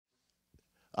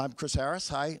I'm Chris Harris.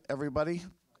 Hi, everybody.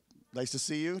 Nice to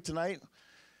see you tonight.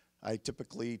 I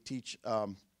typically teach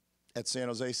at San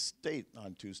Jose State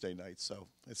on Tuesday nights, so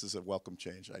this is a welcome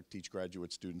change. I teach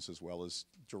graduate students as well as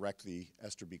direct the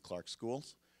Esther B Clark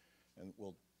schools, and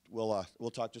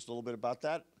we'll talk just a little bit about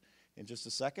that in just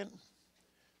a second.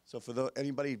 So for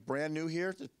anybody brand new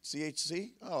here to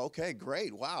CHC, oh, okay,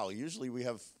 great, wow. Usually we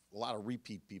have a lot of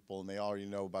repeat people, and they already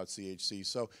know about CHC.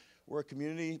 So we're a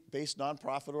community-based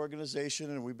nonprofit organization,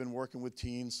 and we've been working with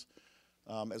teens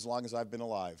as long as I've been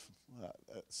alive,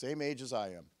 same age as I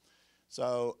am.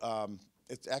 So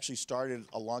it actually started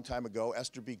a long time ago.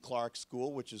 Esther B Clark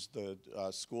School, which is the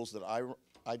schools that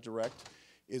I direct,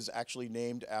 is actually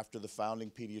named after the founding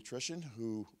pediatrician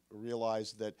who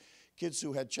realized that kids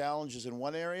who had challenges in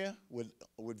one area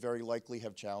would very likely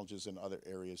have challenges in other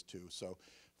areas too. So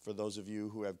for those of you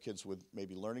who have kids with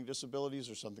maybe learning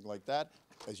disabilities or something like that,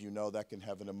 as you know, that can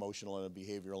have an emotional and a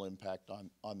behavioral impact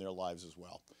on their lives as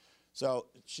well. So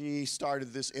she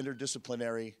started this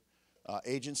interdisciplinary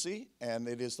agency, and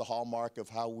it is the hallmark of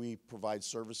how we provide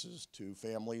services to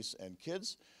families and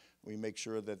kids. We make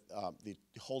sure that the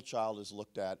whole child is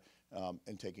looked at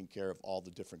and taking care of all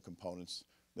the different components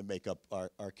that make up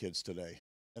our kids today.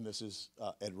 And this is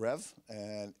EdRev,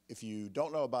 and if you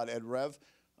don't know about EdRev,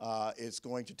 it's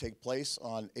going to take place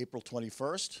on April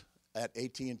 21st at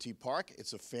AT&T Park.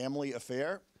 It's a family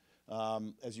affair.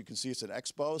 As you can see, it's an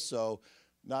expo, so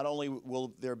not only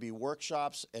will there be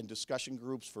workshops and discussion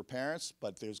groups for parents,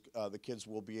 but the kids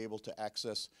will be able to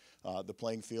access the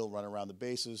playing field, run around the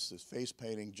bases, there's face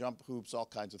painting, jump hoops, all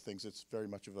kinds of things. It's very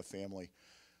much of a family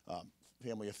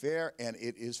affair, and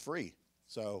it is free.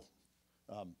 So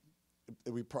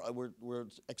we're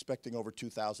expecting over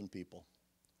 2,000 people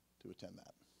to attend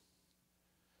that.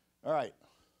 All right.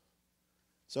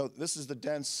 So this is the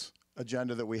dense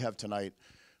agenda that we have tonight.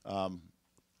 I'm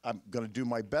going to do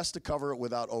my best to cover it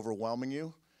without overwhelming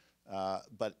you,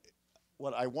 but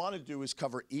what I want to do is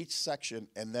cover each section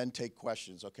and then take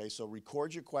questions, okay? So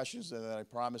record your questions, and then I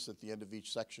promise at the end of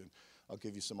each section, I'll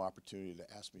give you some opportunity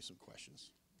to ask me some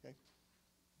questions, okay?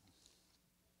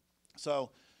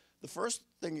 So the first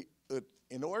thing,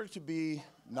 in order to be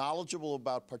knowledgeable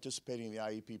about participating in the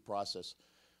IEP process,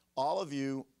 all of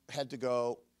you had to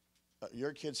go,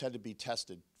 your kids had to be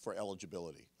tested for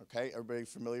eligibility, okay? Everybody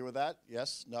familiar with that?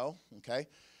 Yes? No? Okay.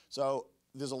 So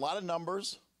there's a lot of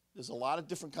numbers, there's a lot of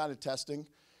different kind of testing,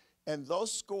 and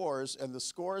those scores and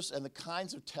the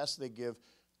kinds of tests they give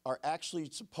are actually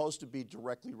supposed to be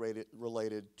directly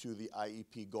related to the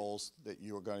IEP goals that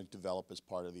you are going to develop as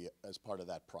part of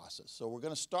that process. So we're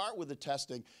going to start with the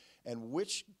testing and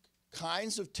which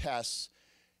kinds of tests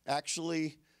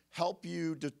actually help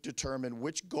you determine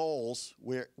which goals,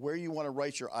 where you want to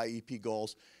write your IEP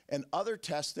goals, and other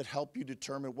tests that help you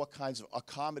determine what kinds of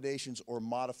accommodations or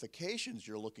modifications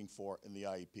you're looking for in the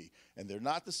IEP. And they're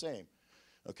not the same,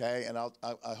 okay? And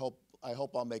I hope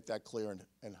I'll make that clear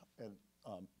and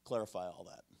clarify all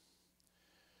that.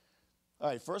 All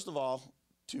right, first of all,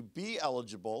 to be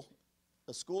eligible,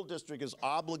 a school district is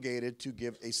obligated to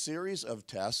give a series of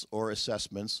tests or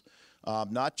assessments,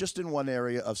 not just in one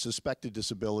area of suspected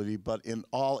disability, but in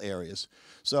all areas.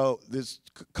 So there's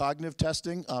cognitive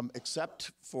testing,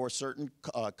 except for certain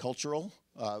cultural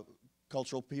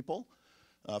people,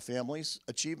 families,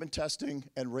 achievement testing,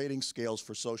 and rating scales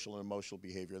for social and emotional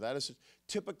behavior. That is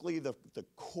typically the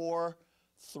core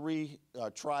three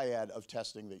triad of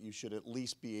testing that you should at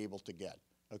least be able to get,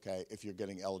 okay, if you're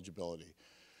getting eligibility.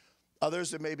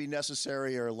 Others that may be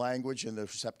necessary are language in the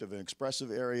receptive and expressive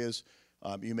areas.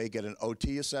 You may get an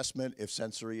OT assessment if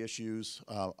sensory issues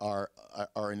are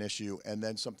an issue, and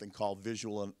then something called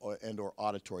visual and or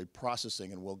auditory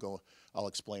processing, and I'll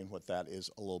explain what that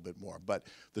is a little bit more. But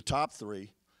the top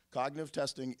three, cognitive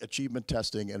testing, achievement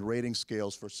testing, and rating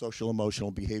scales for social,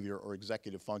 emotional behavior or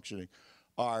executive functioning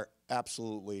are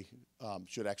absolutely,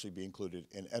 should actually be included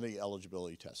in any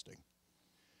eligibility testing.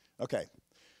 Okay.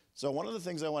 So one of the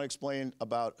things I want to explain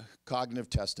about cognitive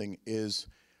testing is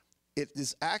it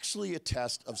is actually a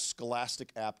test of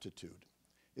scholastic aptitude.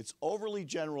 It's overly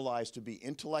generalized to be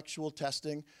intellectual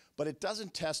testing, but it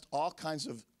doesn't test all kinds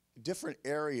of different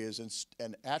areas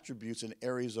and attributes in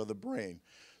areas of the brain.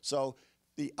 So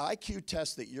the IQ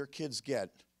test that your kids get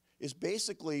is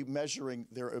basically measuring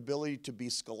their ability to be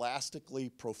scholastically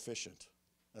proficient,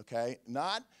 okay?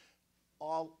 Not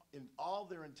in all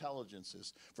their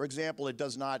intelligences. For example, it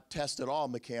does not test at all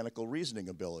mechanical reasoning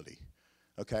ability,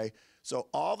 okay? So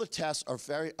all the tests are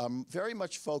very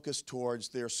much focused towards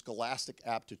their scholastic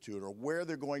aptitude, or where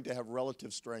they're going to have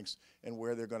relative strengths and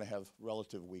where they're going to have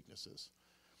relative weaknesses.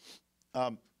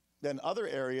 Then other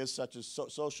areas such as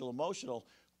social emotional,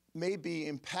 may be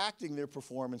impacting their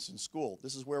performance in school.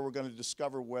 This is where we're going to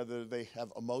discover whether they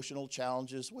have emotional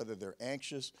challenges, whether they're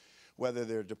anxious, whether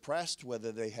they're depressed,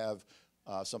 whether they have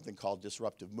something called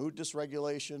disruptive mood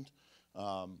dysregulation,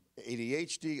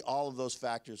 ADHD, all of those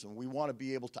factors. And we want to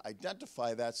be able to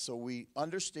identify that so we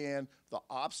understand the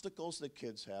obstacles that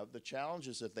kids have, the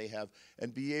challenges that they have,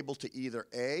 and be able to either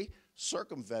A,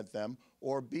 circumvent them,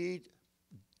 or B,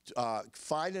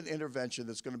 find an intervention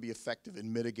that's going to be effective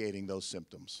in mitigating those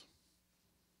symptoms.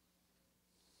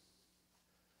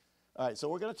 All right, so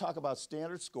we're going to talk about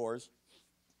standard scores.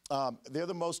 They're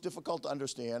the most difficult to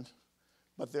understand,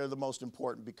 but they're the most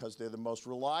important because they're the most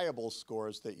reliable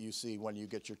scores that you see when you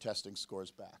get your testing scores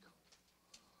back.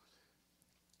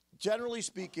 Generally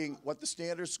speaking, what the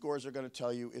standard scores are going to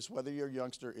tell you is whether your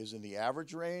youngster is in the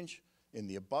average range, in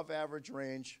the above average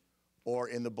range, or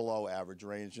in the below average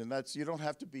range. And that's, you don't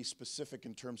have to be specific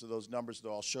in terms of those numbers,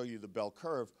 though I'll show you the bell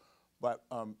curve, but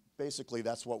basically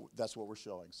that's what we're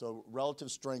showing. So relative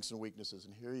strengths and weaknesses,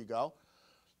 and here you go.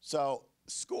 So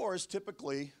scores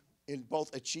typically in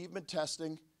both achievement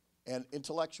testing and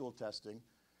intellectual testing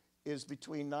is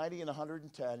between 90 and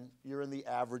 110, you're in the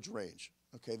average range.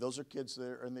 Okay, those are kids that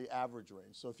are in the average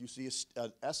range. So if you see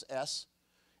an SS,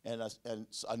 and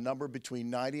a number between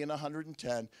 90 and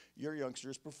 110, your youngster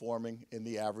is performing in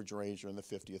the average range or in the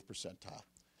 50th percentile.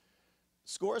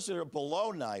 Scores that are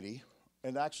below 90,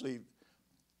 and actually,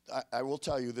 I will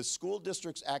tell you, the school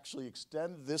districts actually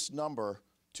extend this number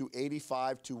to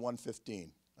 85 to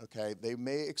 115, okay? They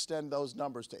may extend those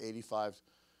numbers to 85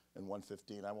 and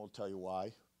 115. I won't tell you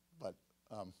why, but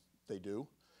they do.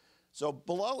 So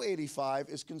below 85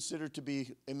 is considered to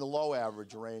be in the low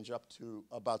average range up to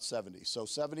about 70. So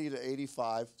 70 to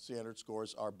 85 standard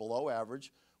scores are below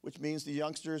average, which means the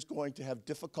youngster is going to have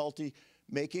difficulty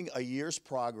making a year's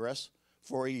progress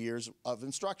for a year's of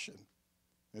instruction,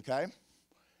 okay?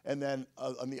 And then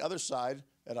on the other side,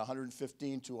 at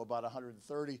 115 to about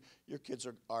 130, your kids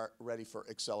are ready for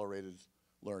accelerated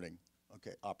learning,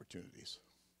 okay, opportunities.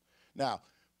 Now,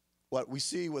 what we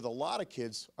see with a lot of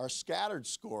kids are scattered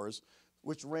scores,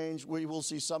 which range, we will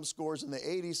see some scores in the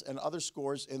 80s and other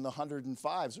scores in the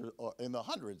 105s or in the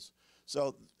hundreds.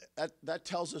 So that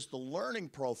tells us the learning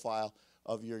profile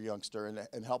of your youngster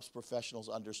and helps professionals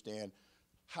understand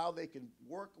how they can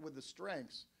work with the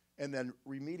strengths and then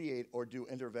remediate or do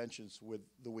interventions with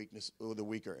the weakness or the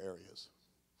weaker areas.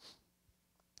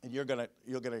 And you're gonna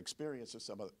experience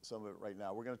some of it right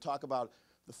now. We're gonna talk about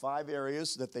the 5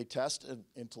 areas that they test in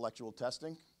intellectual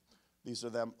testing. These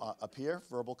are them up here: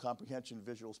 verbal comprehension,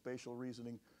 visual spatial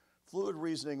reasoning, fluid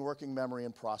reasoning, working memory,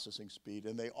 and processing speed.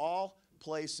 And they all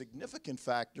play significant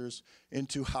factors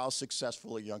into how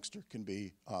successful a youngster can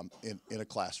be in a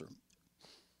classroom.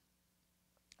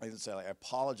 I didn't say, I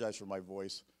apologize for my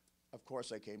voice. Of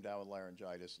course, I came down with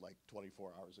laryngitis like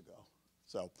 24 hours ago.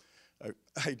 So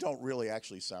I don't really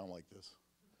actually sound like this.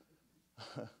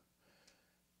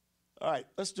 All right,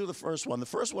 let's do the first one. The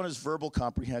first one is verbal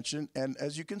comprehension, and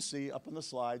as you can see up on the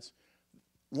slides,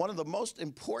 one of the most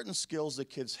important skills that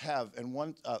kids have,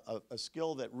 and a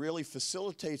skill that really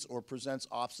facilitates or presents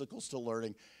obstacles to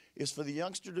learning, is for the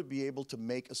youngster to be able to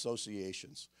make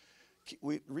associations.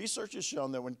 Research has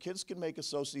shown that when kids can make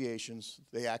associations,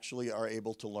 they actually are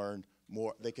able to learn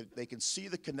more. They can see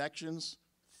the connections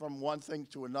from one thing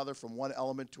to another, from one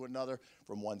element to another,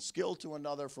 from one skill to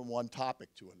another, from one topic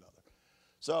to another.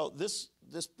 So this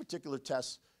particular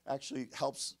test actually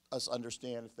helps us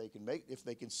understand if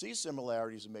they can see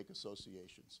similarities and make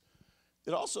associations.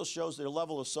 It also shows their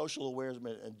level of social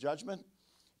awareness and judgment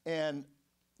and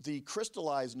the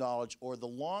crystallized knowledge or the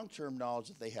long-term knowledge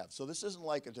that they have. So this isn't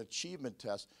like an achievement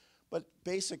test, but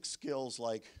basic skills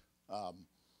like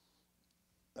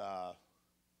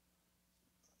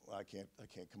I can't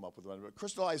come up with one. But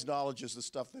crystallized knowledge is the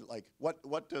stuff that, like,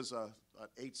 what does an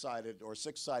 8-sided or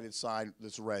 6-sided sign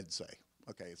that's red say?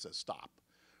 Okay, it says stop,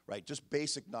 right? Just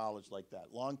basic knowledge like that,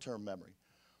 long-term memory.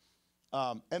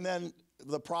 And then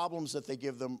the problems that they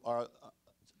give them are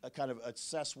kind of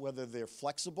assess whether they're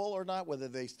flexible or not, whether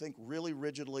they think really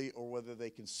rigidly or whether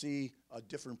they can see a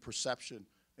different perception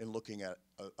in looking at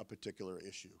a particular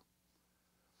issue.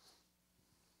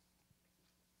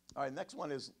 All right, next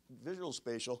one is visual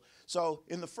spatial. So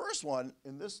in the first one,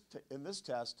 in this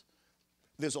test,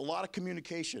 there's a lot of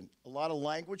communication, a lot of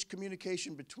language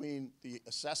communication between the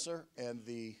assessor and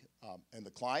the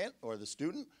client or the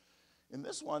student. In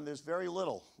this one, there's very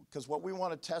little, because what we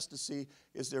want to test to see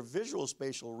is their visual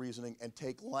spatial reasoning and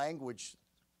take language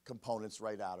components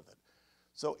right out of it.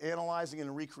 So analyzing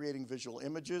and recreating visual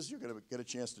images, you're going to get a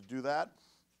chance to do that.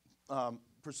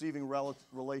 Perceiving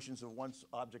relations of one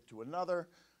object to another,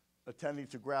 attending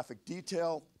to graphic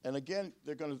detail. And again,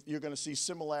 you're going to see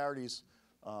similarities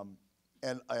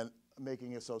and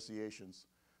making associations.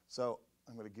 So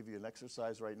I'm going to give you an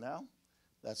exercise right now.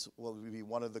 That's will be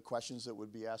one of the questions that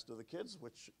would be asked of the kids,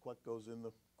 what goes in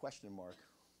the question mark.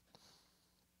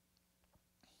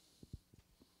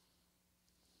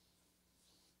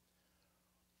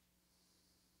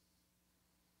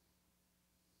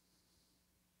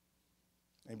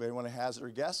 Anybody want to hazard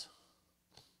a guess?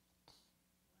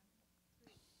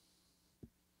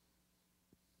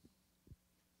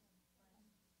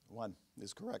 One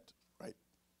is correct, right?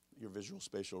 Your visual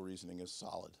spatial reasoning is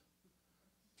solid.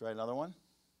 Try another one.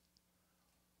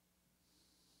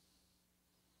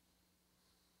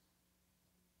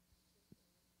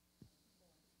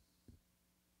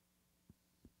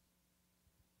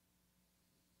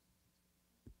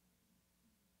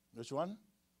 Which one?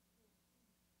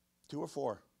 2 or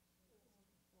 4?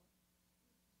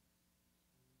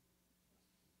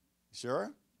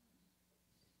 Sure?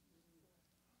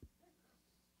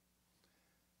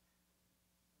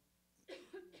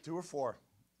 Two or 4?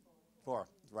 4,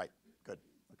 right, good,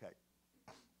 okay.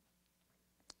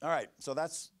 All right, so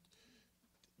that's,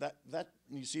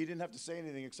 you see you didn't have to say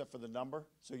anything except for the number,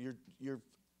 so you're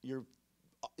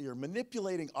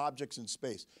manipulating objects in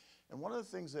space. And one of the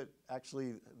things that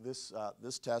actually this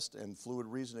test and fluid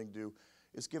reasoning do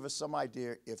is give us some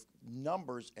idea if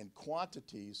numbers and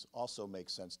quantities also make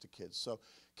sense to kids. So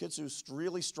kids who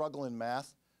really struggle in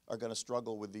math are going to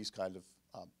struggle with these kind of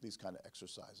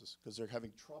exercises because they're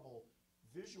having trouble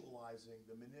visualizing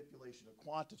the manipulation of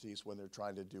quantities when they're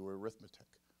trying to do arithmetic.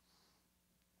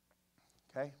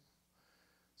 Okay?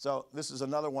 So this is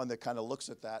another one that kind of looks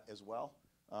at that as well.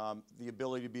 The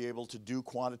ability to be able to do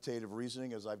quantitative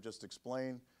reasoning, as I've just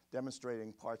explained,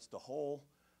 demonstrating parts to whole.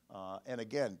 And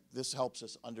again, this helps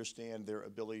us understand their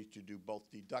ability to do both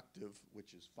deductive,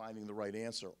 which is finding the right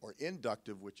answer, or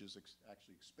inductive, which is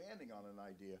actually expanding on an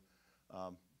idea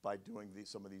by doing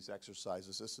some of these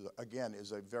exercises. This, again,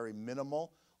 is a very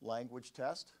minimal language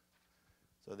test.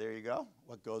 So there you go.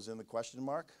 What goes in the question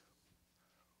mark?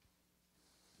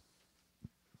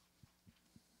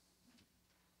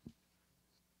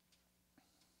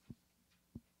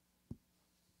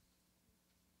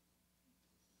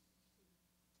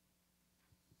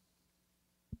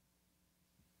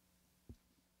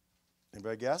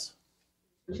 Anybody guess?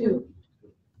 2.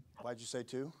 Why'd you say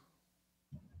 2?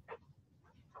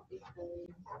 Because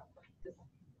this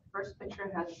first picture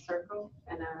has a circle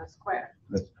and a square.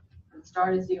 And the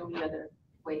star is the only other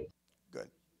way. Good.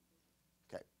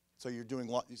 Okay. So you're doing,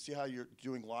 you see how you're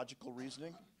doing logical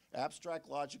reasoning? Abstract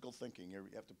logical thinking. You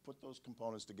have to put those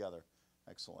components together.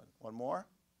 Excellent. One more?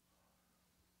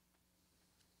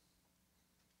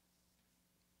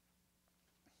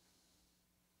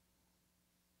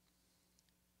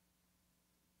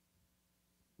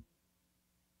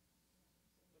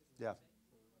 Yeah.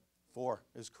 4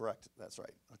 is correct. That's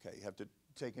right. Okay. You have to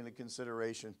take into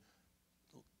consideration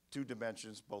 2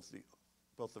 dimensions, both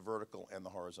the vertical and the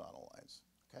horizontal lines.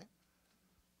 Okay?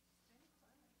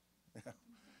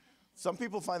 Some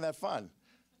people find that fun.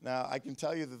 Now, I can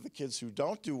tell you that the kids who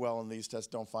don't do well in these tests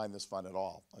don't find this fun at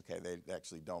all. Okay, they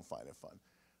actually don't find it fun.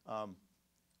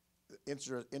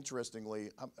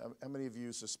 Interestingly, how many of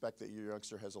you suspect that your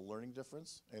youngster has a learning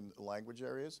difference in language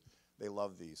areas? They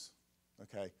love these.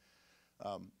 Okay,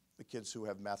 the kids who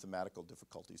have mathematical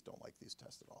difficulties don't like these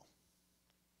tests at all.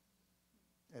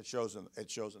 It shows in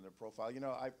their profile. You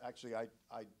know, I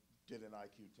did an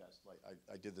IQ test.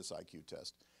 I did this IQ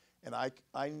test, and I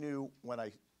knew when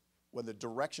the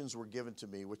directions were given to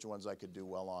me which ones I could do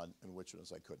well on and which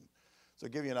ones I couldn't. So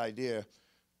to give you an idea,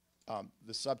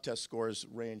 the subtest scores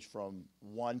range from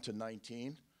 1 to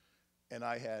 19, and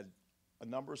I had a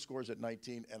number of scores at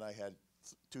 19, and I had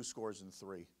 2 scores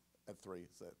at 3.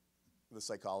 So the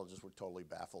psychologists were totally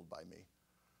baffled by me.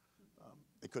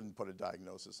 They couldn't put a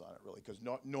diagnosis on it, really, because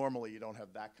normally you don't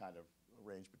have that kind of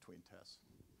range between tests.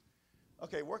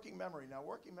 Okay, working memory. Now,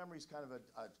 working memory is kind of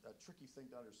a tricky thing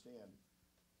to understand.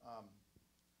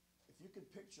 If you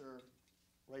could picture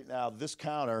right now this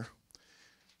counter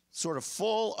sort of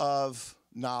full of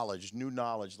knowledge, new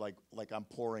knowledge, like I'm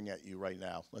pouring at you right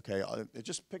now, okay?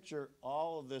 Just picture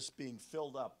all of this being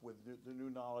filled up with the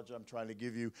new knowledge I'm trying to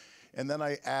give you, and then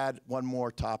I add one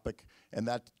more topic, and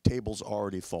that table's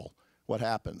already full. What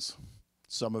happens?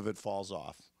 Some of it falls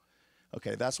off.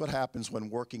 Okay, that's what happens when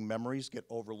working memories get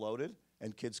overloaded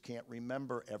and kids can't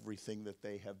remember everything that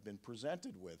they have been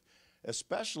presented with.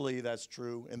 Especially that's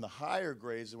true in the higher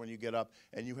grades when you get up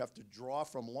and you have to draw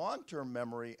from long-term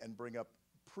memory and bring up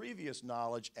previous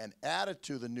knowledge and add it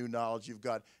to the new knowledge you've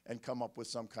got and come up with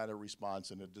some kind of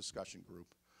response in a discussion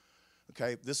group.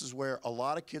 Okay, this is where a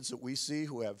lot of kids that we see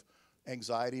who have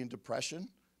anxiety and depression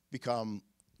become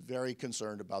very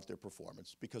concerned about their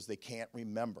performance because they can't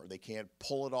remember, they can't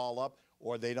pull it all up,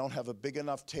 or they don't have a big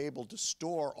enough table to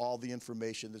store all the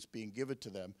information that's being given to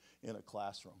them in a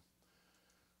classroom.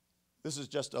 This is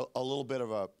just a little bit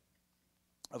of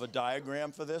a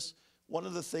diagram for this. One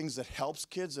of the things that helps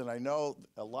kids, and I know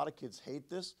a lot of kids hate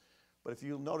this, but if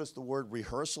you'll notice the word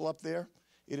rehearsal up there,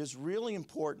 it is really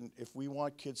important if we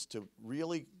want kids to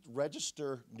really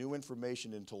register new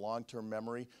information into long-term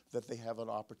memory that they have an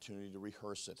opportunity to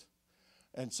rehearse it.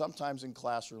 And sometimes in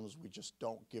classrooms, we just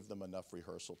don't give them enough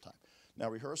rehearsal time. Now,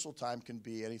 rehearsal time can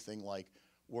be anything like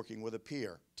working with a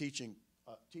peer, teaching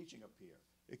a peer.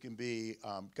 It can be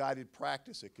guided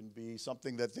practice. It can be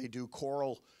something that they do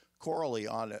chorally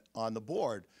on the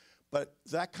board. But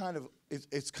that kind of,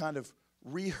 it's kind of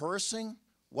rehearsing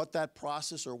what that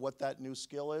process or what that new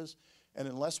skill is. And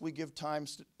unless we give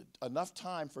enough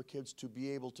time for kids to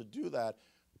be able to do that,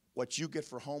 what you get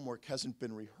for homework hasn't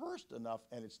been rehearsed enough,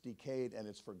 and it's decayed and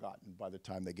it's forgotten by the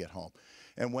time they get home.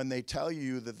 And when they tell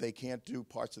you that they can't do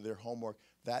parts of their homework,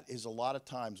 that is a lot of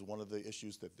times one of the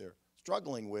issues that they're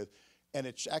struggling with, and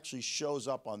it actually shows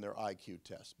up on their IQ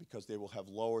test because they will have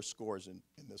lower scores in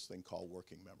this thing called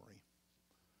working memory.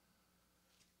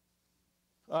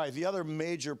 All right, the other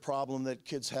major problem that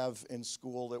kids have in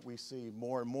school that we see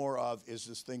more and more of is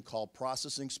this thing called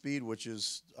processing speed, which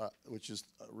is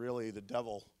really the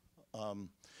devil.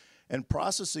 And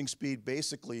processing speed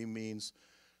basically means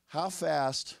how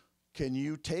fast can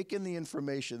you take in the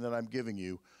information that I'm giving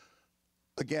you,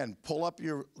 again, pull up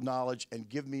your knowledge and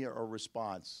give me a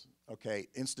response, okay,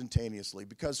 instantaneously.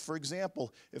 Because, for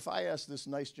example, if I ask this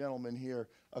nice gentleman here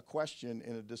a question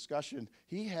in a discussion,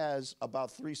 he has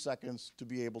about 3 seconds to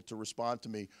be able to respond to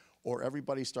me, or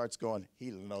everybody starts going, he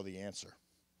doesn't know the answer.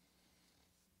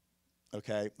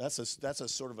 Okay, that's a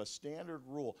sort of a standard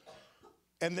rule.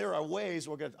 And there are ways,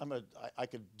 I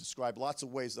could describe lots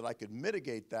of ways that I could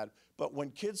mitigate that, but when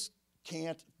kids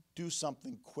can't do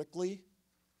something quickly,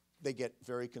 they get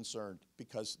very concerned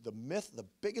because the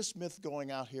biggest myth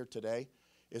going out here today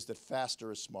is that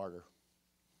faster is smarter.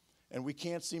 And we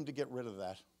can't seem to get rid of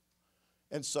that.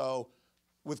 And so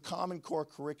with Common Core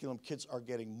curriculum, kids are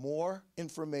getting more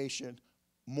information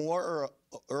more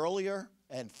earlier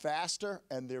and faster,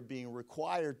 and they're being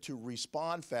required to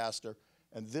respond faster.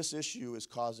 And this issue is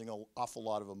causing an awful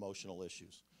lot of emotional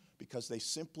issues because they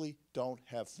simply don't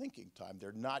have thinking time.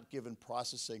 They're not given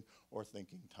processing or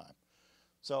thinking time.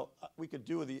 So we could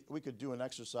do an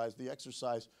exercise. The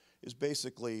exercise is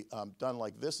basically done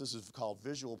like this. This is called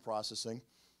visual processing.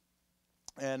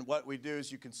 And what we do is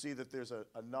you can see that there's a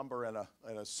number and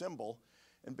a symbol.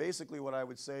 And basically what I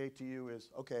would say to you is,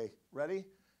 okay, ready,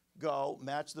 go,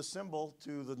 match the symbol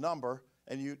to the number,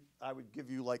 and I would give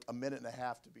you like a minute and a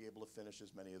half to be able to finish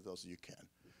as many of those as you can.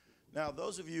 Now,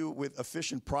 those of you with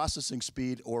efficient processing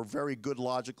speed or very good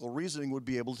logical reasoning would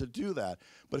be able to do that.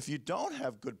 But if you don't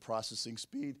have good processing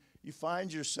speed, you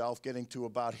find yourself getting to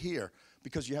about here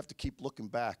because you have to keep looking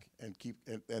back and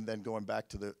then going back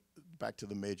to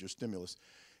the major stimulus.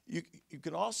 You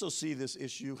can also see this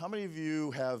issue. How many of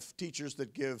you have teachers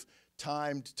that give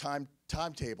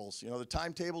timetables? You know, the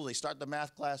timetables, they start the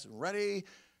math class and ready,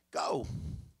 go.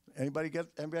 Anybody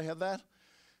have that?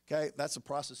 Okay, that's a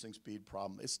processing speed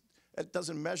problem. It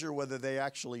doesn't measure whether they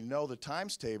actually know the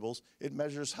times tables. It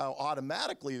measures how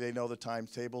automatically they know the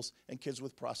times tables, and kids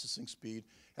with processing speed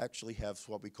actually have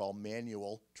what we call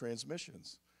manual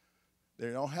transmissions. They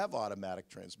don't have automatic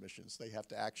transmissions. They have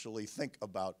to actually think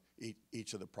about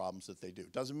each of the problems that they do.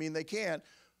 Doesn't mean they can't,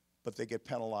 but they get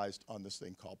penalized on this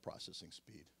thing called processing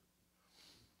speed.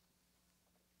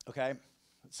 Okay,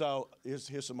 so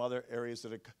here's some other areas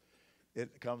that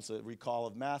it comes to recall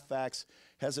of math facts,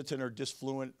 hesitant or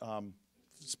disfluent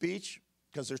speech,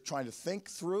 because they're trying to think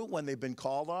through when they've been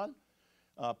called on.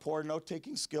 Poor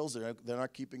note-taking skills, they're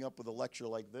not keeping up with a lecture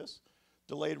like this.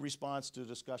 Delayed response to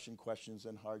discussion questions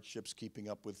and hardships keeping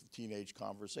up with teenage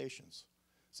conversations.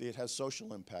 See, it has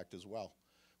social impact as well.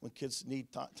 When kids need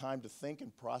time to think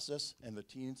and process, and the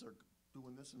teens are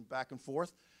doing this and back and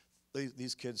forth,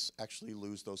 these kids actually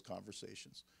lose those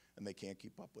conversations, and they can't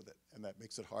keep up with it. And that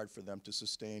makes it hard for them to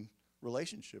sustain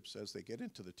relationships as they get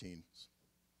into the teens.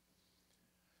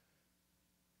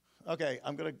 Okay,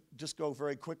 I'm going to just go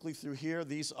very quickly through here.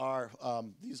 These are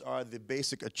the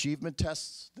basic achievement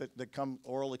tests that come: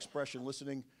 oral expression,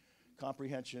 listening,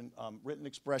 comprehension, written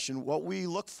expression. What we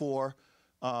look for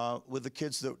with the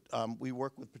kids that we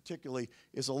work with particularly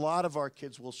is a lot of our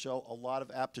kids will show a lot of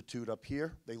aptitude up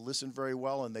here. They listen very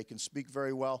well and they can speak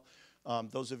very well.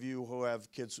 Those of you who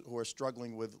have kids who are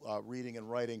struggling with reading and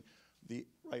writing,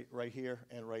 right here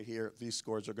and right here, these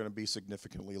scores are going to be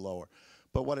significantly lower.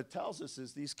 But what it tells us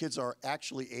is these kids are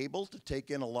actually able to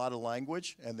take in a lot of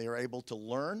language, and they are able to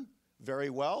learn very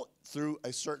well through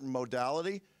a certain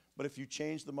modality. But if you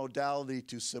change the modality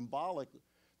to symbolic,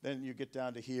 then you get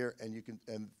down to here,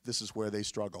 and this is where they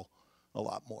struggle a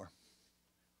lot more.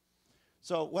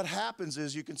 So what happens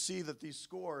is you can see that these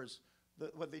scores,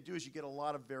 what they do is you get a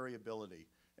lot of variability.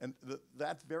 And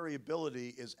that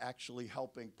variability is actually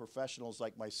helping professionals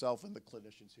like myself and the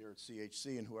clinicians here at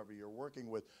CHC and whoever you're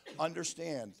working with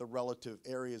understand the relative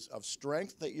areas of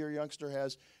strength that your youngster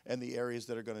has and the areas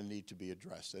that are going to need to be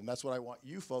addressed. And that's what I want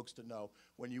you folks to know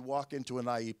when you walk into an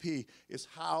IEP, is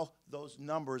how those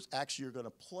numbers actually are going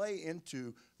to play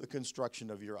into the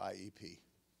construction of your IEP.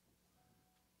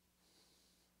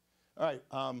 All right,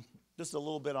 just a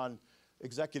little bit on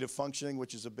executive functioning,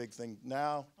 which is a big thing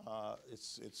now.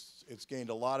 It's gained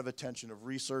a lot of attention of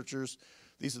researchers.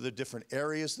 These are the different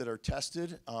areas that are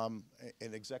tested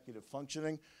in executive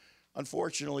functioning.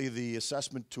 Unfortunately, the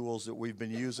assessment tools that we've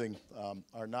been using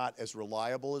are not as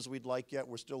reliable as we'd like yet.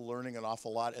 We're still learning an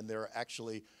awful lot, and there are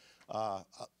actually a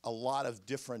lot of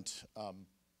different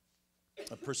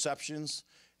perceptions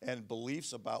and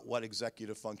beliefs about what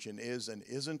executive function is and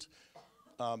isn't.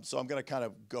 So I'm going to kind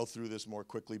of go through this more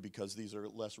quickly because these are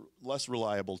less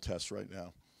reliable tests right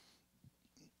now.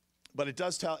 But it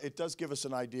does give us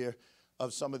an idea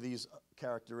of some of these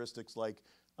characteristics, like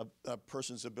a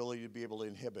person's ability to be able to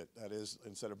inhibit. That is,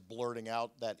 instead of blurting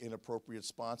out that inappropriate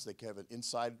response, they have an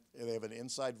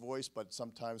inside voice, but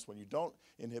sometimes when you don't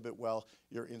inhibit well,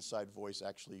 your inside voice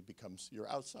actually becomes your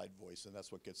outside voice, and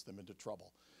that's what gets them into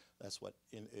trouble. That's what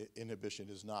inhibition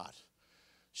is not.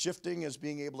 Shifting is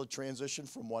being able to transition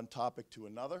from one topic to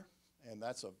another, and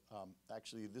that's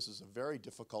actually, this is a very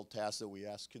difficult task that we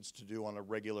ask kids to do on a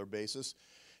regular basis.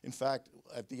 In fact,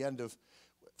 at the end of,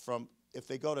 if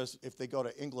they go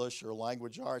to English or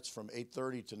language arts from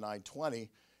 8:30 to 9:20,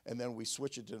 and then we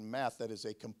switch it to math, that is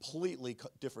a completely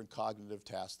different cognitive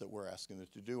task that we're asking them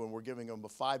to do, and we're giving them a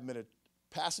 5-minute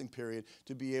passing period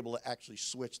to be able to actually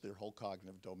switch their whole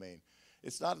cognitive domain.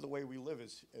 It's not the way we live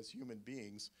as human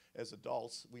beings, as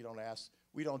adults. We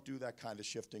don't do that kind of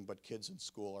shifting, but kids in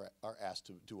school are asked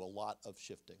to do a lot of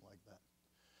shifting like that.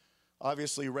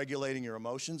 Obviously, regulating your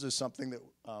emotions is something that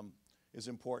is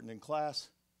important in class.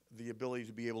 The ability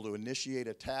to be able to initiate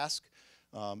a task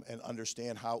and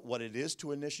understand what it is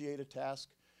to initiate a task.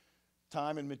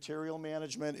 Time and material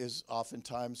management is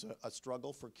oftentimes a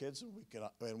struggle for kids,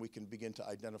 and we can begin to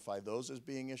identify those as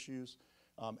being issues.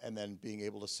 And then being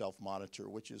able to self-monitor,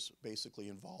 which is basically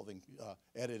involving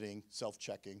editing,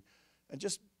 self-checking, and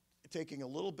just taking a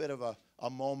little bit of a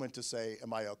moment to say,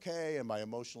 am I okay? Am I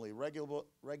emotionally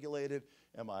regulated?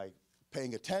 Am I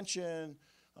paying attention?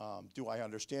 Do I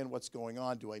understand what's going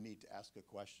on? Do I need to ask a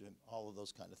question? All of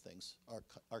those kind of things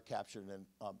are captured in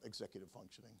executive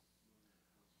functioning.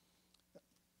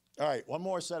 All right, one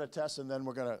more set of tests, and then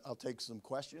I'll take some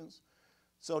questions.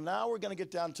 So now we're going to get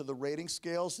down to the rating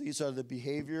scales. These are the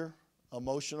behavior and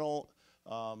emotional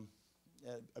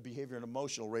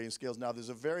rating scales. Now, there's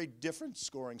a very different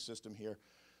scoring system here,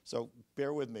 so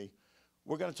bear with me.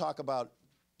 We're going to talk about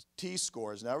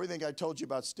T-scores. Now, everything I told you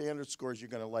about standard scores, you're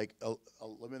going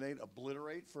to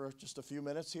obliterate for just a few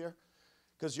minutes here,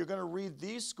 because you're going to read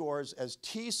these scores as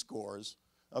T-scores,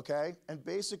 okay? And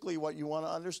basically what you want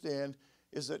to understand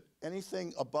is that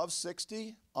anything above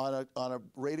 60 on a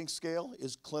rating scale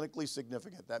is clinically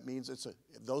significant. That means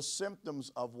those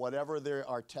symptoms of whatever they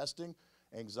are testing,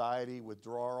 anxiety,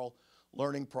 withdrawal,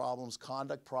 learning problems,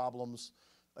 conduct problems,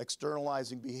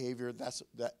 externalizing behavior,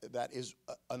 that is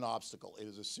an obstacle. It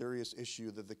is a serious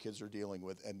issue that the kids are dealing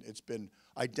with, and it's been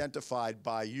identified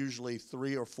by usually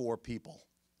 3 or 4 people,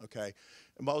 okay?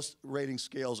 Most rating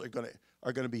scales are going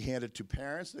to be handed to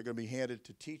parents. They're going to be handed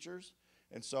to teachers.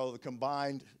 And so the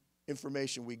combined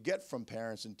information we get from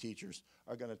parents and teachers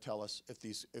are going to tell us if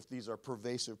these are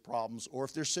pervasive problems or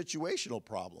if they're situational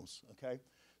problems, okay?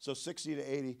 So 60 to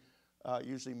 80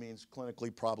 usually means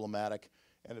clinically problematic,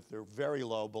 and if they're very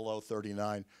low, below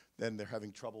 39, then they're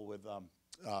having trouble with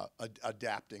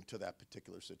adapting to that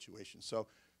particular situation. So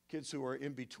kids who are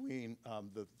in between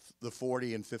the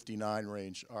 40 and 59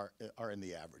 range are in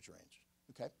the average range,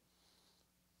 okay?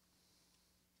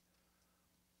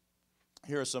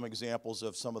 Here are some examples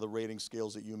of some of the rating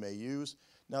scales that you may use.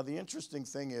 Now, the interesting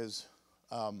thing is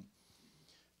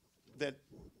that,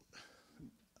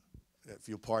 if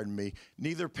you'll pardon me,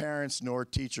 neither parents nor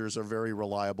teachers are very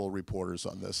reliable reporters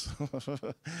on this.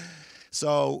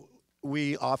 So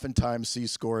we oftentimes see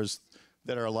scores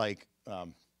that are like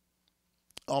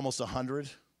almost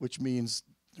 100, which means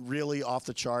really off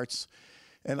the charts.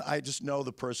 And I just know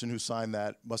the person who signed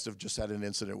that must have just had an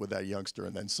incident with that youngster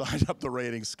and then signed up the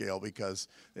rating scale, because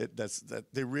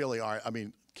they really are. I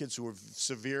mean, kids who are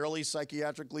severely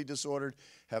psychiatrically disordered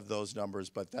have those numbers,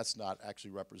 but that's not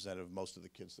actually representative of most of the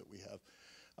kids that we have.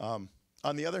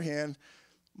 On the other hand,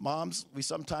 moms, we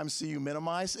sometimes see you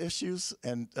minimize issues,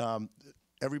 and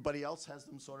everybody else has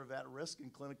them sort of at risk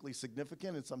and clinically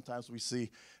significant, and sometimes we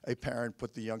see a parent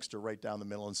put the youngster right down the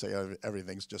middle and say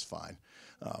everything's just fine,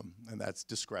 and that's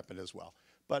discrepant as well.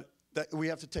 But we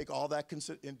have to take all that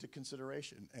into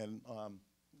consideration, and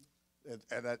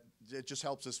that it just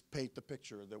helps us paint the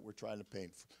picture that we're trying to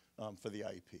paint for the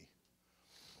IEP.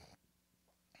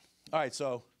 All right,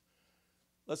 so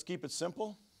let's keep it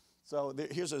simple. So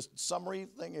here's a summary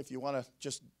thing if you want to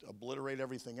just obliterate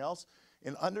everything else.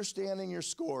 In understanding your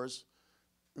scores,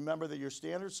 remember that your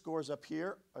standard scores up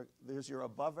here, there's your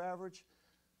above average.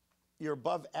 Your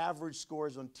above average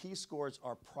scores on T-scores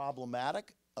are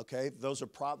problematic, okay? Those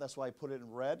are that's why I put it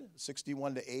in red.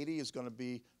 61 to 80 is going to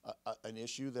be an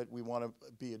issue that we want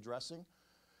to be addressing.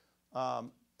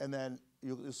 And then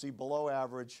you'll see below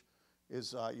average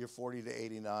is your 40 to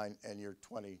 89, and your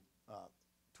 20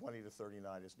 to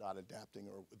 39 is not adapting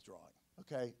or withdrawing,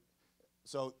 okay?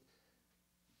 So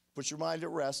put your mind at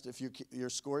rest. If your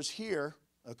score's here,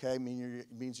 okay,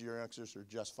 means your youngsters are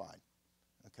just fine,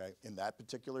 okay? In that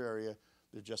particular area,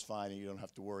 they're just fine, and you don't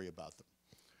have to worry about them,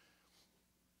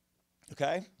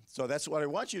 okay? So that's what I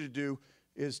want you to do,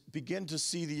 is begin to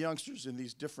see the youngsters in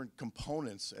these different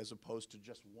components as opposed to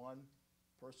just one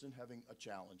person having a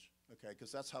challenge, okay?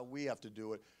 Because that's how we have to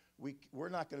do it. We're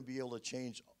not going to be able to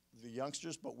change the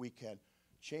youngsters, but we can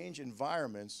change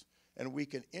environments, and we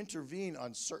can intervene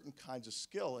on certain kinds of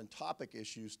skill and topic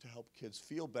issues to help kids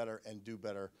feel better and do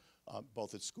better,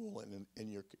 both at school and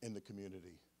in the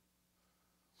community.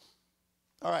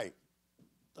 All right,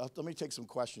 let me take some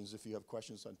questions if you have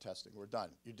questions on testing. We're done.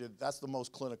 That's the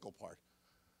most clinical part.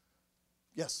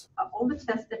 Yes? All the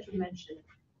tests that you mentioned,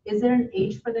 is there an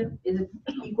age for them? Is it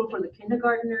equal for the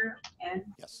kindergartner? And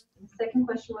yes. The second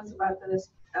question was about the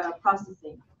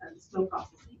processing, slow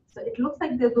processing. So it looks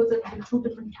like those are the two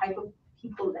different type of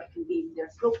people that can be. They're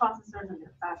slow processors and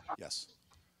they're fast processors. Yes.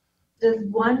 Does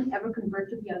one ever convert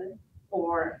to the other?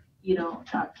 Or,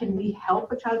 can we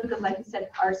help a child? Because like you said,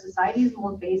 our society is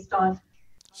more based on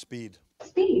speed.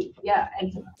 Speed, yeah.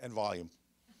 And volume.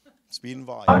 Speed and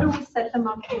volume. How do we set them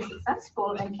up to be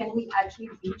successful, and can we actually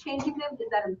be changing them?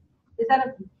 Is that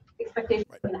an expectation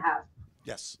we're going to have?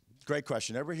 Yes, great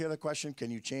question. Ever hear the question, can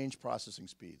you change processing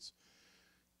speeds?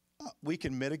 We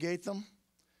can mitigate them,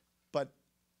 but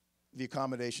the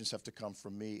accommodations have to come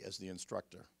from me as the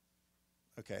instructor.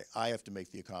 Okay, I have to make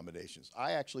the accommodations.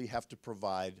 I actually have to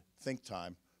provide think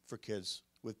time for kids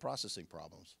with processing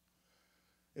problems.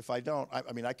 If I don't,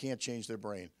 I can't change their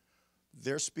brain.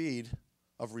 Their speed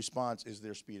of response is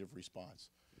their speed of response.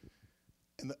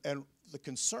 And the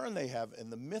concern they have,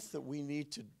 and the myth that we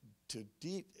need to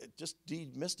just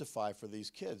demystify for these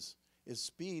kids, is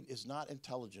speed is not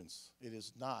intelligence. It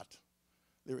is not.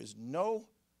 There is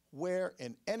nowhere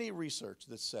in any research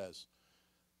that says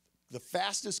the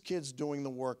fastest kids doing the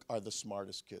work are the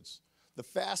smartest kids. The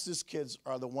fastest kids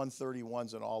are the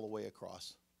 131s and all the way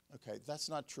across. Okay, that's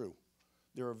not true.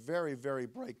 There are very, very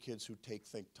bright kids who take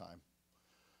think time.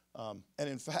 And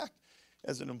in fact,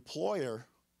 as an employer,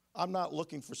 I'm not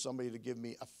looking for somebody to give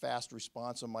me a fast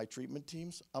response on my treatment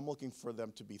teams. I'm looking for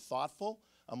them to be thoughtful.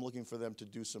 I'm looking for them to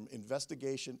do some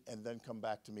investigation and then come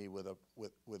back to me with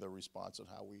a response on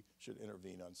how we should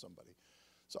intervene on somebody.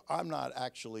 So I'm not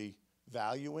actually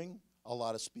valuing a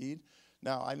lot of speed.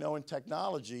 Now, I know in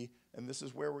technology, and this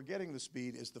is where we're getting the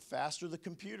speed, is the faster the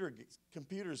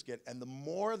computers get, and the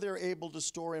more they're able to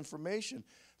store information,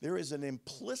 there is an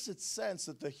implicit sense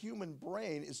that the human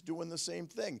brain is doing the same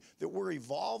thing, that we're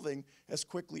evolving as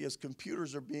quickly as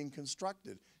computers are being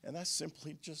constructed. And that's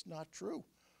simply just not true.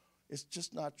 It's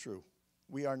just not true.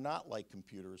 We are not like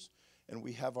computers, and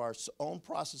we have our own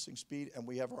processing speed, and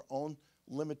we have our own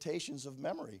limitations of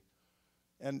memory.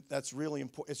 And that's really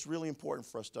important. It's really important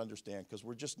for us to understand, because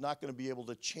we're just not going to be able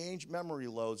to change memory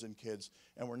loads in kids,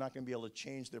 and we're not going to be able to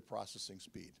change their processing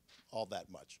speed all that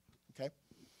much, okay?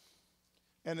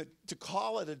 And to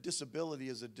call it a disability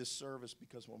is a disservice,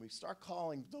 because when we start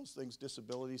calling those things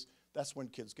disabilities, that's when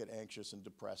kids get anxious and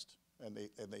depressed, and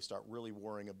they start really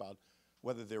worrying about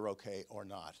whether they're okay or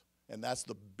not. And that's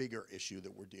the bigger issue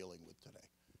that we're dealing with today.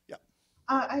 Yeah.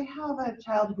 I have a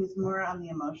child who's more on the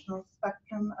emotional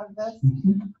spectrum of this.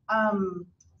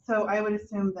 So I would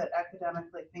assume that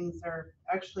academically things are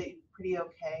actually pretty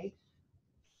okay.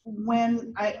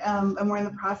 When and we're in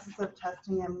the process of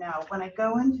testing him now, when I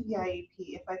go into the IEP,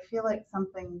 if I feel like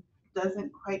something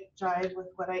doesn't quite jive with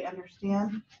what I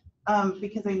understand,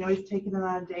 because I know he's taken it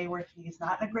on a day where he's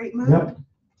not in a great mood.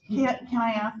 Yep. Can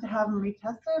I ask to have him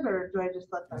retested, or do I just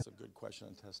let them? That's a good question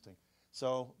on testing.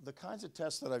 So the kinds of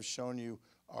tests that I've shown you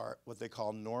are what they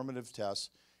call normative tests,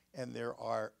 and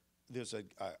there's a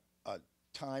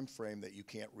time frame that you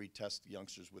can't retest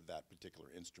youngsters with that particular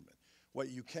instrument. What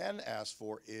you can ask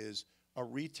for is a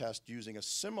retest using a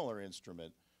similar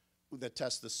instrument that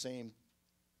tests the same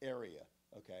area,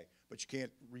 okay? But you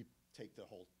can't retake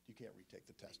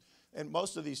the test. And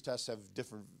most of these tests have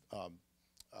different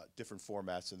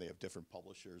formats, and they have different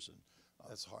publishers, and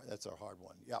that's hard. That's a hard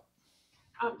one. Yep.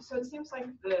 So it seems like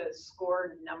the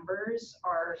score numbers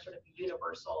are sort of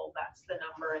universal. That's the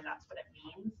number and that's what it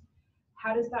means.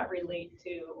 How does that relate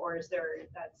to, or is there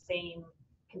that same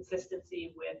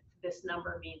consistency with this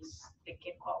number means the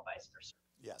kid qualifies for?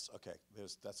 Yes, okay,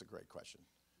 that's a great question.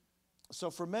 So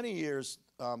for many years,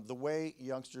 the way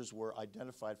youngsters were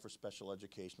identified for special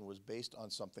education was based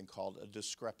on something called a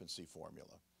discrepancy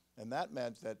formula. And that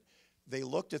meant that they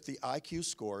looked at the IQ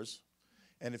scores,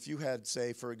 and if you had,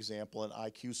 say, for example, an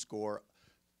IQ score,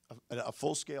 a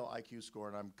full-scale IQ score,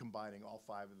 and I'm combining all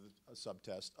 5 of the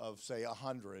subtests, of, say,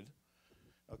 100,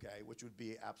 okay, which would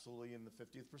be absolutely in the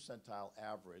 50th percentile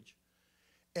average,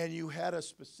 and you had a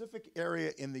specific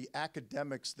area in the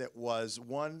academics that was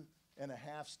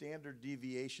 1.5 standard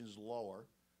deviations lower,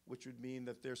 which would mean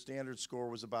that their standard score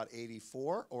was about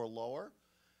 84 or lower,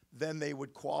 then they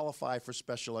would qualify for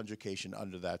special education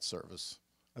under that service,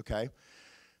 okay?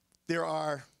 There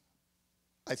are,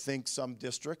 I think, some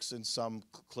districts and some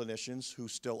clinicians who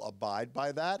still abide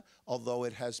by that, although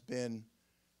it has been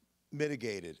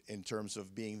mitigated in terms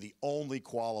of being the only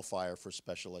qualifier for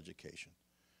special education.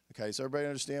 Okay, so everybody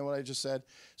understand what I just said?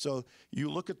 So you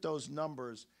look at those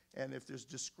numbers, and if there's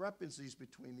discrepancies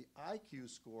between the IQ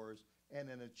scores and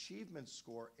an achievement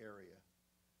score area,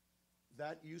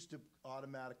 that used to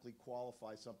automatically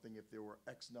qualify something if there were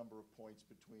X number of points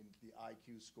between the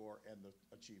IQ score and the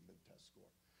achievement test score.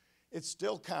 It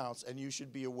still counts, and you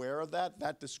should be aware of that.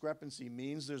 That discrepancy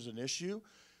means there's an issue,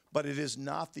 but it is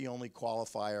not the only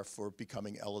qualifier for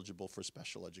becoming eligible for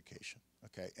special education,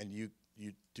 okay? And you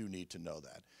do need to know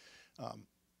that. I'm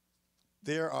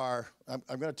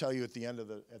going to tell you at the end of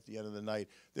the night,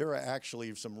 there are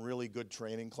actually some really good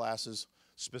training classes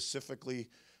specifically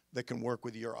that can work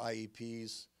with your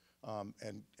IEPs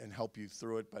and help you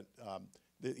through it. But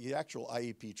the actual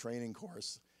IEP training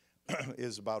course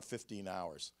is about 15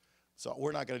 hours. So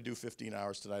we're not going to do 15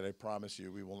 hours tonight, I promise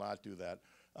you. We will not do that.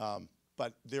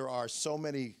 But there are so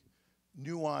many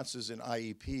nuances in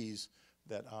IEPs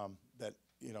that,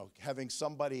 you know, having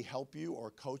somebody help you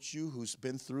or coach you who's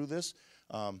been through this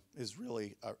is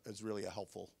really a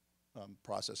helpful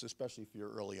process, especially if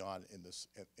you're early on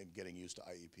in getting used to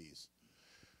IEPs.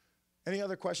 Any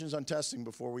other questions on testing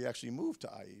before we actually move to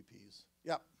IEPs?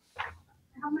 Yeah.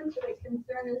 How much of a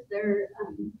concern is there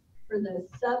for the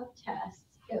subtests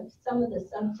if some of the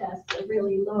subtests are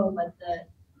really low, but the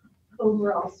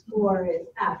overall score is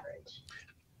average?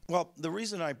 Well, the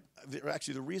reason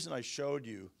I showed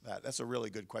you that's a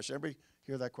really good question. Everybody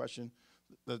hear that question?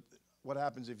 What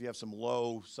happens if you have some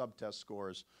low subtest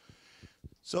scores?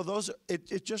 So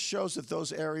it just shows that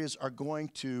those areas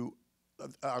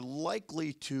are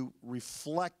likely to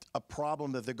reflect a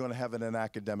problem that they're going to have in an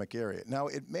academic area. Now,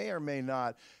 it may or may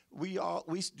not. We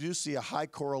do see a high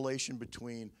correlation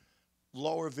between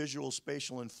lower visual,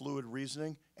 spatial, and fluid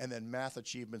reasoning and then math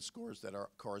achievement scores that are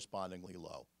correspondingly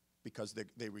low because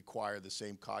they require the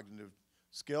same cognitive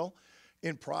skill.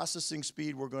 In processing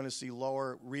speed, we're going to see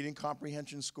lower reading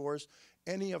comprehension scores.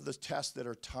 Any of the tests that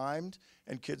are timed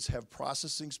and kids have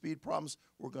processing speed problems,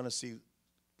 we're going to see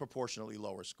proportionately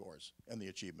lower scores on the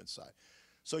achievement side.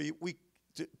 So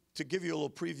to give you a little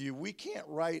preview, we can't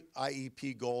write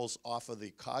IEP goals off of the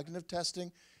cognitive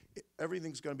testing.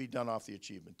 Everything's going to be done off the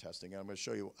achievement testing, and I'm going to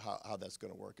show you how that's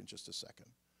going to work in just a second.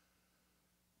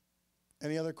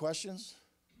 Any other questions?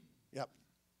 Yep.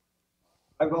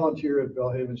 I volunteer at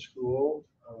Belhaven School,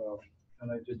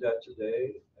 and I did that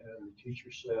today, and the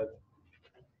teacher said,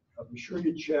 be sure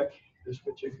you check this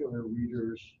particular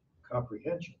reader's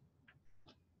comprehension.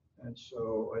 And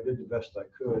so I did the best I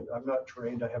could. I'm not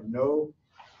trained. I have no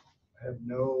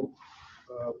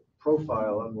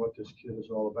profile on what this kid is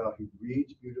all about. He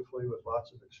reads beautifully with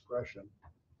lots of expression.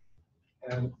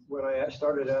 And when I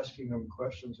started asking him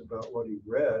questions about what he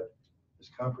read, his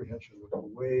comprehension was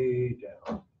way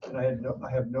down. And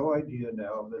I have no idea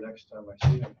now the next time I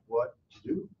see him what to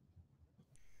do.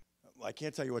 I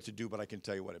can't tell you what to do, but I can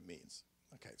tell you what it means.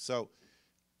 Okay, so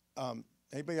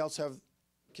anybody else have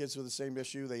kids with the same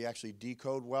issue? They actually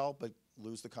decode well, but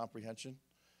lose the comprehension?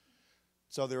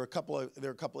 So there are a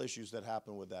couple issues that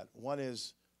happen with that. One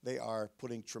is they are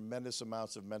putting tremendous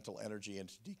amounts of mental energy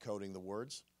into decoding the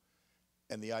words,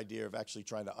 and the idea of actually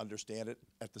trying to understand it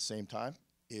at the same time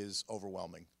is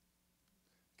overwhelming.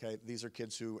 Okay, these are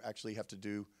kids who actually have to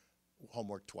do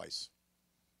homework twice,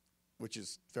 which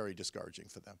is very discouraging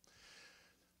for them.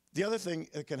 The other thing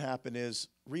that can happen is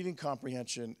reading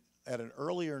comprehension at an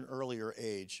earlier and earlier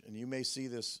age, and you may see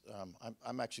this,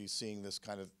 I'm actually seeing this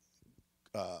kind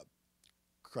of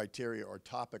criteria or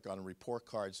topic on report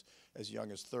cards as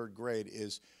young as 3rd grade,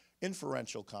 is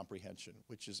inferential comprehension,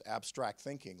 which is abstract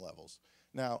thinking levels.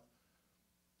 Now,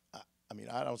 I mean,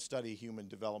 I don't study human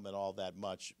development all that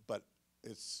much, but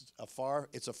it's a far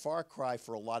cry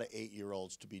for a lot of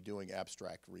 8-year-olds to be doing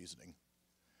abstract reasoning.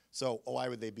 So why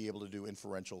would they be able to do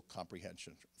inferential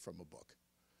comprehension from a book?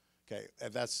 Okay,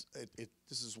 and this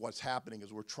is what's happening,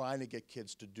 is we're trying to get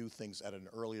kids to do things at an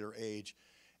earlier age,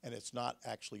 and it's not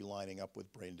actually lining up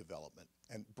with brain development.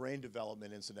 And brain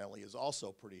development, incidentally, is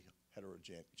also pretty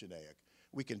heterogeneous.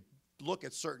 We can look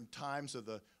at certain times of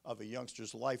a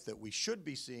youngster's life that we should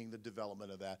be seeing the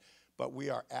development of that, but we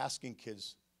are asking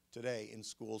kids today in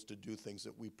schools to do things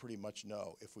that we pretty much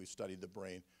know, if we've studied the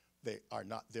brain,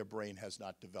 their brain has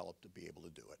not developed to be able to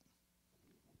do it,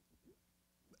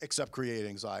 except create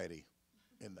anxiety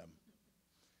in them.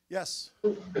 Yes?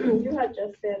 You had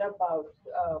just said about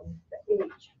the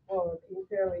age for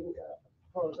inferring,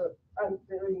 for the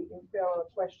answering inferral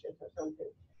questions or something.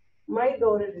 My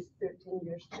daughter is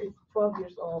 12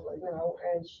 years old right now,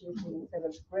 and she's in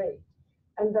 7th grade.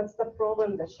 And that's the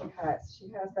problem that she has. She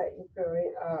has that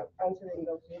answering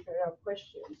those inferral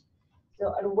questions.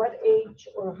 So at what age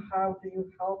or how do you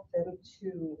help them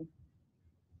to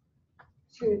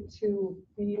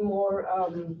be more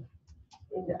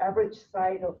in the average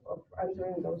side of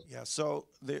answering those? Yeah, so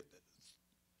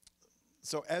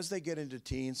as they get into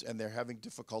teens and they're having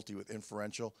difficulty with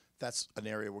inferential, that's an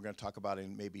area we're going to talk about,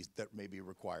 and that maybe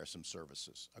require some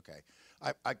services. Okay,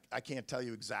 I can't tell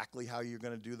you exactly how you're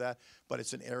going to do that, but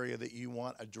it's an area that you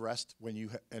want addressed when you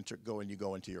go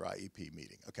into your IEP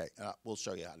meeting. Okay, we'll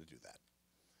show you how to do that.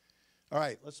 All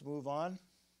right, let's move on.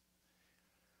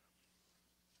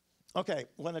 Okay,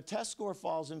 when a test score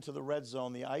falls into the red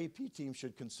zone, the IEP team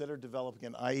should consider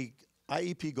developing an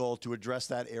IEP goal to address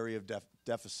that area of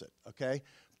deficit, okay?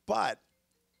 But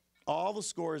all the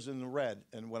scores in the red,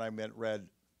 and when I meant red,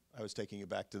 I was taking it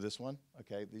back to this one,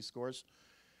 okay, these scores.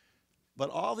 But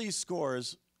all these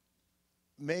scores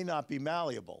may not be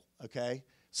malleable, okay?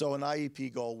 So an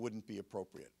IEP goal wouldn't be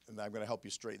appropriate, and I'm going to help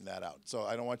you straighten that out. So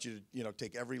I don't want you to,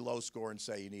 take every low score and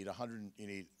say you need 100, you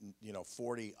need,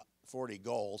 40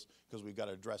 goals, because we've got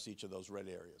to address each of those red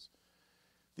areas.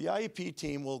 The IEP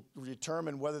team will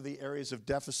determine whether the areas of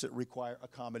deficit require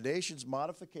accommodations,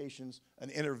 modifications, an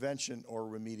intervention, or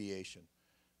remediation,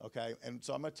 okay? And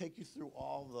so I'm going to take you through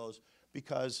all of those,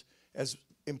 because as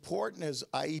important as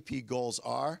IEP goals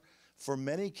are, for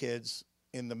many kids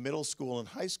in the middle school and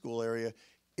high school area,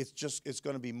 it's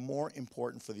going to be more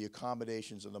important for the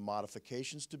accommodations and the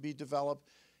modifications to be developed,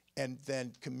 and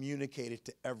then communicate it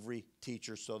to every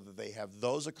teacher so that they have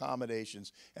those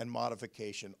accommodations and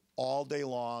modification all day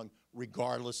long,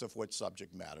 regardless of what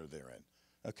subject matter they're in.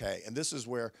 Okay, and this is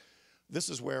where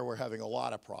we're having a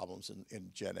lot of problems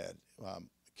in gen ed.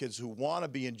 Kids who want to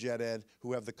be in gen ed,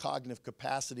 who have the cognitive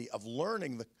capacity of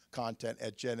learning the content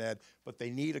at gen ed, but they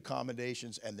need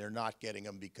accommodations and they're not getting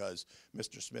them because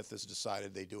Mr. Smith has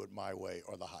decided they do it my way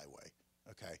or the highway.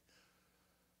 Okay.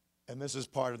 And this is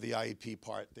part of the IEP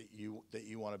part that you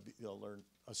want to learn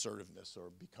assertiveness or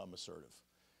become assertive.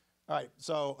 All right,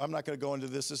 so I'm not going to go into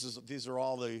this. These are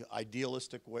all the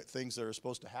idealistic things that are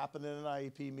supposed to happen in an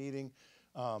IEP meeting.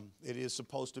 It is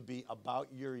supposed to be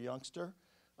about your youngster.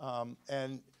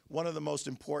 And one of the most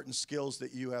important skills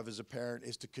that you have as a parent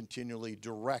is to continually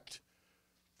direct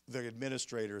the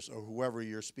administrators or whoever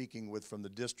you're speaking with from the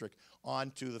district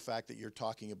onto the fact that you're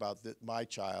talking about my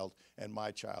child and my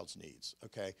child's needs,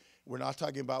 okay? We're not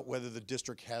talking about whether the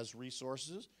district has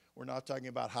resources. We're not talking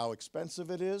about how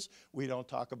expensive it is. We don't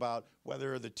talk about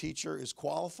whether the teacher is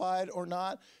qualified or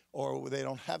not, or they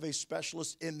don't have a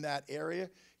specialist in that area.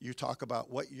 You talk about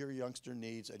what your youngster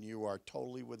needs, and you are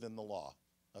totally within the law,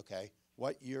 okay?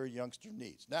 What your youngster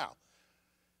needs. Now,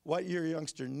 what your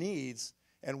youngster needs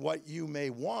and what you may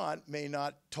want may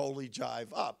not totally jive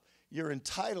up. You're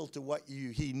entitled to what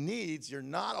he needs. You're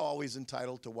not always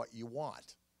entitled to what you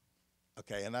want.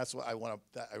 Okay, and that's what I want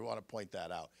to point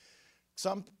that out.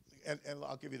 And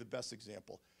I'll give you the best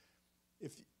example.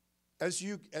 As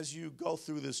you go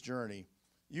through this journey,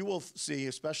 you will see,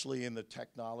 especially in the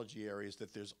technology areas,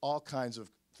 that there's all kinds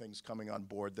of things coming on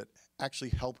board that actually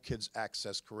help kids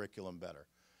access curriculum better.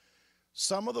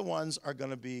 Some of the ones are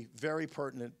going to be very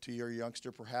pertinent to your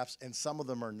youngster perhaps, and some of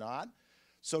them are not.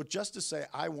 So just to say,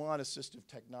 I want assistive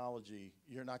technology,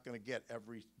 you're not going to get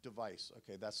every device.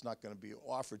 Okay, that's not going to be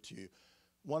offered to you.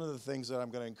 One of the things that I'm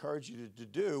going to encourage you to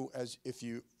do, as if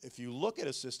you look at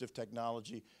assistive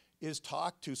technology, is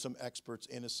talk to some experts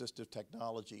in assistive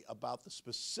technology about the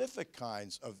specific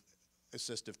kinds of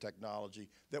assistive technology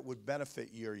that would benefit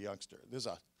your youngster. There's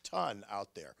a ton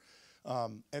out there.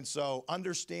 And so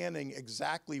understanding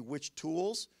exactly which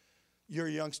tools your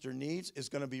youngster needs is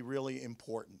going to be really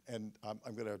important. And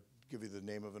I'm going to give you the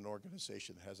name of an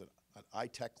organization that has an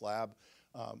iTech lab.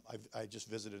 I just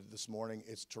visited this morning.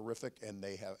 It's terrific, and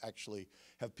they actually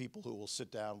have people who will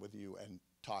sit down with you and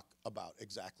talk about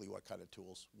exactly what kind of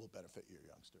tools will benefit your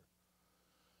youngster.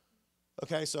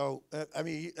 Okay, so I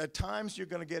mean, at times you're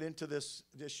going to get into this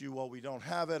issue, well, we don't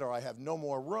have it, or I have no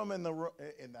more room in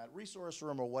that resource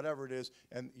room, or whatever it is,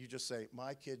 and you just say,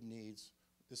 my kid needs,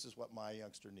 this is what my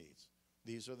youngster needs.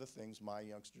 These are the things my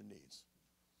youngster needs.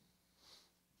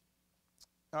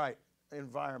 All right,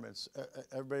 environments.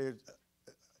 Everybody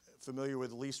familiar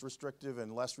with least restrictive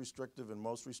and less restrictive and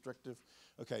most restrictive?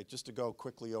 Okay, just to go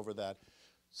quickly over that.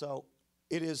 So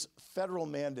it is federal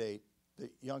mandate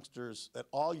that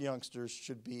all youngsters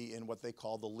should be in what they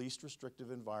call the least restrictive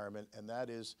environment, and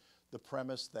that is the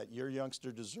premise that your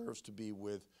youngster deserves to be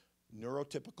with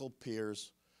neurotypical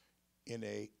peers in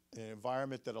an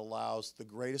environment that allows the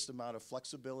greatest amount of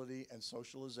flexibility and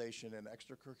socialization and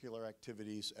extracurricular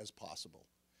activities as possible.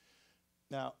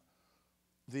 Now,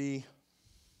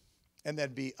 and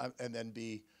then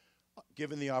be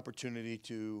given the opportunity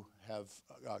to have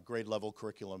grade level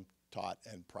curriculum taught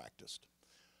and practiced.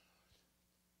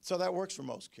 So that works for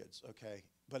most kids, okay?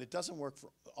 But it doesn't work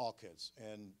for all kids.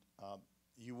 And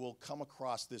you will come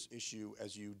across this issue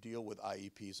as you deal with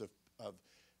IEPs of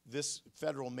this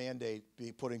federal mandate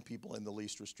putting people in the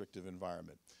least restrictive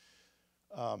environment.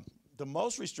 The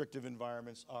most restrictive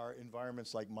environments are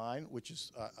environments like mine, which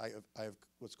is, I have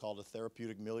what's called a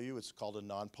therapeutic milieu. It's called a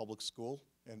non-public school,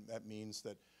 and that means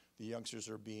that the youngsters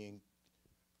are being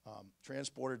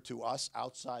transported to us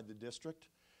outside the district,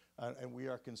 and we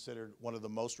are considered one of the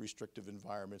most restrictive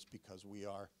environments because we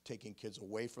are taking kids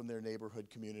away from their neighborhood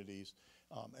communities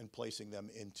and placing them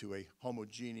into a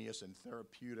homogeneous and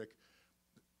therapeutic,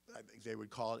 I think they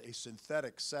would call it a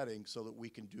synthetic setting, so that we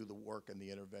can do the work and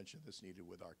the intervention that's needed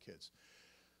with our kids.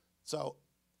 So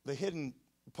the hidden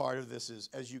part of this is,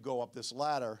 as you go up this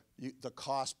ladder, the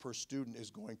cost per student is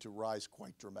going to rise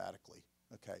quite dramatically,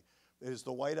 okay? It is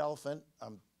the white elephant.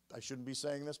 I shouldn't be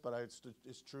saying this, but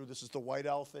it's true. This is the white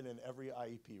elephant in every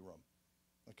IEP room,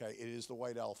 okay? It is the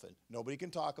white elephant. Nobody can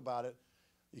talk about it.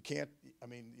 You can't, I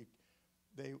mean,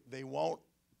 they won't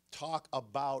talk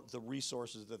about the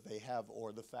resources that they have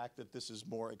or the fact that this is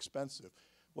more expensive.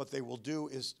 What they will do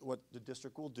is, what the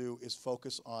district will do is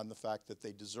focus on the fact that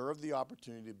they deserve the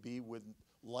opportunity to be with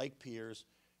like peers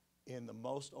in the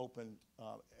most open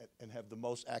and have the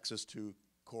most access to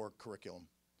core curriculum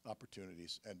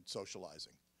opportunities and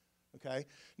socializing, okay?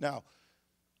 Now,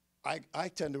 I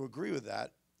tend to agree with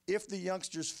that if the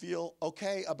youngsters feel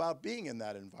okay about being in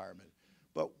that environment.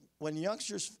 But when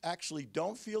youngsters actually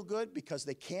don't feel good because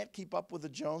they can't keep up with the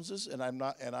Joneses, and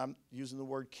I'm using the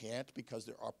word can't because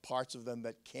there are parts of them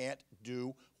that can't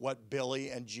do what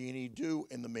Billy and Jeannie do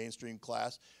in the mainstream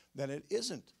class, then it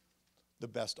isn't the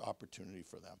best opportunity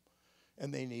for them.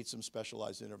 And they need some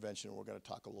specialized intervention, and we're going to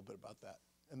talk a little bit about that.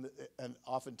 And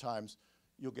oftentimes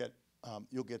you'll get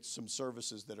some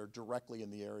services that are directly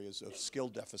in the areas of skill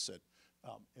deficit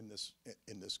in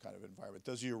this kind of environment.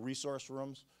 Those are your resource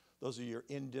rooms. Those are your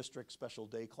in-district special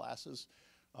day classes.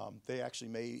 They actually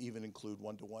may even include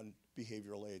one-to-one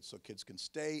behavioral aids so kids can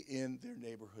stay in their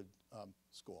neighborhood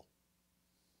school.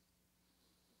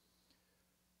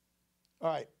 All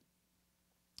right.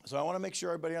 So I want to make sure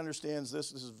everybody understands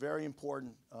this. This is very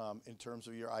important in terms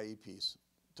of your IEPs.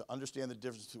 To understand the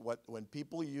difference to when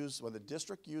the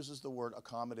district uses the word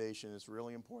accommodation, it's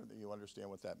really important that you understand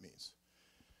what that means.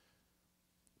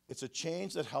 It's a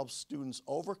change that helps students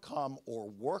overcome or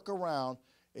work around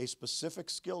a specific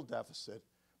skill deficit,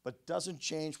 but doesn't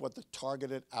change what the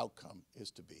targeted outcome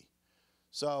is to be.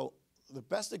 So the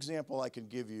best example I can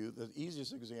give you, the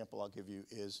easiest example I'll give you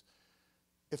is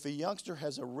if a youngster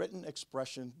has a written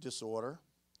expression disorder,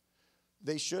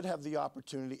 they should have the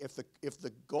opportunity, if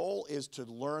the goal is to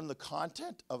learn the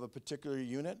content of a particular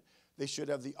unit, they should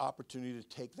have the opportunity to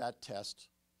take that test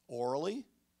orally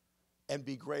and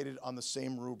be graded on the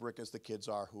same rubric as the kids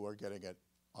are who are getting it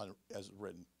as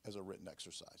a written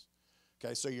exercise.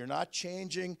 Okay, so you're not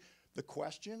changing the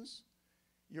questions,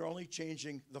 You're only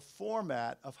changing the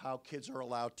format of how kids are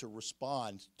allowed to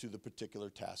respond to the particular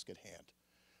task at hand.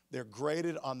 They're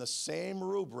graded on the same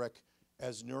rubric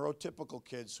as neurotypical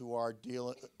kids who are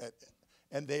dealing,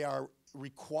 and they are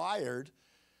required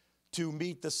to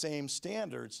meet the same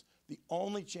standards. The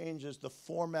only change is the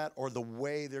format or the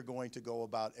way they're going to go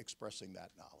about expressing that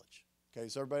knowledge. Okay,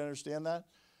 does everybody understand that?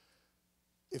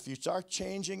 If you start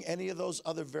changing any of those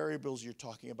other variables, you're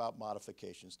talking about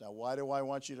modifications. Now, why do I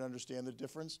want you to understand the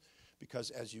difference? Because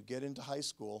as you get into high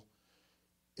school,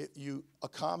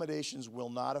 accommodations will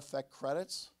not affect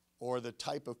credits or the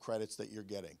type of credits that you're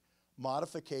getting.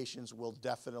 Modifications will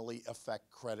definitely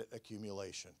affect credit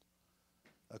accumulation.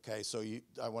 Okay, so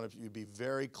I want you to be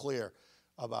very clear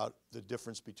about the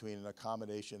difference between an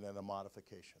accommodation and a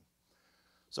modification.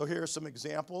 So here are some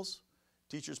examples.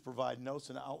 Teachers provide notes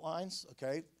and outlines,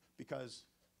 okay? Because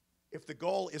if the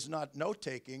goal is not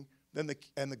note-taking, then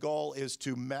the goal is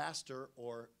to master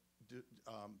or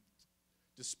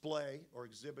display or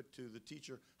exhibit to the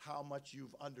teacher how much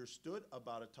you've understood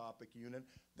about a topic unit,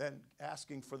 then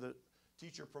asking for the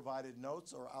teacher-provided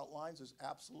notes or outlines is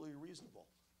absolutely reasonable,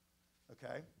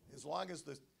 okay? As long as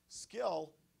the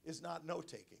skill is not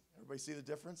note-taking. Everybody see the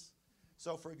difference?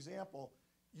 So, for example,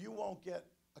 you won't get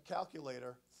a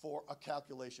calculator for a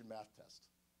calculation math test.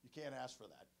 You can't ask for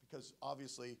that because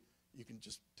obviously you can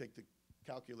just take the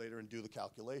calculator and do the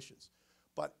calculations.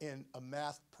 But in a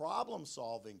math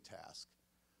problem-solving task,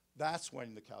 that's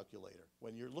when the calculator,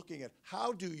 when you're looking at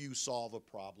how do you solve a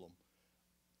problem,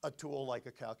 a tool like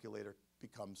a calculator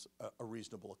becomes a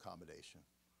reasonable accommodation.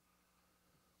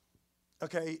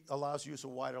 Okay, allows use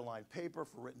of wider line paper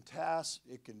for written tasks.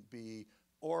 It can be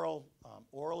oral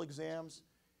exams.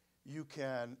 You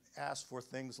can ask for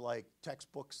things like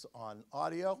textbooks on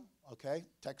audio, okay,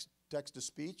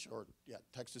 text-to-speech, or yeah,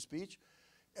 text-to-speech.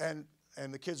 And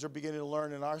the kids are beginning to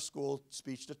learn in our school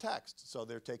speech-to-text. So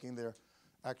they're taking they're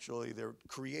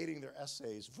creating their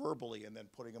essays verbally and then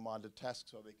putting them onto text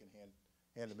so they can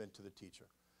hand them in to the teacher.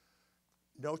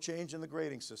 No change in the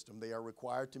grading system. They are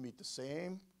required to meet the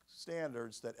same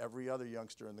standards that every other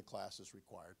youngster in the class is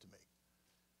required to meet.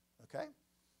 Okay?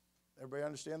 Everybody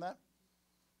understand that?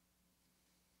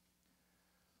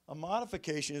 A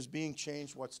modification is being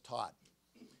changed what's taught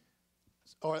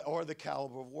or the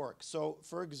caliber of work. So,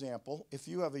 for example, if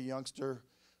you have a youngster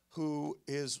who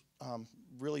is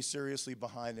really seriously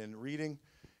behind in reading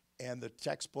and the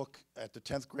textbook at the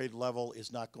 10th grade level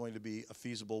is not going to be a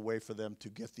feasible way for them to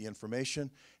get the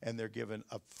information, and they're given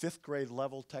a 5th grade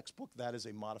level textbook, that is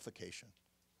a modification.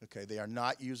 Okay, they are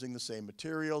not using the same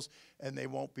materials, and they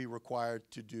won't be required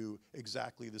to do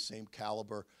exactly the same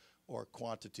caliber or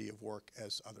quantity of work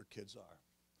as other kids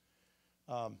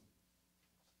are.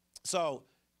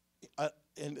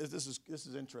 And this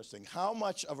is interesting. How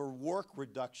much of a work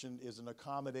reduction is an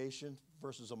accommodation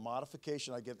versus a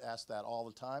modification? I get asked that all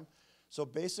the time. So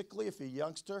basically, if a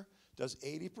youngster does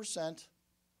 80%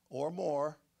 or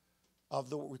more of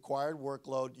the required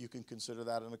workload, you can consider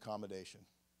that an accommodation.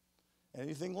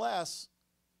 Anything less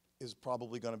is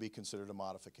probably going to be considered a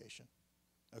modification,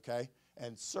 okay?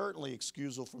 And certainly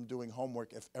excusal from doing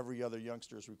homework if every other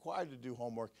youngster is required to do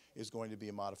homework is going to be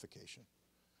a modification,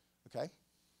 okay?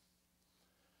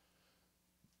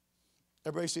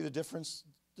 Everybody see the difference?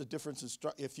 The difference is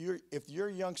if your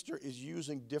youngster is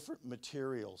using different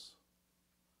materials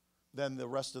than the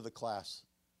rest of the class,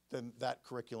 then that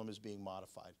curriculum is being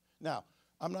modified. Now,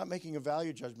 I'm not making a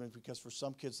value judgment because for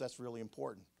some kids that's really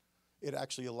important. It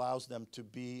actually allows them to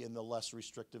be in the less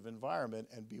restrictive environment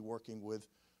and be working with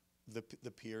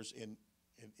the peers in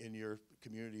your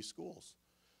community schools,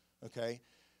 okay?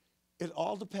 It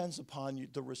all depends upon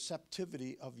the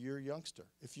receptivity of your youngster.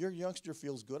 If your youngster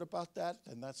feels good about that,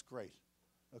 then that's great,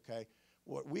 okay?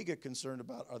 What we get concerned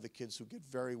about are the kids who get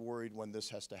very worried when this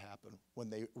has to happen, when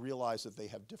they realize that they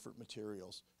have different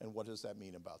materials, and what does that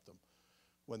mean about them?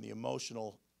 When the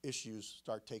emotional issues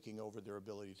start taking over their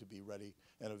ability to be ready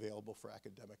and available for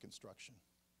academic instruction.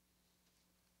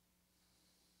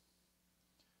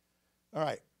 All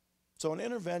right. So an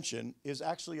intervention is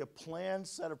actually a planned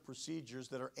set of procedures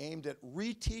that are aimed at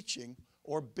reteaching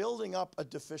or building up a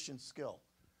deficient skill,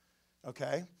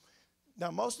 okay?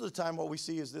 Now, most of the time what we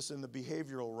see is this in the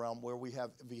behavioral realm where we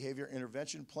have behavior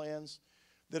intervention plans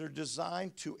that are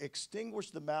designed to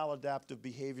extinguish the maladaptive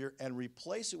behavior and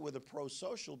replace it with a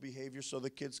pro-social behavior so the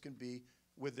kids can be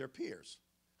with their peers.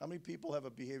 How many people have a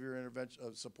behavior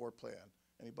intervention support plan?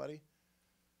 Anybody?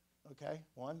 Okay,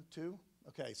 1, 2?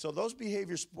 Okay, so those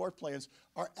behavior support plans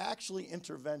are actually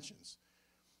interventions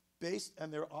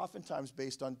and they're oftentimes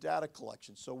based on data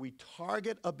collection. So we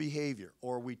target a behavior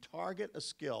or we target a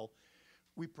skill,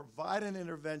 We provide an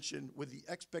intervention with the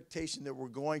expectation that we're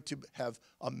going to have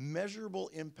a measurable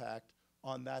impact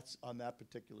on that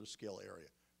particular skill area,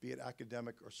 be it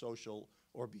academic or social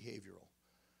or behavioral.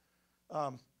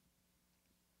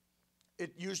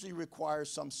 It usually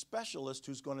requires some specialist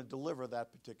who's going to deliver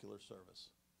that particular service.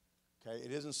 Okay,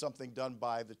 it isn't something done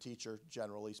by the teacher,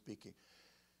 generally speaking.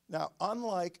 Now,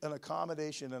 unlike an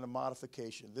accommodation and a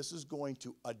modification, this is going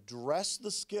to address the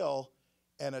skill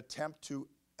and attempt to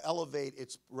elevate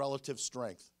its relative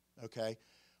strength, okay?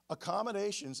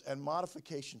 Accommodations and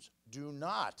modifications do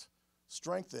not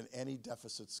strengthen any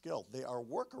deficit skill. They are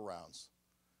workarounds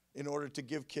in order to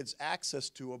give kids access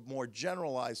to a more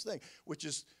generalized thing, which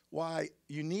is why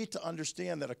you need to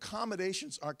understand that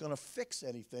accommodations aren't going to fix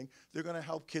anything. They're going to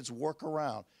help kids work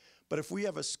around. But if we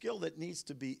have a skill that needs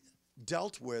to be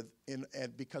dealt with and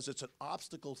because it's an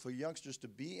obstacle for youngsters to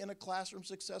be in a classroom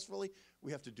successfully,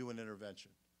 we have to do an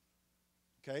intervention,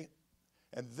 okay?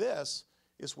 And this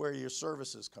is where your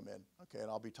services come in, okay, and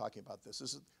I'll be talking about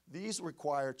this. These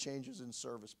require changes in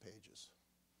service pages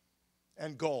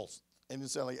and goals. And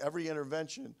incidentally, every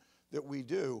intervention that we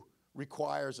do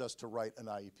requires us to write an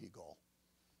IEP goal.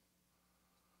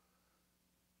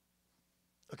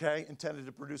 Okay, intended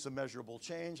to produce a measurable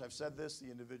change. I've said this,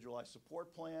 the individualized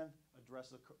support plan,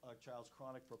 address a child's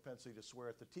chronic propensity to swear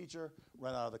at the teacher,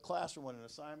 run out of the classroom when an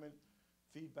assignment.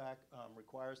 Feedback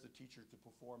requires the teacher to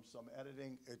perform some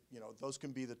editing. Those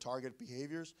can be the target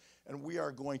behaviors, and we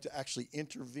are going to actually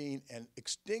intervene and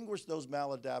extinguish those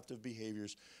maladaptive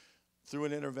behaviors through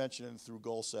an intervention and through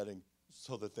goal setting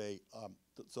so that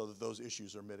those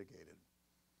issues are mitigated.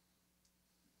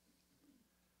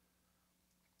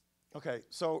 Okay,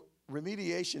 so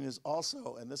remediation is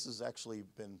also, and this has actually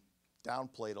been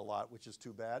downplayed a lot, which is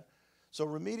too bad. So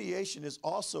remediation is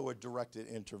also a directed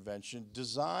intervention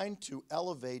designed to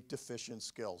elevate deficient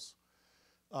skills.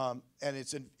 And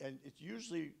it's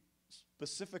usually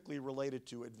specifically related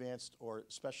to advanced or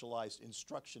specialized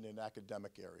instruction in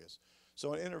academic areas.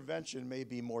 So an intervention may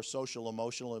be more social,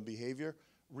 emotional, and behavior.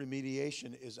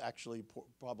 Remediation is actually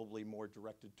probably more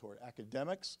directed toward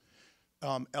academics,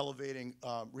 elevating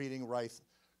reading,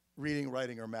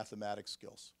 writing, or mathematics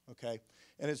skills, okay?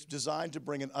 And it's designed to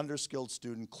bring an underskilled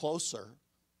student closer,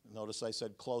 notice I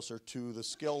said closer, to the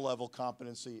skill level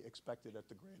competency expected at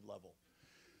the grade level.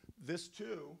 This,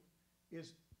 too,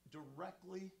 is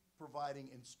directly providing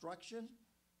instruction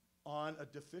on a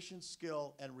deficient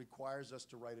skill and requires us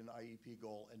to write an IEP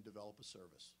goal and develop a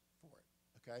service for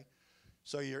it, okay?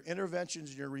 So your interventions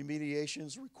and your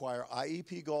remediations require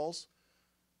IEP goals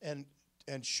and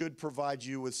should provide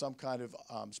you with some kind of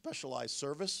specialized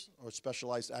service or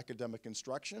specialized academic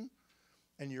instruction.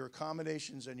 And your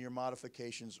accommodations and your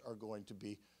modifications are going to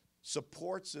be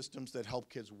support systems that help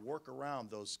kids work around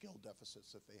those skill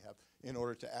deficits that they have in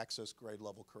order to access grade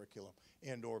level curriculum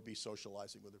and or be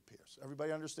socializing with their peers.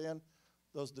 Everybody understand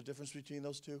the difference between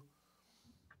those two?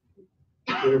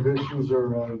 Interventions are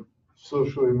around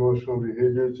social emotional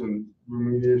behaviors, and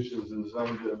remediation is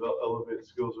designed to elevate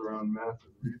skills around math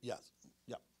and reading. Yes.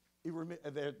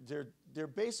 They're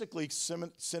basically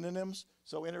synonyms.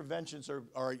 So interventions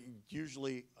are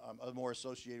usually more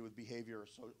associated with behavior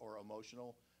or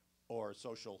emotional or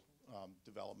social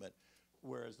development,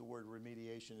 whereas the word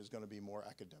remediation is going to be more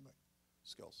academic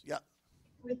skills. Yeah.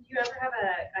 Would you ever have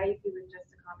an IEP with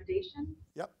just accommodation?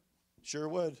 Yep, sure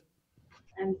would.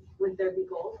 And would there be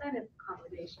goals then if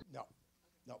accommodation? No.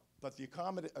 But the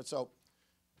so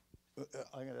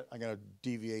I'm gonna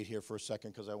deviate here for a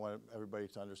second because I want everybody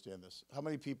to understand this. How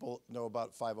many people know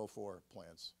about 504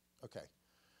 plans? Okay.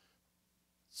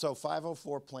 So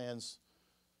 504 plans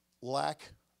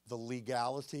lack the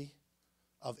legality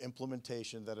of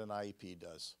implementation that an IEP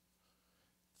does.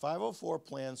 504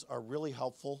 plans are really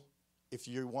helpful if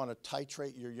you want to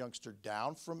titrate your youngster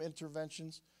down from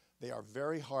interventions. They are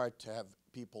very hard to have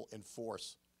people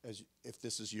enforce if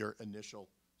this is your initial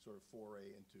sort of foray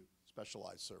into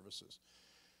specialized services.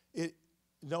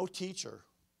 No teacher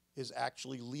is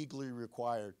actually legally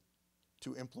required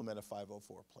to implement a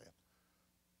 504 plan.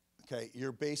 Okay,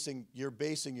 you're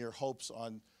basing your hopes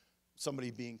on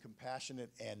somebody being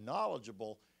compassionate and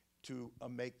knowledgeable to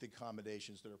make the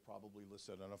accommodations that are probably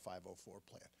listed on a 504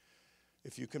 plan.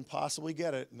 If you can possibly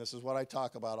get it, and this is what I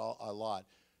talk about a lot,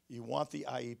 you want the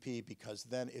IEP because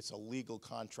then it's a legal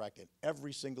contract and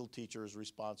every single teacher is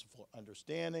responsible for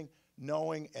understanding,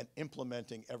 knowing, and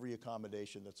implementing every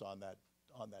accommodation that's on that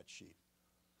sheet,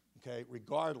 okay,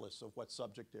 regardless of what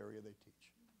subject area they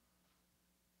teach.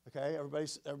 Okay,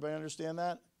 everybody understand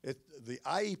that? The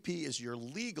IEP is your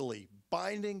legally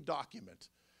binding document,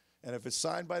 And if it's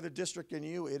signed by the district and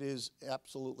you, it is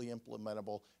absolutely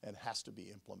implementable and has to be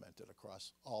implemented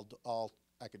across all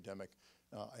academic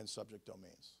and subject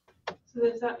domains. So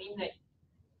does that mean that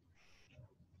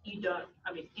you don't,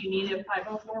 I mean, do you need a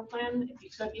 504 plan?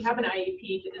 So if you have an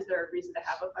IEP, is there a reason to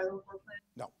have a 504 plan?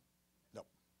 No.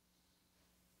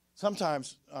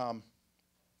 Sometimes,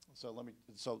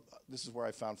 so this is where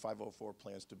I found 504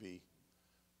 plans to be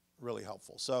really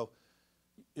helpful. So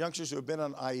youngsters who have been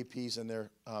on IEPs and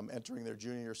they're entering their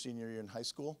junior or senior year in high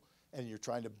school, and you're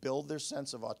trying to build their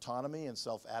sense of autonomy and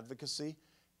self-advocacy,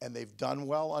 and they've done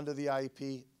well under the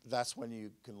IEP, that's when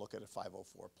you can look at a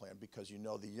 504 plan, because you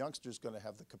know the youngster's going to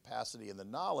have the capacity and the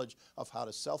knowledge of how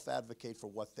to self-advocate for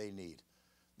what they need.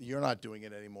 You're not doing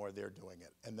it anymore, they're doing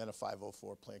it. And then a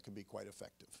 504 plan can be quite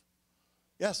effective.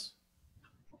 Yes?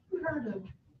 Have you heard of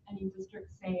any district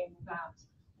saying that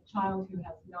a child who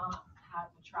has not had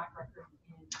a track record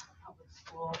in a public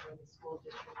school or the school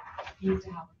district needs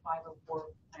to have a 504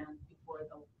 plan before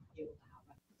they'll be able to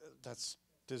have it?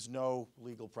 There's no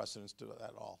legal precedence to that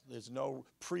at all. There's no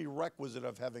prerequisite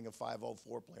of having a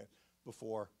 504 plan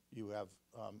before you have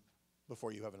an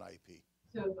IEP.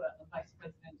 So the vice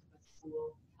president of the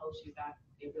school tells you that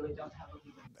they really don't have a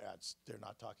legal. They're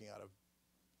not talking out of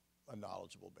a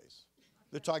knowledgeable base.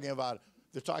 They're talking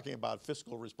about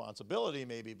fiscal responsibility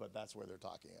maybe, but that's where they're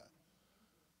talking at.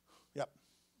 Yep.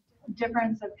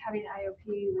 Difference of having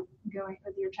IOP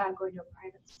with your child going to a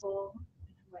private school and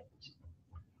what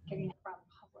getting it from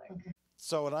public.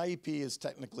 So an IEP is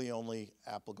technically only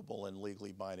applicable and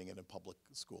legally binding in a public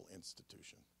school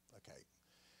institution. Okay.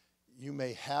 You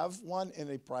may have one in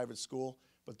a private school,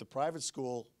 but the private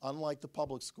school, unlike the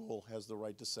public school, has the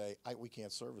right to say, we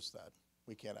can't service that.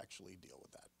 We can't actually deal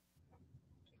with that.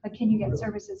 But can you get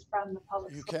services from the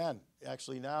public You school? can.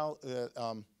 Actually now,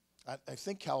 I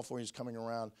think California's coming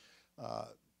around.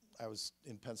 I was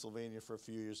in Pennsylvania for a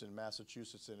few years, in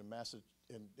Massachusetts, and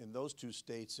in those two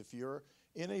states, if you're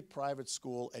in a private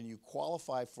school and you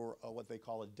qualify for what they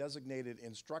call a designated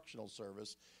instructional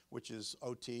service, which is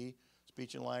OT,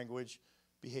 speech and language,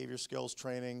 behavior skills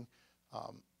training,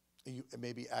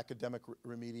 maybe academic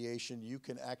remediation, you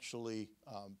can actually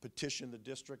petition the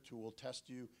district, who will test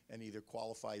you and either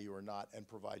qualify you or not and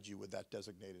provide you with that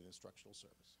designated instructional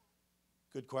service.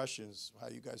 Good questions. How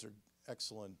you guys are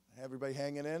excellent. Everybody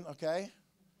hanging in, okay?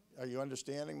 Are you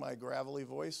understanding my gravelly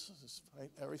voice,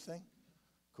 everything?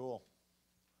 Cool.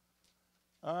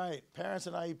 All right, parents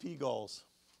and IEP goals.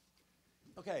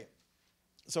 Okay,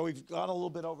 so we've gone a little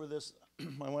bit over this.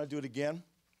 I want to do it again,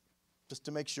 just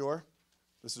to make sure.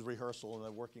 This is rehearsal and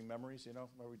the working memories, you know,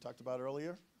 where we talked about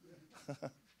earlier.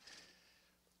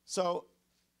 So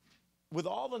with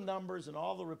all the numbers and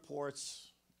all the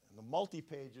reports and the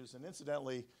multi-pages, and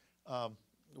incidentally,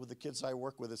 with the kids I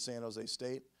work with at San Jose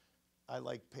State, I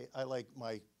like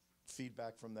my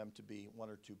feedback from them to be 1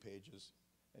 or 2 pages.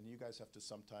 And you guys have to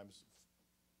sometimes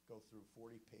go through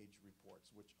 40-page reports,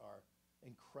 which are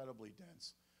incredibly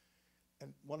dense.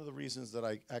 And one of the reasons that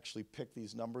I actually pick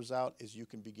these numbers out is you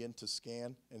can begin to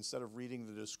scan, instead of reading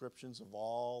the descriptions of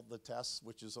all the tests,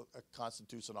 which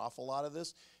constitutes an awful lot of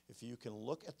this. If you can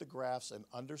look at the graphs and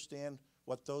understand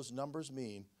what those numbers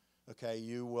mean, okay,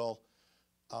 you will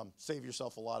save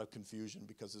yourself a lot of confusion,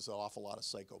 because there's an awful lot of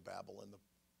psychobabble in the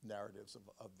narratives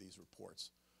of these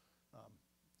reports.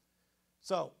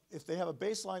 So if they have a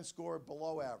baseline score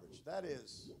below average, that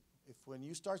is, when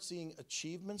you start seeing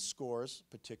achievement scores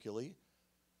particularly,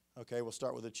 okay, we'll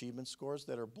start with achievement scores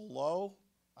that are below,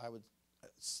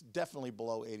 definitely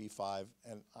below 85,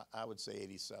 and I would say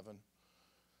 87.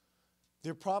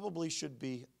 There probably should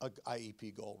be an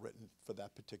IEP goal written for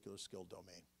that particular skill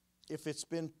domain. If it's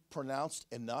been pronounced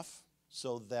enough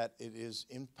so that it is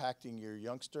impacting your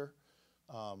youngster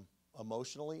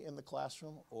emotionally in the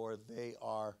classroom, or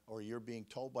you're being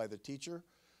told by the teacher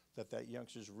that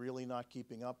youngster's really not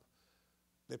keeping up,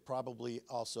 they probably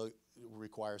also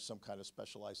require some kind of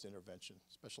specialized intervention,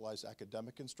 specialized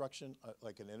academic instruction,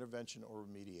 like an intervention or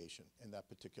remediation in that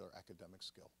particular academic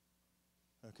skill.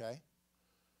 Okay?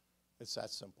 It's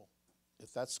that simple.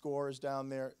 If that score is down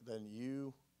there, then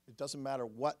it doesn't matter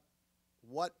what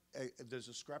the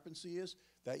discrepancy is,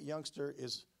 that youngster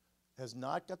has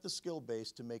not got the skill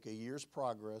base to make a year's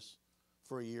progress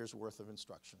for a year's worth of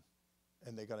instruction.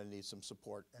 And they're going to need some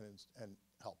support and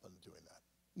help in doing that.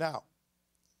 Now,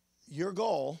 your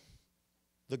goal,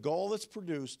 the goal that's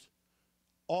produced,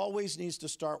 always needs to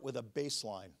start with a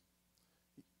baseline.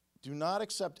 Do not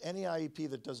accept any IEP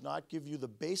that does not give you the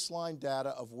baseline data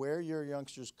of where your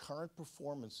youngster's current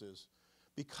performance is,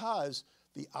 because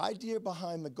the idea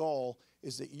behind the goal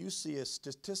is that you see a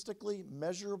statistically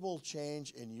measurable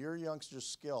change in your youngster's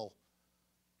skill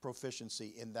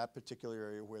proficiency in that particular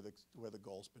area where the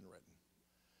goal's been written.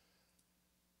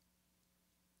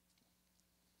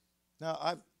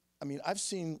 Now, I've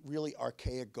seen really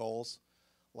archaic goals,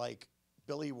 like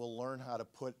Billy will learn how to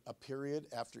put a period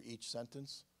after each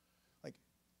sentence. Like,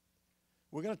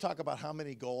 we're going to talk about how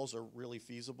many goals are really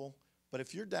feasible, but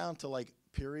if you're down to like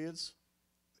periods,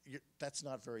 that's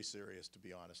not very serious, to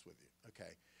be honest with you,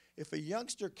 okay? If a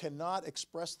youngster cannot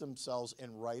express themselves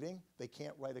in writing, they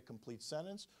can't write a complete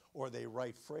sentence, or they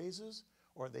write phrases,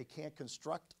 or they can't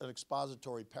construct an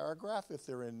expository paragraph if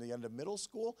they're in the end of middle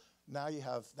school, now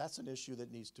that's an issue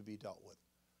that needs to be dealt with.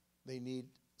 They need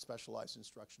specialized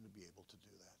instruction to be able to do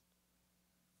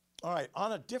that. All right,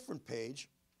 on a different page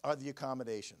are the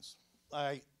accommodations.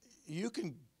 You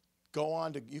can go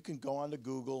on to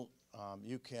Google,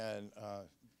 you can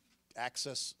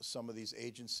access some of these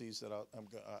agencies that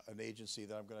an agency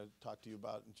that I'm going to talk to you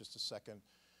about in just a second,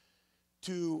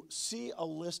 to see a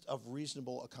list of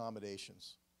reasonable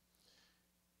accommodations.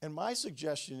 And my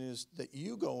suggestion is that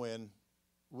you go in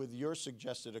with your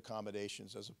suggested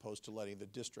accommodations as opposed to letting the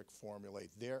district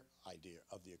formulate their idea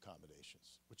of the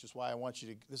accommodations, which is why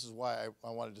this is why I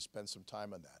wanted to spend some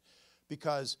time on that.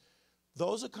 Because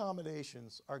those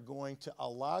accommodations are going to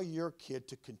allow your kid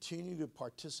to continue to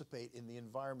participate in the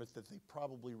environment that they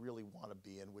probably really want to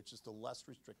be in, which is the less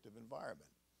restrictive environment.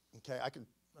 Okay,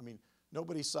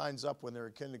 nobody signs up when they're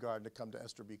in kindergarten to come to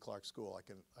Esther B. Clark School,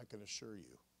 I can assure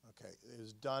you. Okay, it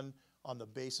is done on the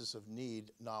basis of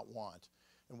need, not want.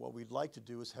 And what we'd like to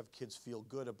do is have kids feel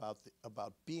good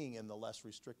about being in the less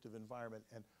restrictive environment.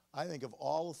 And I think of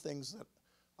all the things that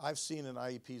I've seen in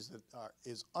IEPs that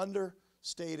is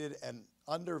understated and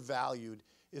undervalued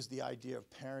is the idea of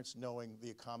parents knowing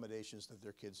the accommodations that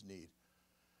their kids need.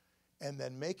 And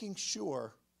then making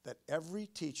sure that every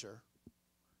teacher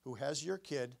who has your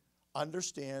kid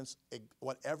understands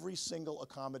what every single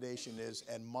accommodation is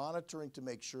and monitoring to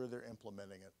make sure they're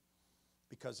implementing it.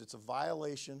 Because it's a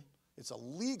violation, it's a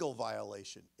legal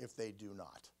violation if they do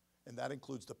not. And that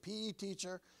includes the PE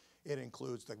teacher, it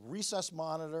includes the recess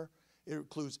monitor, it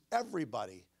includes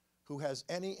everybody who has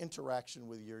any interaction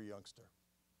with your youngster.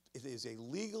 It is a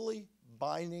legally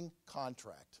binding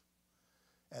contract.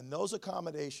 And those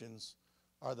accommodations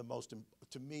are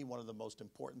to me, one of the most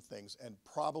important things, and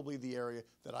probably the area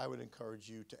that I would encourage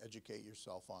you to educate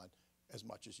yourself on as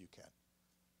much as you can.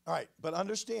 All right, but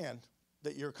understand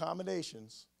that your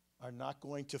accommodations are not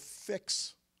going to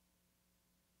fix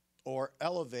or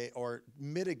elevate or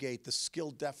mitigate the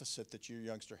skill deficit that your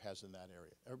youngster has in that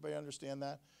area. Everybody understand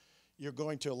that? You're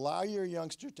going to allow your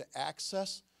youngster to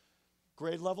access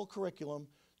grade level curriculum,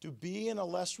 to be in a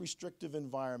less restrictive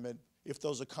environment if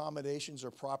those accommodations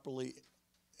are properly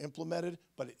implemented,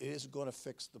 but it isn't going to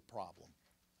fix the problem.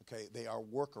 Okay, they are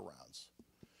workarounds.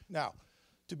 Now,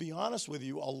 to be honest with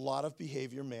you, a lot of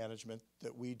behavior management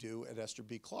that we do at Esther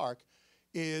B. Clark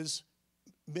is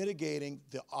mitigating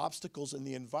the obstacles in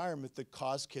the environment that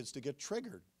cause kids to get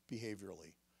triggered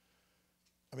behaviorally.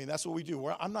 I mean, that's what we do.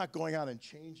 I'm not going out and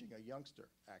changing a youngster,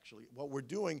 actually. What we're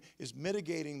doing is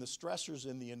mitigating the stressors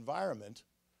in the environment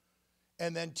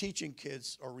and then teaching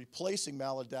kids or replacing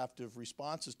maladaptive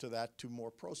responses to that to more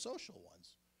pro-social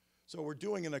ones. So we're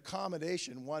doing an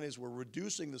accommodation. One is we're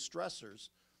reducing the stressors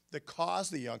that cause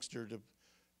the youngster to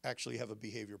actually have a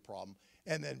behavior problem.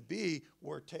 And then B,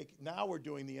 now we're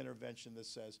doing the intervention that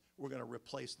says we're going to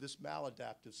replace this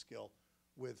maladaptive skill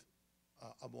with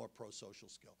a more pro-social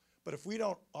skill. But if we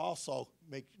don't also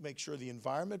make sure the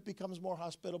environment becomes more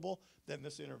hospitable, then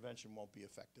this intervention won't be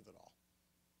effective at all.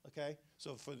 Okay?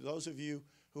 So for those of you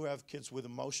who have kids with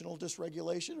emotional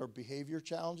dysregulation or behavior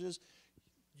challenges,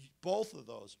 both of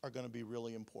those are going to be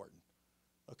really important.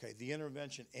 Okay, the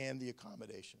intervention and the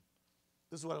accommodation.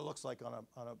 This is what it looks like on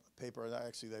a paper.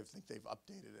 Actually, I think they've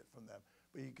updated it from them.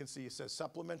 But you can see it says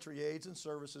supplementary aids and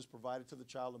services provided to the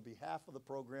child on behalf of the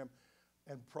program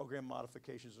and program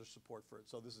modifications or support for it.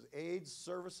 So this is aids,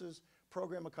 services,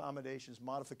 program accommodations,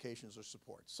 modifications, or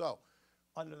support. So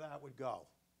under that would go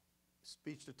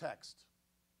speech to text,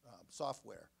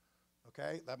 software,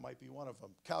 okay? That might be one of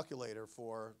them. Calculator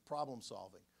for problem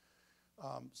solving.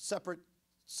 Separate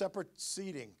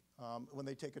seating when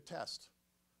they take a test,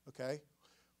 okay?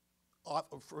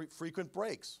 Frequent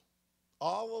breaks.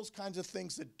 All those kinds of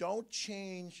things that don't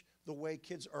change the way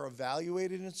kids are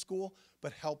evaluated in school,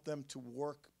 but help them to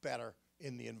work better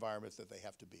in the environment that they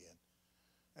have to be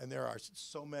in. And there are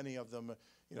so many of them,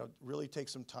 really take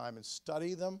some time and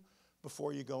study them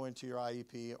before you go into your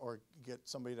IEP or get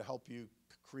somebody to help you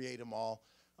create them all.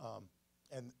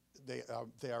 And they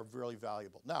are really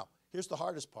valuable. Now, here's the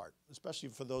hardest part, especially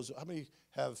for those, how many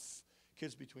have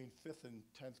kids between 5th and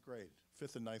 10th grade?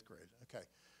 5th and 9th grade. Okay.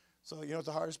 So you know what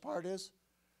the hardest part is?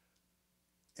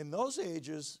 In those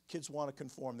ages, kids want to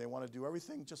conform. They want to do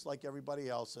everything just like everybody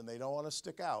else, and they don't want to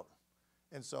stick out.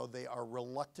 And so they are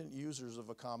reluctant users of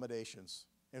accommodations.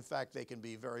 In fact, they can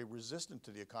be very resistant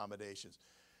to the accommodations.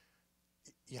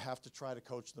 You have to try to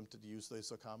coach them to use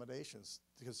those accommodations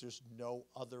because there's no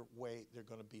other way they're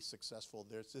going to be successful.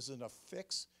 This isn't a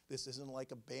fix. This isn't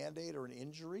like a Band-Aid or an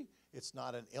injury. It's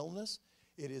not an illness.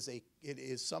 It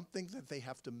is something that they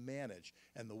have to manage.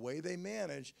 And the way they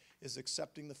manage is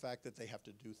accepting the fact that they have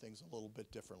to do things a little bit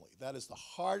differently. That is the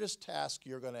hardest task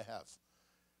you're going to have.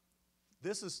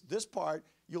 This part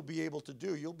you'll be able to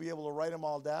do. You'll be able to write them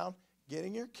all down,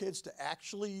 getting your kids to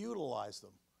actually utilize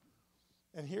them.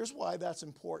 And here's why that's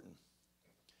important.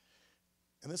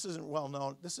 And this isn't well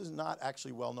known. This is not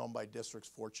actually well known by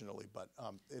districts, fortunately, but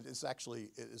it is actually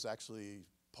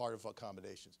part of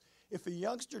accommodations. If a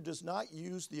youngster does not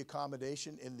use the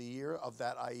accommodation in the year of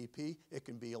that IEP, it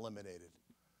can be eliminated.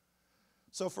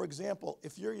 So for example,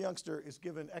 if your youngster is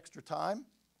given extra time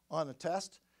on a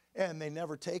test and they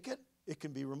never take it, it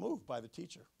can be removed by the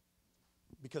teacher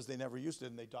because they never used it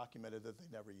and they documented that they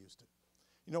never used it.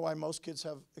 You know why most kids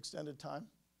have extended time?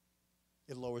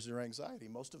 It lowers their anxiety.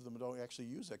 Most of them don't actually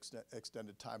use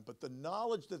extended time, but the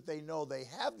knowledge that they know they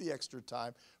have the extra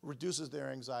time reduces their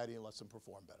anxiety and lets them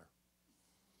perform better.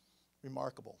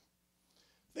 Remarkable.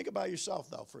 Think about yourself,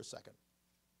 though, for a second.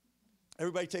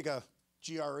 Everybody take a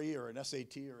GRE or an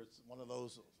SAT or it's one of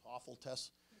those awful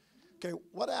tests. Okay,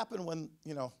 what happened when,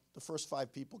 you know, the first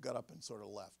 5 people got up and sort of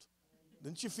left?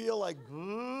 Didn't you feel like,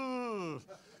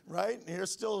 right? And you're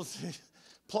still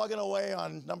plugging away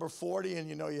on number 40 and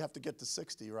you know you have to get to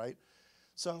 60, right?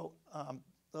 So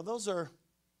those are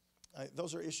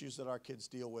issues that our kids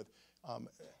deal with.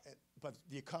 But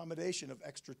the accommodation of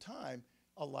extra time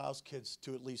allows kids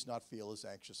to at least not feel as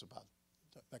anxious about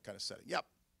that kind of setting. Yep.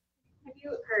 Have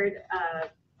you heard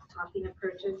talking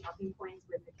approaches, talking points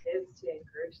with the kids to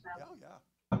encourage them? Oh, yeah.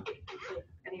 Like,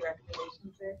 any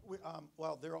recommendations there?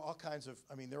 Well, there are all kinds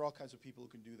of people who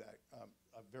can do that.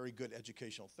 A very good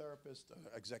educational therapist, an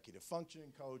executive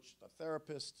functioning coach, a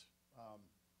therapist,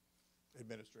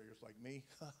 administrators like me.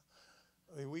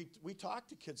 I mean, we talk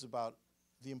to kids about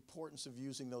the importance of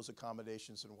using those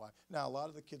accommodations and why. Now, a lot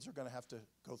of the kids are going to have to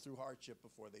go through hardship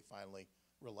before they finally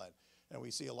relent. And we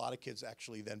see a lot of kids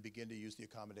actually then begin to use the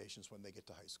accommodations when they get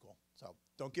to high school. So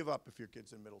don't give up if your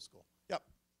kid's in middle school. Yep.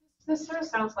 This sort of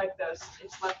sounds like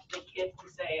it's left to the kids to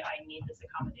say, I need this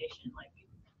accommodation. Like,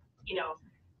 you know,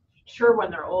 sure,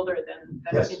 when they're older, then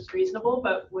that seems reasonable,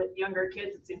 but with younger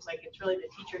kids, it seems like it's really the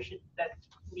teacher that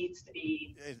needs to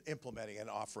be implementing and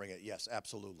offering it. Yes,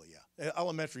 absolutely. Yeah.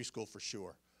 Elementary school for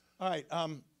sure. All right.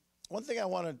 One thing I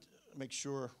want to make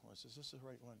sure, is this the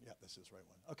right one? Yeah, this is the right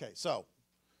one. Okay. So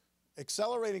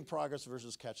accelerating progress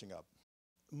versus catching up.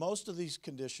 Most of these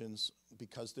conditions,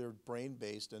 because they're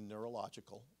brain-based and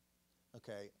neurological,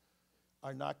 okay,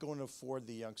 are not going to afford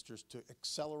the youngsters to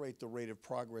accelerate the rate of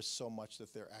progress so much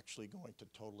that they're actually going to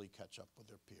totally catch up with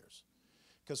their peers.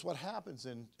 Because what happens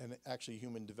in actually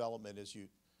human development is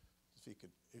if you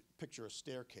could picture a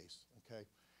staircase, okay?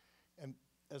 And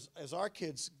as our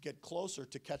kids get closer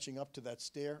to catching up to that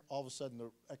stair, all of a sudden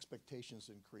the expectations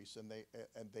increase and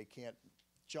they can't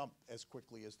jump as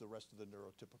quickly as the rest of the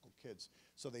neurotypical kids.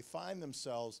 So they find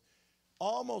themselves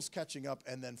almost catching up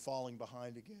and then falling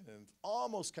behind again and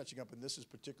almost catching up. And this is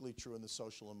particularly true in the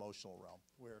social emotional realm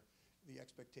where the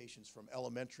expectations from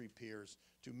elementary peers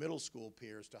to middle school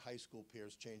peers to high school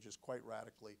peers changes quite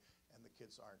radically and the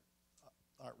kids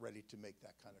aren't ready to make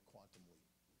that kind of quantum leap.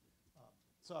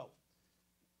 So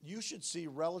you should see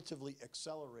relatively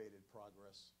accelerated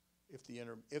progress if the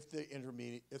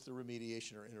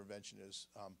remediation or intervention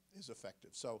is effective.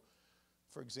 So,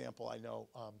 for example, I know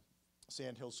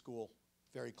Sand Hill School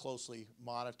very closely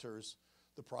monitors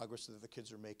the progress that the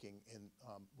kids are making in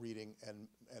reading and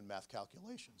math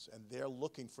calculations, and they're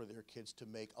looking for their kids to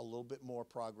make a little bit more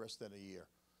progress than a year.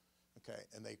 Okay,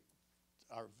 and they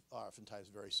are oftentimes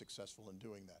very successful in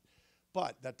doing that.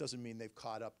 But that doesn't mean they've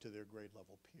caught up to their grade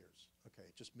level peers. Okay,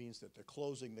 it just means that they're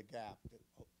closing the gap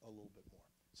a little bit more.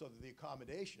 So that the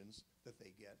accommodations that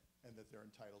they get and that they're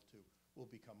entitled to will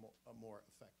become more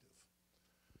effective.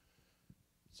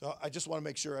 So I just want to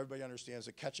make sure everybody understands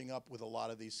that catching up with a lot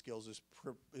of these skills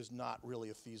is not really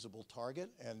a feasible target,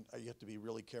 and you have to be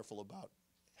really careful about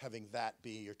having that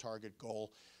be your target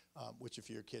goal, which if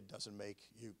your kid doesn't make,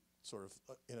 you sort of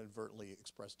inadvertently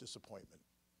express disappointment,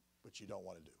 which you don't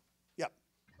want to do. Yep.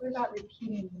 What about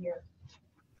repeating a year?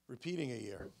 Repeating a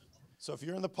year. So if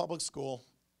you're in the public school,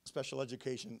 special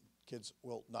education kids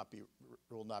will not be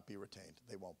retained.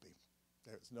 They won't be.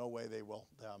 There's no way they will.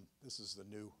 This is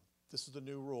the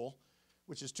new rule,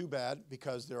 which is too bad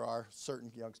because there are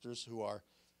certain youngsters who are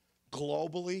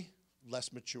globally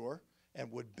less mature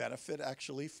and would benefit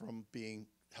actually from being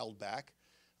held back,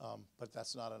 but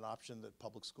that's not an option that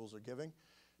public schools are giving.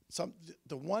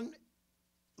 The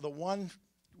one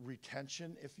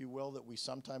retention, if you will, that we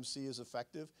sometimes see as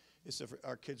effective is if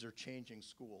our kids are changing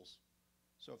schools.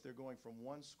 So if they're going from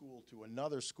one school to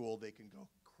another school, they can go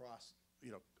across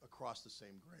the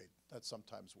same grade. That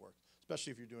sometimes works,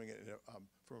 especially if you're doing it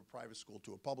from a private school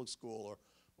to a public school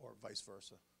or vice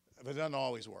versa. It doesn't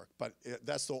always work, but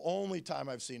that's the only time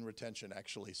I've seen retention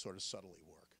actually sort of subtly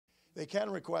work. They can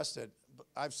request it, but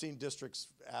I've seen districts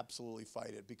absolutely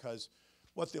fight it because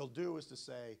what they'll do is to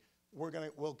say,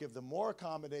 we'll give them more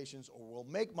accommodations or we'll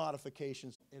make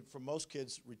modifications. And for most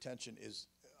kids, retention is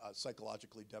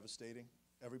psychologically devastating.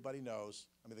 Everybody knows.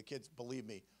 I mean, the kids, believe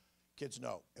me, kids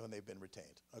know when they've been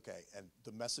retained. Okay, and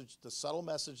the subtle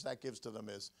message that gives to them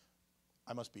is,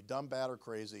 I must be dumb, bad, or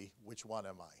crazy. Which one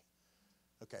am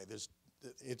I? Okay,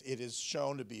 it is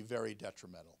shown to be very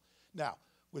detrimental. Now,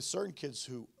 with certain kids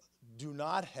who do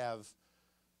not have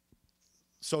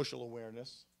social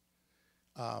awareness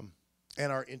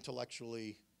and are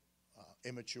intellectually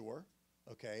immature,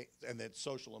 okay, and then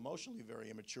social emotionally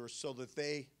very immature, so that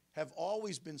they have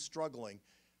always been struggling,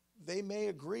 they may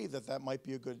agree that that might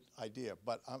be a good idea,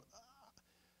 but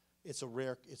it's a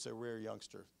rare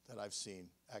youngster that I've seen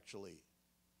actually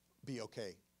be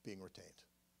okay being retained.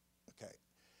 Okay,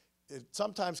 it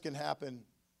sometimes can happen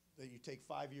that you take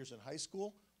 5 years in high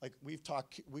school. Like we've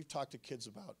talked to kids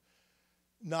about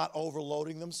not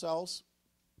overloading themselves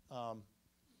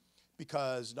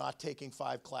because not taking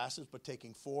 5 classes but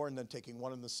taking 4 and then taking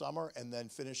 1 in the summer and then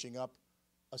finishing up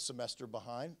a semester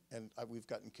behind. And we've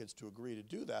gotten kids to agree to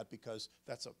do that because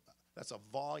that's a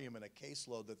volume and a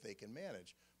caseload that they can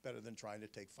manage better than trying to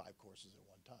take 5 courses at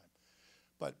one time.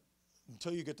 But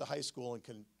until you get to high school and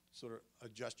can sort of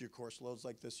adjust your course loads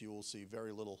like this, you will see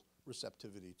very little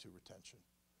receptivity to retention.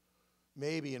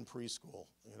 Maybe in preschool,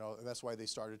 and that's why they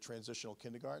started transitional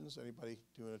kindergartens. Anybody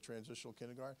doing a transitional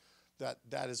kindergarten?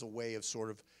 That is a way of sort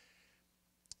of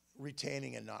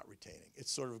retaining and not retaining.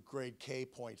 It's sort of grade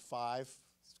K.5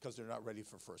 because they're not ready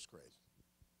for first grade,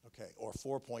 okay, or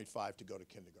 4.5 to go to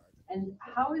kindergarten. And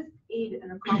how is aid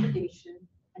an accommodation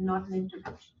and not an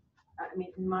intervention? I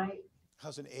mean,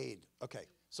 How's an aid? Okay,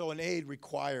 so an aid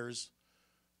requires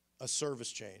a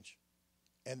service change,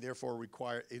 and therefore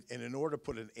and in order to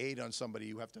put an aid on somebody,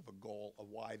 you have to have a goal of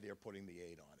why they're putting the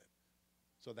aid on it.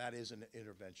 So that is an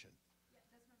intervention.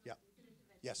 Yeah.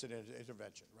 Yes, an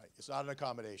intervention, right. It's not an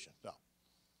accommodation, no.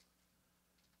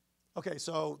 Okay,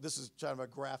 so this is kind of a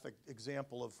graphic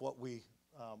example of what we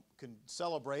can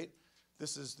celebrate.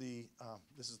 This is the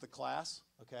class,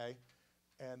 okay,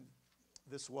 and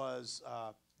this was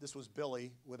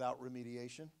Billy without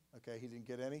remediation. Okay, he didn't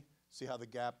get any. See how the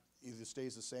gap either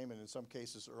stays the same and in some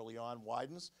cases early on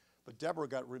widens. But Deborah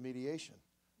got remediation.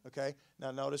 Okay,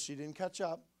 now notice she didn't catch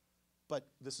up, but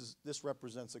this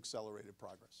represents accelerated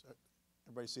progress.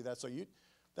 Everybody see that? So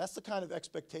that's the kind of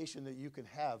expectation that you can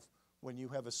have when you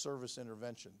have a service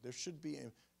intervention. There should be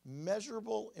a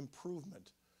measurable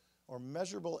improvement or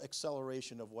measurable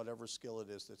acceleration of whatever skill it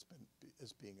is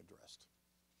is being addressed.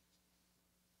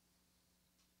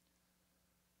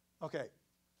 Okay,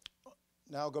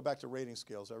 now I'll go back to rating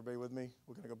scales. Everybody with me?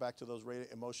 We're going to go back to those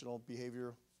emotional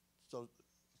behavior,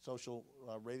 social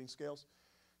rating scales.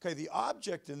 Okay, the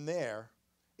object in there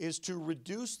is to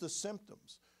reduce the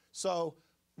symptoms. So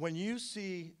when you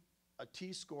see a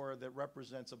T-score that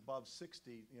represents above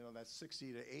 60, that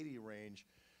 60 to 80 range,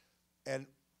 and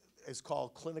is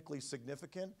called clinically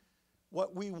significant,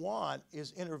 what we want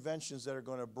is interventions that are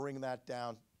going to bring that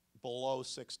down below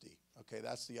 60. Okay,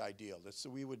 that's the ideal. So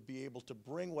we would be able to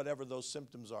bring whatever those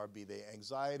symptoms are, be they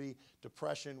anxiety,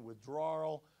 depression,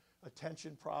 withdrawal,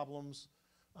 attention problems,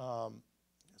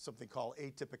 something called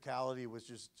atypicality, which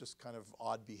is just kind of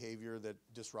odd behavior that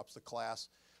disrupts the class.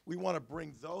 We want to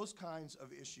bring those kinds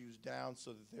of issues down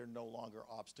so that they're no longer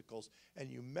obstacles. And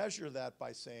you measure that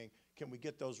by saying, can we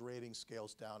get those rating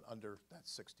scales down under that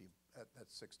 60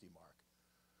 mark?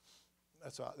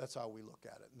 That's how we look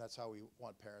at it, and that's how we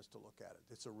want parents to look at it.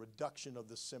 It's a reduction of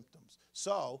the symptoms.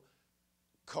 So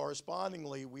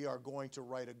correspondingly, we are going to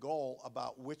write a goal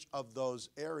about which of those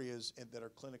areas that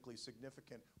are clinically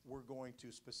significant we're going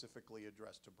to specifically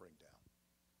address to bring down.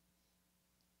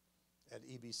 At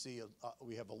EBC,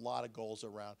 we have a lot of goals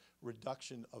around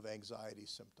reduction of anxiety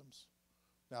symptoms.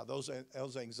 Now, those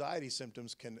anxiety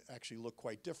symptoms can actually look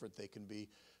quite different. They can be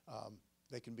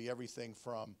everything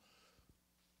from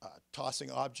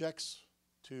tossing objects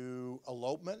to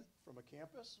elopement, from a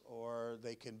campus, or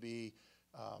they can be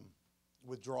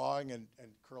withdrawing and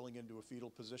curling into a fetal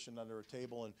position under a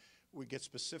table, and we get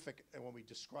specific and when we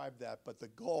describe that, but the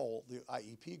goal, the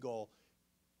IEP goal,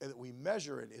 that we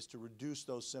measure it is to reduce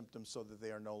those symptoms so that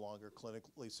they are no longer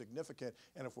clinically significant.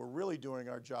 And if we're really doing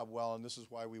our job well, and this is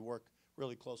why we work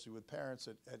really closely with parents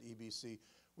at EBC,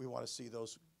 we want to see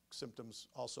those symptoms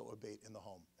also abate in the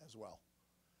home as well.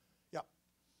 Yeah.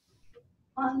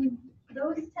 On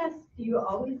those tests, do you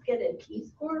always get a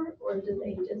T-score, or do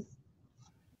they just?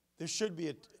 There should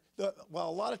be well,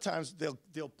 a lot of times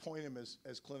they'll point them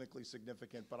as clinically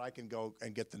significant, but I can go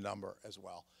and get the number as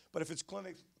well. But if it's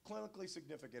clinically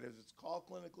significant, if it's called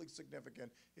clinically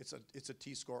significant, it's a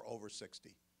T-score over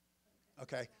 60.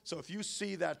 Okay? So if you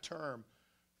see that term,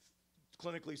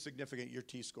 clinically significant, your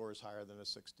T-score is higher than a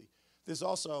 60. There's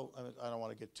also, I don't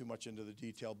want to get too much into the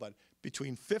detail, but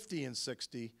between 50 and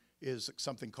 60 is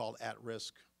something called at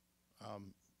risk,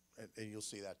 and you'll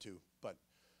see that too. But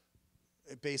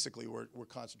basically, we're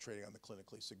concentrating on the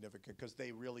clinically significant because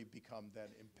they really become then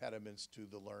impediments to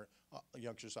the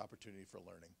youngster's opportunity for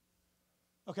learning.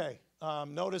 Okay,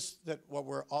 notice that what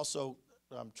we're also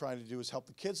trying to do is help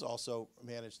the kids also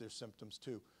manage their symptoms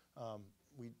too.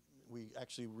 We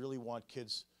actually really want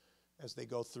kids, as they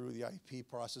go through the IEP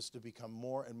process, to become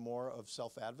more and more of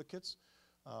self-advocates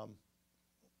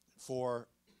for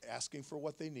asking for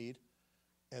what they need,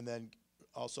 and then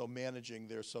also managing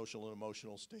their social and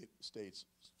emotional states.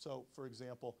 So, for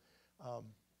example,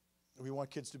 we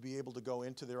want kids to be able to go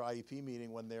into their IEP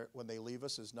meeting when they leave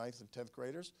us as 9th and 10th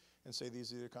graders and say,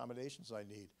 these are the accommodations I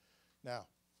need. Now,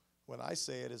 when I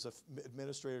say it as an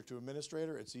administrator to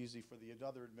administrator, it's easy for the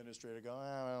other administrator to go,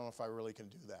 I don't know if I really can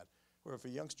do that. Where if a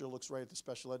youngster looks right at the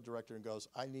special ed director and goes,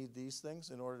 I need these things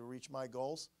in order to reach my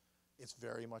goals, it's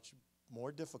very much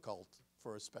more difficult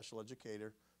for a special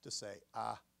educator to say,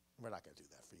 we're not going to do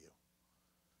that for you,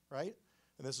 right?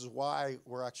 And this is why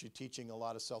we're actually teaching a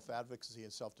lot of self-advocacy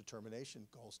and self-determination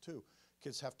goals too.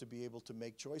 Kids have to be able to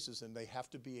make choices, and they have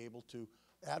to be able to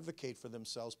advocate for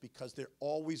themselves because they're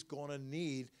always going to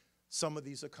need some of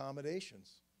these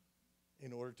accommodations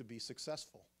in order to be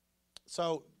successful.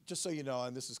 So just so you know,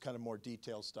 and this is kind of more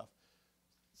detailed stuff.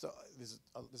 So this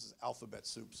is alphabet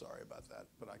soup, sorry about that,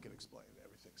 but I can explain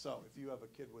everything. So if you have a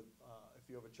kid with, if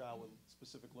you have a child with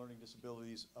specific learning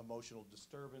disabilities, emotional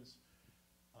disturbance,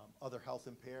 other health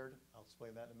impaired, I'll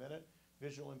explain that in a minute,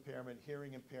 visual impairment,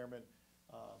 hearing impairment,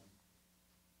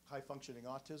 high functioning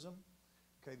autism,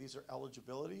 okay, these are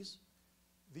eligibilities.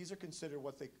 These are considered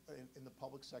what they, in the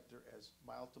public sector, as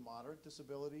mild to moderate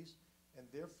disabilities, and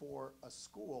therefore a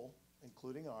school,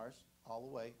 including ours, all the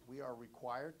way, we are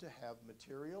required to have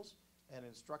materials and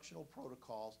instructional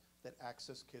protocols that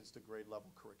access kids to grade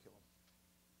level curriculum.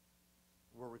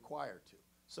 We're required to.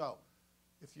 So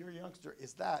if your youngster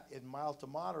is that in mild to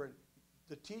moderate,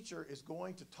 the teacher is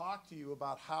going to talk to you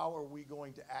about how are we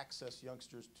going to access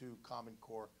youngsters to Common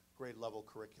Core grade level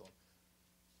curriculum.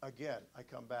 Again, I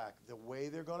come back, the way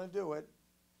they're going to do it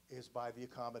is by the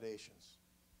accommodations,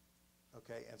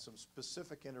 okay, and some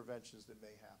specific interventions that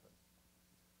may happen.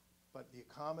 But the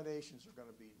accommodations are going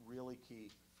to be really key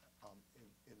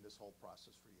in this whole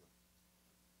process for you.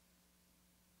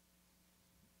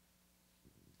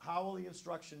 How will the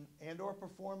instruction and or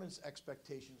performance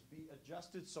expectations be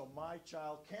adjusted so my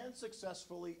child can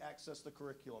successfully access the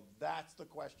curriculum? That's the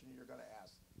question you're going to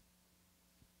ask.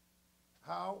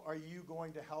 How are you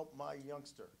going to help my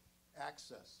youngster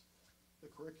access the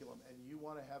curriculum? And you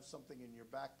want to have something in your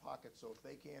back pocket so if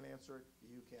they can't answer it,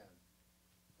 you can.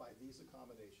 By these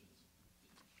accommodations,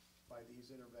 by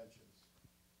these interventions,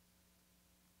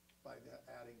 by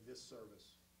adding this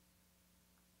service,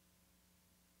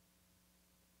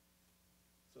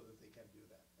 so that they can do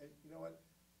that. And you know what?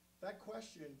 That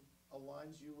question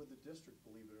aligns you with the district,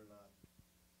 believe it or not.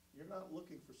 You're not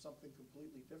looking for something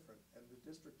completely different, and the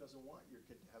district doesn't want your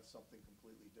kid to have something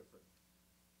completely different.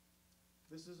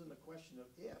 This isn't a question of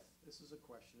if, this is a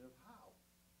question of how,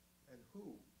 and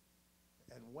who,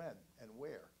 and when, and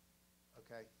where,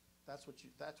 okay? That's what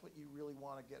you really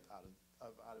want to get out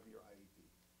of your IEP.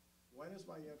 When is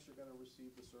my youngster going to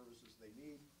receive the services they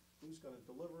need? Who's going to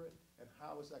deliver it? And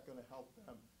how is that going to help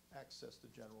them access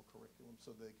the general curriculum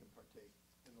so they can partake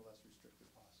in the less restrictive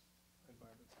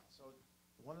environment? So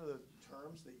one of the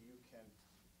terms that you can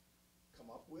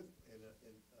come up with in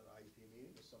an IEP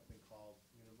meeting is something called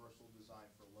universal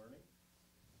design for learning.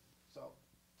 So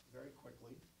very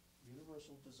quickly,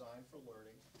 universal design for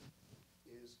learning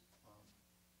is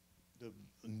the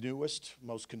newest,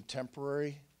 most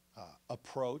contemporary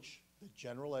approach that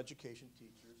general education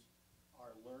teachers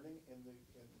are learning in the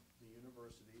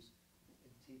universities in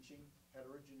teaching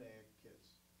heterogeneous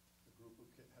kids.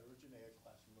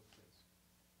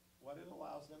 what it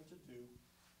allows them to do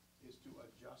is to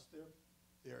adjust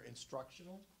their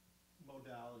instructional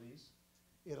modalities.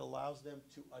 It allows them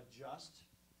to adjust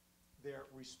their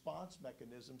response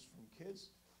mechanisms from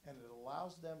kids, and it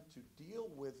allows them to deal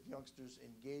with youngsters'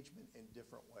 engagement in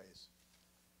different ways.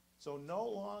 So no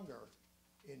longer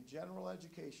in general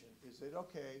education is it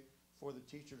okay for the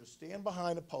teacher to stand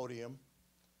behind a podium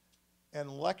and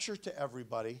lecture to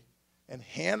everybody and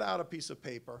hand out a piece of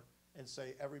paper and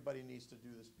say, everybody needs to do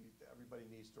this, everybody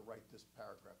needs to write this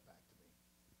paragraph back to me.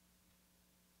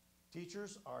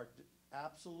 Teachers are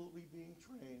absolutely being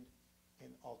trained in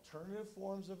alternative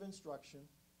forms of instruction,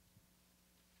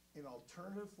 in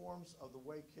alternative forms of the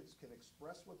way kids can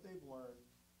express what they've learned,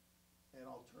 and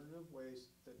alternative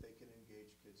ways that they can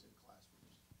engage kids in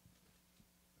classrooms.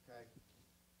 Okay?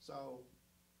 So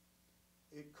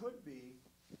it could be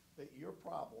that your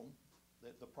problem,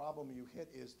 that the problem you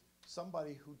hit is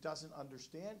somebody who doesn't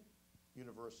understand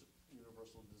universal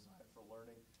design for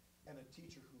learning, and a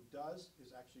teacher who does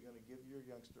is actually going to give your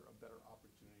youngster a better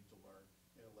opportunity to learn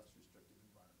in a less restrictive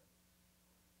environment.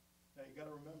 Now you got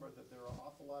to remember that there are an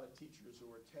awful lot of teachers who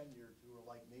are tenured who are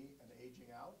like me and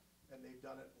aging out, and they've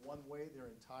done it one way their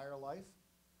entire life,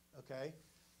 okay?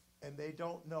 And they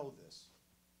don't know this.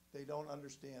 They don't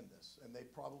understand this, and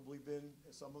they've probably been,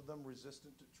 some of them,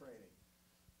 resistant to training.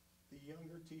 The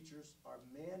younger teachers are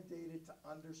mandated to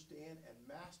understand and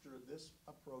master this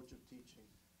approach of teaching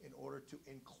in order to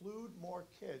include more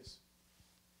kids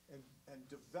and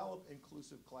develop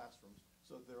inclusive classrooms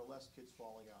so that there are less kids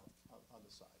falling out on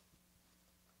the side.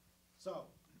 So,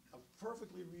 a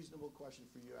perfectly reasonable question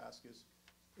for you to ask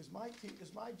is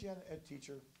my gen ed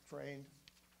teacher trained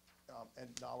and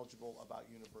knowledgeable about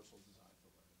universal design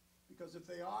for learning? Because if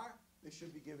they are, they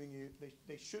should be giving you,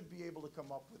 they should be able to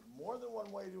come up with more than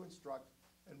one way to instruct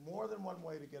and more than one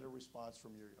way to get a response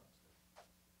from your youngster.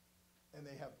 And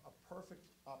they have a perfect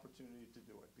opportunity to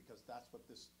do it because that's what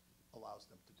this allows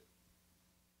them to do.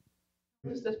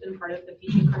 Has this been part of the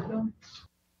teaching curriculum?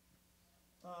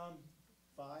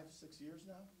 5, 6 years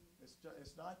now.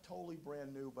 It's not totally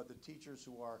brand new, but the teachers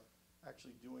who are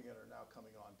actually doing it are now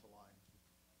coming on to line.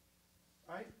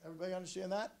 All right, everybody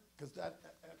understand that? Because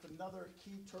that's another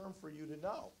key term for you to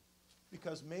know.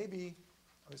 Because maybe,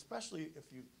 especially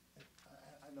if you,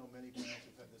 I know many parents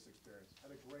have had this experience. I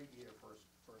had a great year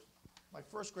my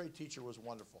first grade teacher was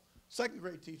wonderful. Second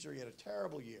grade teacher, he had a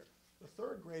terrible year. The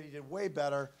third grade, he did way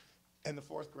better, and the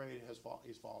fourth grade,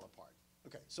 he's fallen apart.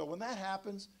 Okay, so when that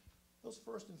happens, those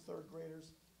first and third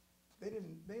graders,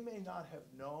 they may not have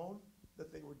known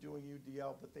that they were doing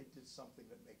UDL, but they did something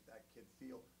that made that kid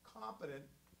feel competent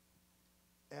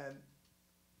and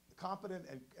confident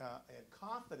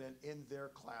in their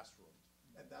classroom,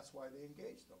 and that's why they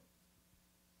engaged them.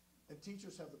 And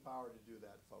teachers have the power to do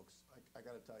that, folks. I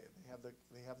got to tell you,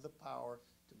 they have the power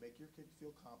to make your kid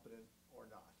feel competent or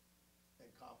not, and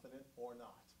confident or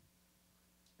not.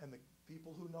 And the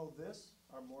people who know this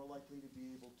are more likely to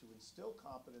be able to instill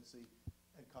competency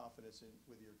and confidence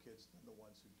with your kids than the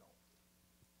ones who don't.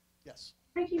 Yes?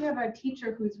 I think you have a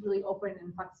teacher who's really open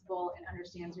and flexible and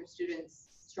understands your students'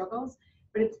 struggles,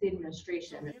 but it's the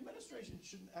administration. So the administration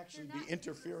shouldn't actually be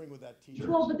interfering with that teacher.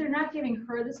 Well, but they're not giving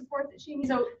her the support that she needs.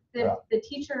 So the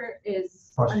teacher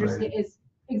is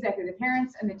exactly, the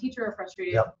parents and the teacher are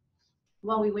frustrated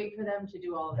while we wait for them to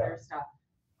do all of their stuff.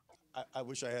 I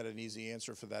wish I had an easy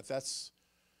answer for that. That's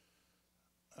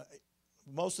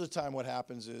most of the time what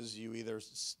happens is you either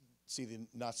see the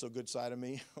not so good side of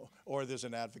me or there's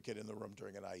an advocate in the room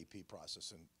during an IEP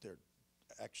process and they're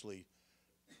actually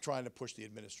trying to push the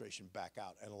administration back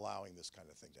out and allowing this kind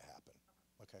of thing to happen.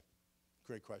 Okay,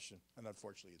 great question, and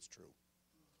unfortunately it's true.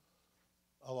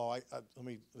 Although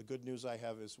the good news I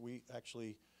have is we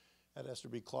actually, at Esther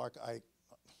B. Clark,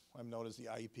 I'm known as the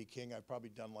IEP king. I've probably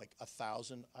done like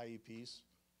 1,000 IEPs,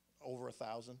 over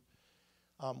 1,000.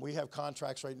 We have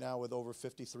contracts right now with over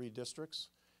 53 districts,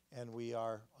 and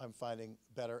I'm finding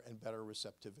better and better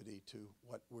receptivity to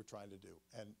what we're trying to do.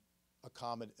 And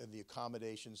the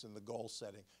accommodations and the goal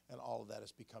setting and all of that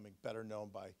is becoming better known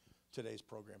by today's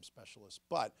program specialists.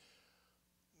 But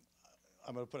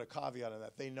I'm going to put a caveat on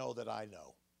that. They know that I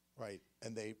know, right?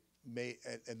 And they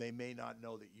may not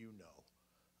know that you know.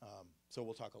 So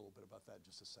we'll talk a little bit about that in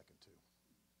just a second too.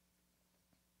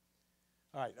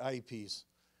 All right, IEPs.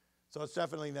 So it's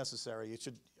definitely necessary. It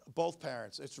should, both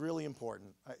parents, it's really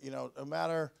important. No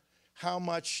matter how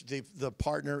much the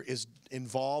partner is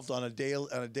involved on a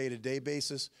day-to-day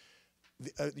basis,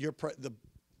 the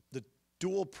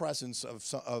dual presence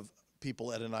of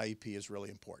people at an IEP is really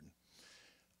important.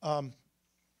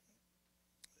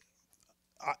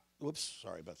 Whoops,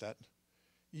 sorry about that.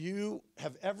 you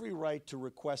have every right to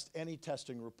request any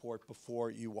testing report before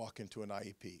you walk into an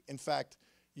IEP. In fact,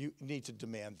 you need to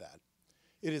demand that.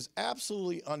 It is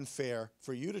absolutely unfair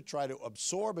for you to try to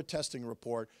absorb a testing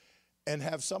report and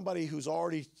have somebody who's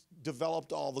already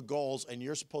developed all the goals and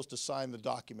you're supposed to sign the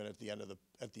document at the end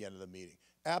of the meeting.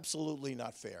 Absolutely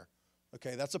not fair.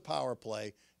 Okay, that's a power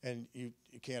play, and you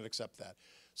can't accept that.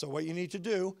 So what you need to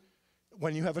do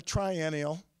when you have a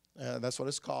triennial, that's what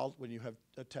it's called, when you have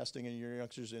a testing and your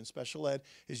youngsters in special ed,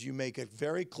 is you make it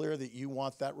very clear that you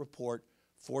want that report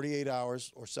 48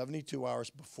 hours or 72 hours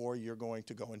before you're going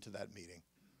to go into that meeting.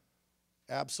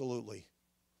 Absolutely.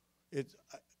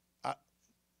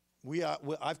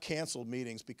 I've canceled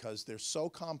meetings because they're so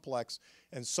complex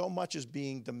and so much is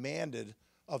being demanded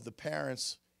of the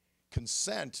parents'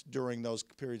 consent during those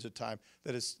periods of time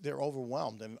that they're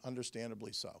overwhelmed, and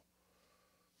understandably so.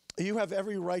 You have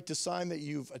every right to sign that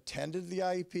you've attended the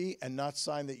IEP and not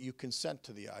sign that you consent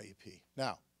to the IEP.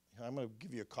 Now, I'm going to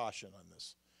give you a caution on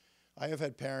this. I have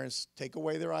had parents take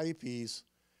away their IEPs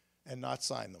and not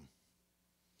sign them.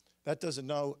 That doesn't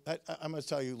know, I'm going to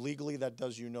tell you, legally that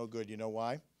does you no good. You know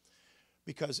why?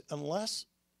 Because unless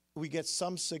we get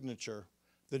some signature,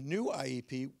 the new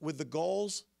IEP with the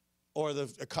goals or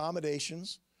the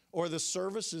accommodations or the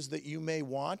services that you may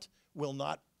want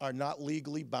are not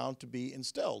legally bound to be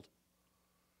instilled.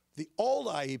 The old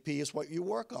IEP is what you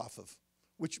work off of,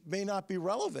 which may not be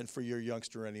relevant for your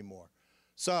youngster anymore.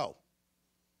 So,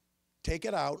 take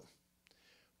it out,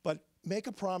 but make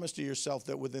a promise to yourself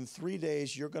that within 3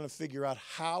 days you're going to figure out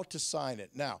how to sign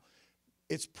it. Now,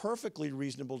 it's perfectly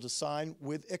reasonable to sign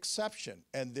with exception,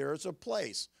 and there's a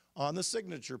place on the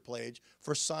signature page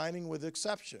for signing with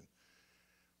exception.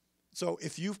 So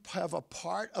if you have a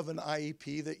part of an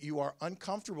IEP that you are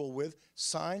uncomfortable with,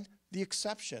 sign the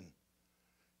exception,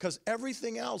 because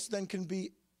everything else then can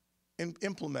be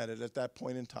implemented at that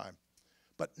point in time.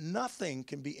 But nothing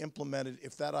can be implemented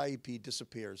if that IEP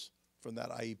disappears from that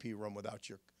IEP room without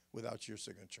your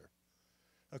signature.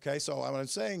 Okay, so what I'm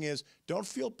saying is, don't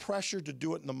feel pressured to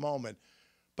do it in the moment,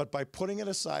 but by putting it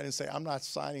aside and say, I'm not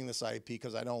signing this IEP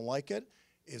because I don't like it,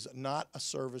 is not a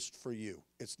service for you.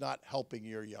 It's not helping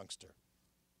your youngster.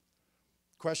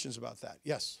 Questions about that?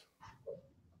 Yes?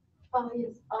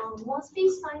 Yes. Once we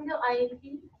sign the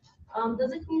IEP,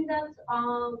 does it mean that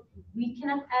we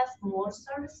cannot ask more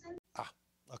services?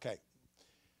 Okay.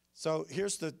 So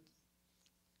here's the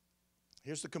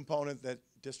component that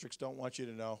districts don't want you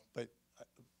to know, but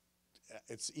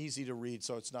it's easy to read,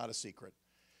 so it's not a secret.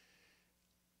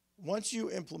 Once you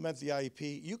implement the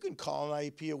IEP, you can call an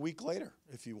IEP a week later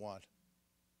if you want.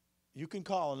 You can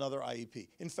call another IEP.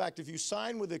 In fact, if you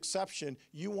sign with exception,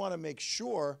 you want to make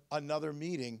sure another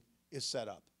meeting is set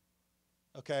up.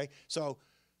 Okay? So,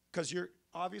 because you're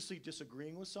obviously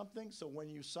disagreeing with something, so when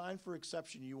you sign for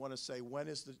exception, you want to say,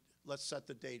 let's set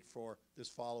the date for this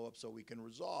follow-up so we can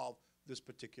resolve this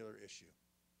particular issue.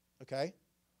 Okay?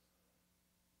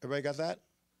 Everybody got that?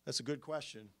 That's a good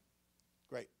question.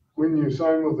 Great. When you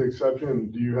sign with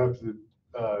exception, do you have to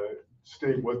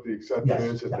state what the exception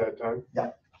is at that time?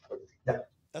 Yeah. Yeah.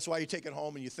 That's why you take it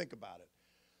home and you think about it.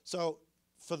 So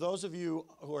for those of you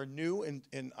who are new in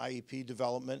IEP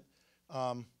development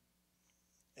and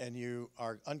you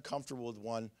are uncomfortable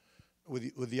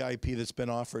with the IEP that's been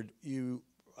offered, you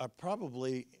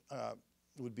probably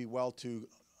would be well to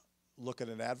look at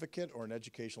an advocate or an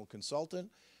educational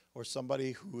consultant or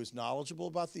somebody who is knowledgeable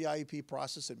about the IEP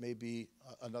process. It may be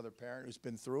another parent who's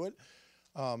been through it.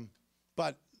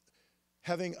 But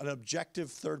having an objective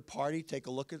third party take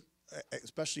a look at,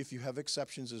 especially if you have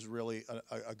exceptions, is really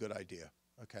a good idea,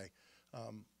 okay?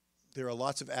 There are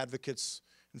lots of advocates.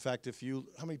 In fact,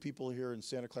 how many people are here in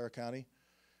Santa Clara County?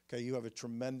 Okay, you have a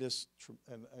tremendous,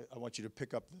 and I want you to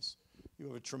pick up this. You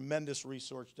have a tremendous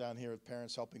resource down here at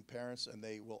Parents Helping Parents, and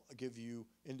they will give you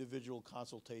individual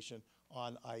consultation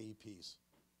on IEPs,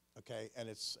 okay? And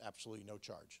it's absolutely no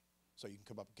charge. So you can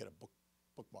come up and get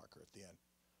a bookmarker at the end.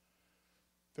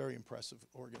 Very impressive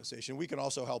organization. We can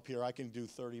also help here. I can do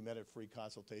 30-minute free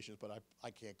consultations, but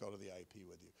I can't go to the IEP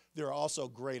with you. There are also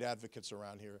great advocates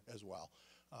around here as well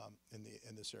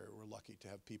in this area. We're lucky to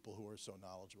have people who are so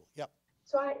knowledgeable. Yep.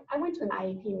 So I went to an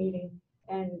IEP meeting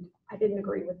and I didn't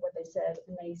agree with what they said,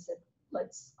 and they said,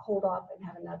 let's hold off and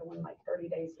have another one like 30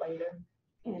 days later.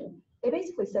 And they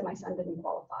basically said my son didn't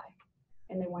qualify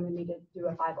and they wanted me to do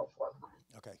a 504 plan.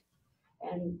 Okay.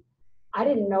 And I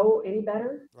didn't know any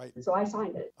better, right? So I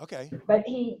signed it. Okay. But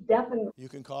he definitely. You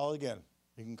can call again.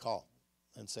 You can call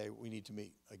and say, we need to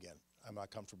meet again. I'm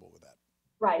not comfortable with that.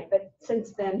 Right, but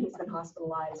since then he's been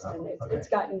hospitalized and it's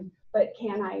gotten, but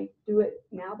can I do it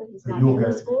now that he's not in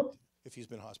the school? If he's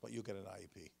been hospitalized, you'll get an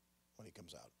IEP when he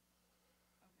comes out.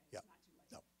 Okay, Yeah.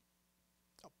 it's not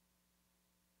too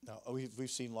late. No, we've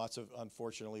seen lots of,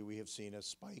 unfortunately, we have seen a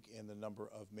spike in the number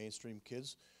of mainstream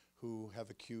kids who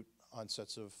have acute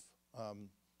onsets of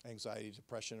anxiety,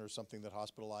 depression, or something that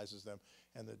hospitalizes them,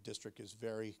 and the district is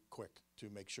very quick to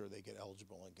make sure they get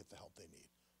eligible and get the help they need.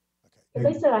 Okay. If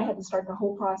they said I had to start the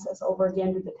whole process over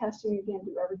again, do the testing again,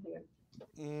 do everything.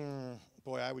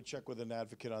 Boy, I would check with an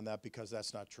advocate on that because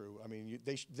that's not true. I mean,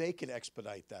 they can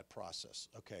expedite that process.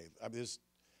 Okay, I mean,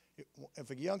 if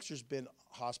a youngster's been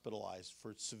hospitalized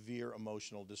for severe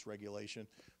emotional dysregulation,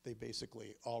 they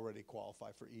basically already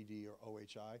qualify for ED or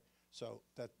OHI. So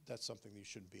that's something that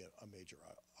shouldn't be a major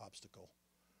obstacle.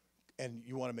 And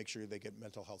you want to make sure they get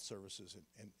mental health services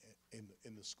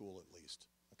in the school at least.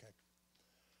 Okay.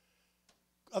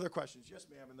 Other questions? Yes,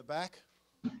 ma'am, in the back.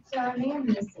 So I may have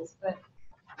missed this, but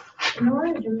in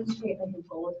order to demonstrate like a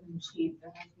goal has been achieved,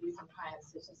 there has to be some kind of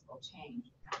statistical change.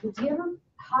 But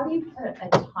how do you put a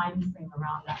time frame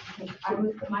around that?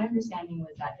 Because my understanding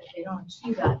was that if they don't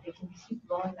achieve that, they can keep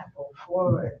rolling that goal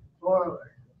forward.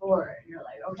 And you're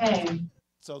like, okay.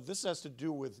 So this has to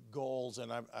do with goals,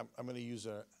 and I'm going to use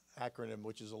an acronym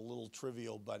which is a little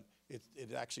trivial, but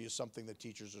it actually is something that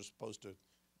teachers are supposed to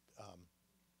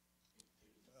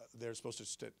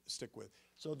stick with.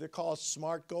 So they're called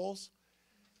SMART goals.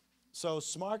 So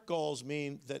SMART goals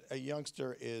mean that a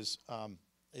youngster has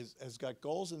got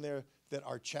goals in there that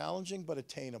are challenging but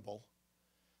attainable.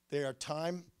 They're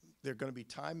going to be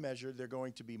time measured. They're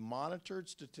going to be monitored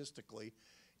statistically,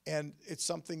 and it's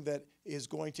something that is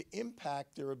going to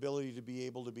impact their ability to be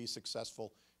able to be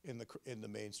successful in the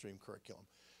mainstream curriculum.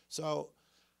 So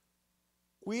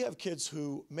we have kids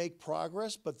who make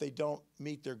progress, but they don't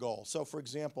meet their goal. So for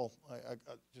example,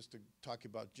 just to talk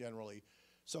about generally,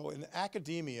 so in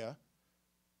academia,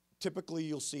 typically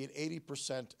you'll see an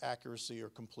 80% accuracy or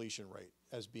completion rate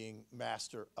as being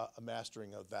a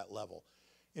mastering of that level.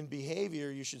 In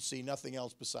behavior, you should see nothing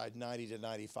else beside 90 to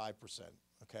 95%,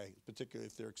 okay? Particularly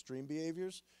if they're extreme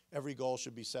behaviors, every goal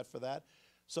should be set for that.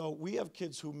 So we have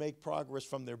kids who make progress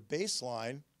from their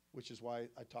baseline, which is why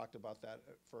I talked about that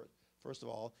first of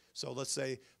all. So let's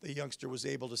say the youngster was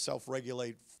able to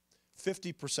self-regulate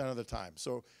 50% of the time.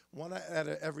 So one out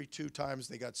of every 2 times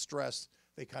they got stressed,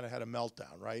 they kind of had a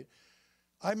meltdown, right?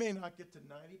 I may not get to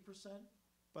 90%,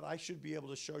 but I should be able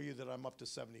to show you that I'm up to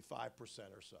 75%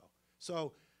 or so.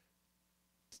 So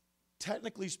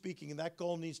technically speaking, that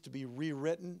goal needs to be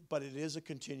rewritten, but it is a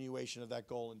continuation of that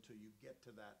goal until you get to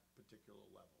that particular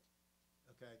level,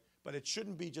 okay? But it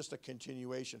shouldn't be just a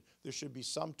continuation. There should be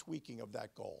some tweaking of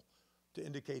that goal to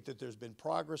indicate that there's been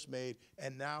progress made,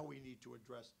 and now we need to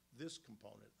address this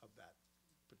component of that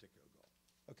particular goal,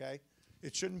 okay?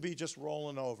 It shouldn't be just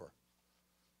rolling over.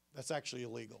 That's actually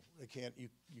illegal.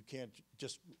 You can't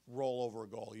just roll over a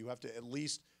goal. You have to at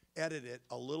least edit it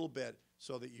a little bit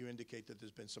so that you indicate that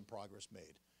there's been some progress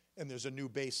made. And there's a new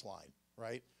baseline,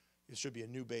 right? It should be a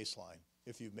new baseline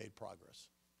if you've made progress.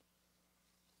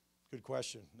 Good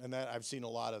question. And that I've seen a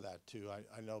lot of that too.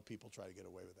 I know people try to get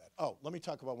away with that. Oh, let me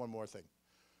talk about one more thing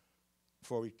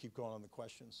before we keep going on the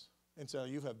questions. And so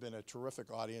you have been a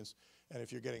terrific audience. And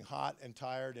if you're getting hot and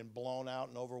tired and blown out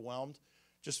and overwhelmed,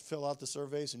 just fill out the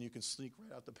surveys and you can sneak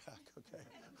right out the back,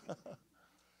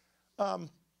 okay?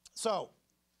 So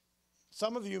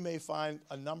some of you may find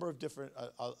a number of different,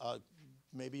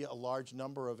 maybe a large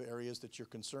number of areas that you're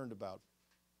concerned about.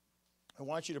 I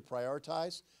want you to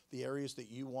prioritize the areas that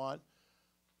you want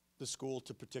the school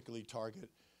to particularly target.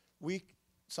 We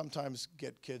sometimes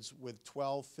get kids with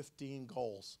 12, 15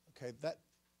 goals, okay?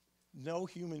 No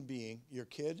human being, your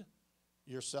kid,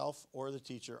 yourself, or the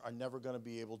teacher are never going to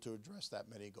be able to address that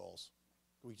many goals.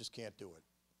 We just can't do it.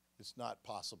 It's not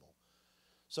possible.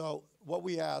 So what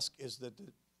we ask is that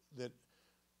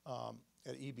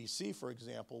at EBC, for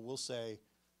example, we'll say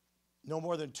no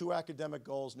more than 2 academic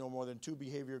goals, no more than 2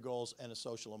 behavior goals, and a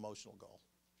social emotional goal.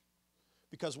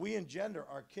 Because we engender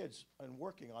our kids in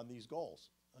working on these goals,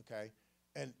 okay?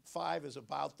 And 5 is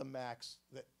about the max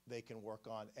that they can work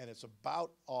on, and it's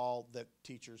about all that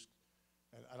teachers,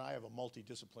 and I have a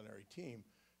multidisciplinary team,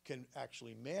 can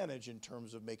actually manage in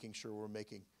terms of making sure we're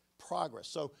making progress.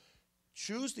 So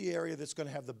choose the area that's going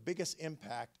to have the biggest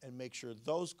impact and make sure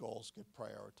those goals get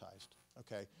prioritized,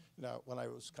 okay? Now, when I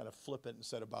was kind of flippant and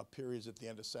said about periods at the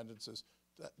end of sentences,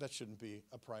 that shouldn't be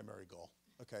a primary goal,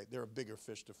 okay? There are bigger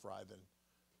fish to fry than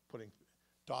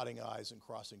dotting I's and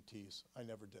crossing T's. I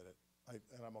never did it,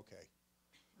 and I'm okay,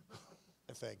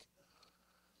 I think.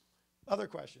 Other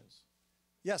questions?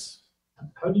 Yes?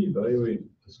 How do you evaluate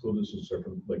the school district's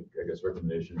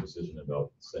recommendation decision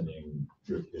about sending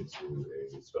your kid to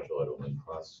a special ed only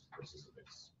class versus a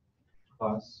mixed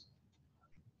class?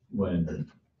 when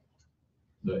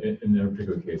in their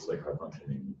particular case, like high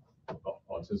functioning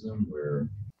autism, where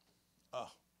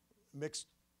Mixed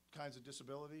kinds of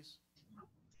disabilities?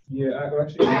 yeah,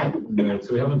 actually, no,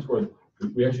 so we haven't toured.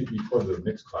 We actually toured the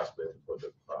mixed class, but we haven't toured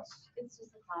the class. It's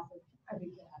just a class of every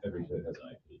kid has. Every kid has an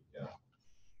IEP, yeah.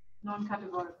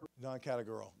 Non-categorical.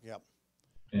 Non-categorical, yep.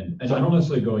 And I don't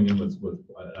necessarily going in with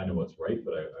I know what's right,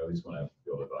 but I at least want to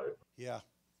feel about it. Yeah.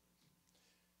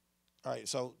 All right,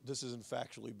 so this isn't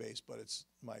factually based, but it's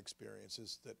my experience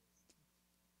is that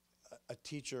a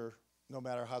teacher, no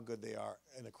matter how good they are,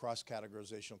 in a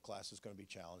cross-categorizational class is going to be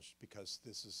challenged because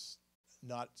this is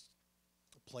not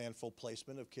planful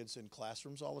placement of kids in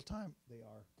classrooms all the time. They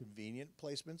are convenient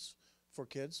placements for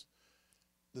kids.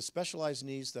 The specialized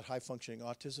needs that high-functioning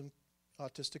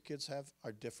autistic kids have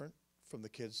are different from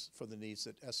the needs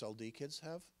that SLD kids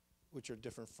have, which are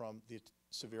different from the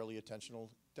severely attentional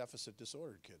deficit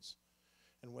disordered kids.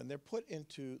 And when they're put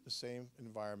into the same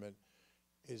environment,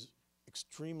 is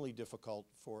extremely difficult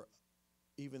for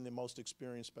even the most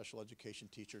experienced special education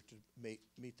teacher to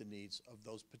meet the needs of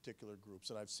those particular groups.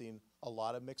 And I've seen a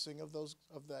lot of mixing of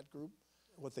that group.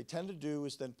 What they tend to do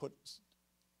is then put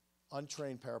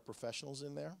untrained paraprofessionals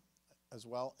in there as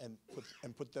well and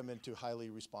put them into highly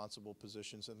responsible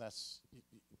positions, and that's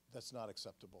not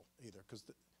acceptable either because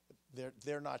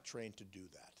they're not trained to do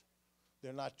that.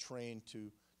 They're not trained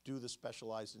to do the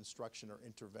specialized instruction or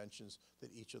interventions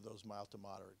that each of those mild to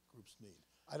moderate groups need.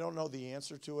 I don't know the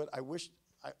answer to it. I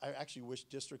actually wish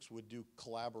districts would do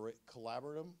collaboratives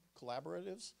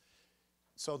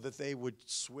so that they would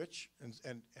switch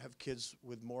and have kids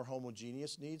with more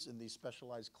homogeneous needs in these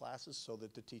specialized classes so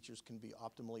that the teachers can be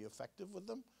optimally effective with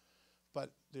them.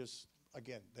 But there's,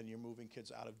 again, then you're moving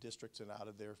kids out of districts and out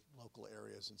of their local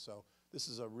areas. And so this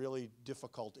is a really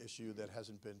difficult issue that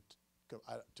hasn't been,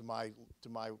 to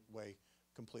my way,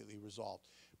 completely resolved.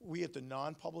 We at the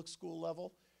non-public school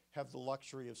level have the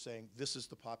luxury of saying this is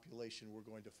the population we're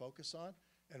going to focus on,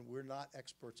 and we're not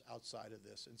experts outside of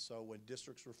this. And so when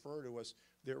districts refer to us,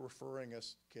 they're referring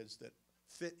us kids that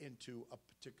fit into a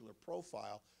particular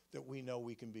profile that we know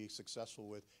we can be successful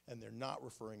with, and they're not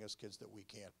referring us kids that we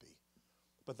can't be.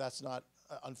 But that's not,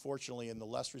 unfortunately, in the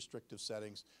less restrictive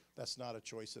settings, that's not a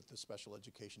choice that the special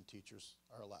education teachers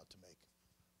are allowed to make.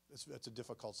 It's a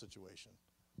difficult situation.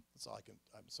 That's all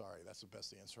I'm sorry, that's the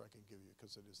best answer I can give you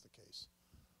because it is the case.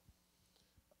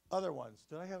 Other ones,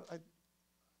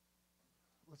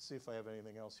 let's see if I have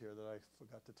anything else here that I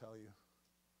forgot to tell you.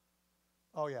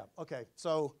 Oh yeah, okay,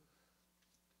 so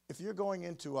if you're going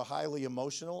into a highly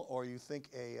emotional or you think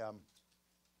a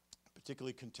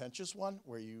particularly contentious one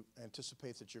where you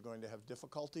anticipate that you're going to have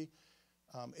difficulty,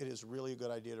 it is really a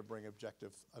good idea to bring an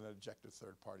objective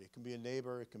third party. It can be a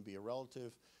neighbor, it can be a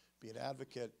relative, be an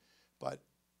advocate, but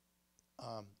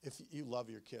if you love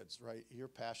your kids, right, you're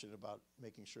passionate about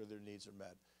making sure their needs are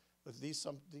met. But these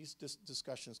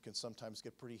discussions can sometimes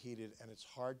get pretty heated, and it's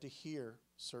hard to hear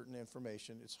certain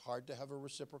information. It's hard to have a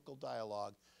reciprocal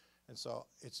dialogue, and so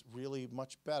it's really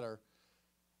much better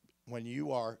when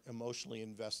you are emotionally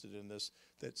invested in this,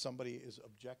 that somebody is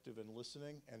objective in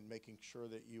listening and making sure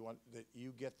that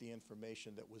you get the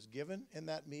information that was given in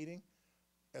that meeting,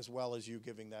 as well as you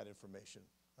giving that information,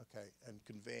 okay, and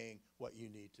conveying what you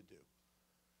need to do.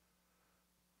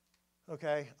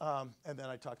 Okay, and then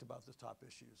I talked about the top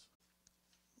issues.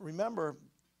 Remember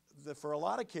that for a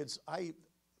lot of kids,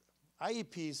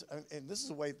 IEPs, and this is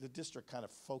the way the district kind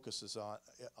of focuses on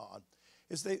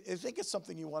is they think it's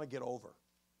something you want to get over.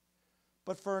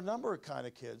 But for a number of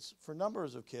kids,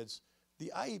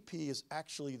 the IEP is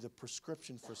actually the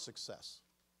prescription for success.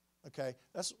 Okay,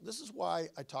 this is why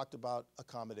I talked about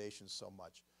accommodations so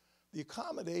much. The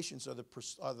accommodations are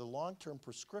the long-term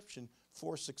prescription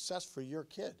for success for your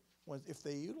kid if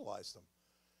they utilize them.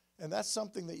 And that's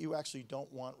something that you actually don't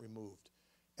want removed.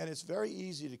 And it's very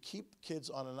easy to keep kids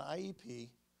on an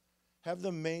IEP, have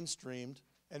them mainstreamed,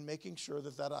 and making sure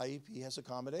that that IEP has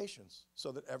accommodations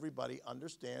so that everybody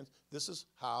understands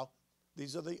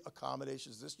these are the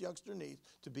accommodations this youngster needs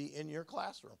to be in your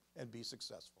classroom and be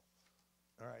successful.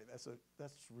 All right, that's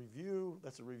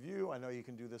a review. I know you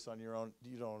can do this on your own.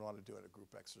 You don't want to do it a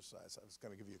group exercise. I was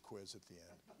going to give you a quiz at the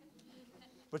end.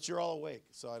 But you're all awake,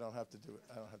 so I don't have to do it.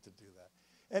 I don't have to do that.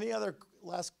 Any other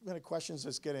last minute questions?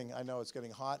 I know it's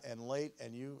getting hot and late,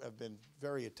 and you have been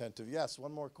very attentive. Yes,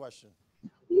 one more question.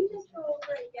 Can you just go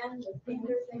over again the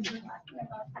standards that you're talking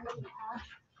about in the past?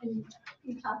 And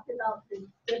you talked about the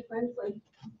difference, like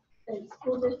that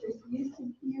school districts used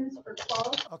to use for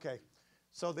quality. Okay,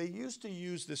 so they used to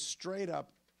use this straight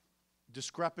up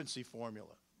discrepancy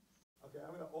formula. Okay,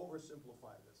 I'm going to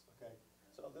oversimplify this. Okay,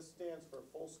 so this stands for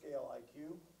full scale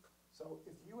IQ. So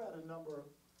if you had a number,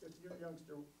 if your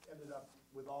youngster ended up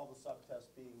with all the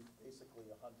subtests being basically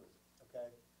 100,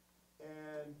 okay?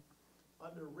 And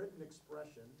under written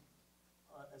expression,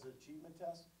 as an achievement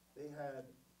test, they had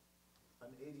an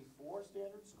 84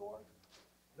 standard score.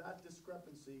 That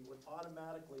discrepancy would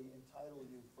automatically entitle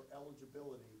you for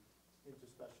eligibility into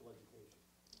special education.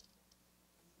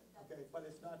 Okay, but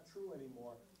it's not true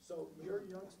anymore. So your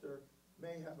youngster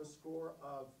may have a score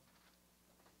of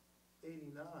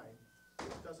 89,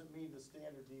 which doesn't mean the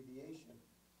standard deviation,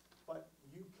 but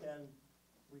you can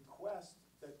request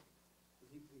that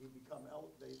they become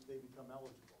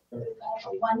eligible.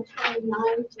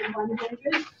 129 to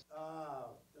 100.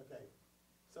 Ah, okay.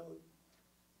 So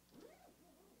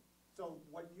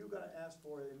what you're gonna ask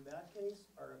for in that case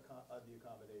are the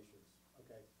accommodations,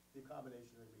 okay? The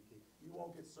accommodation would be key. You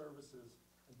won't get services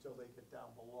until they get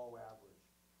down below average,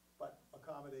 but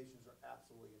accommodations are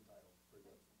absolutely entitled for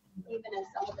this. Even if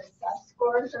some of the sub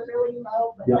scores are really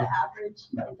low, but the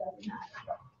average, it doesn't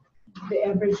matter. The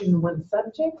average in one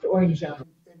subject or in general?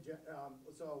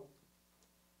 So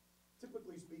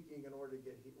typically speaking, in order to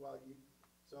get,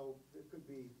 so it could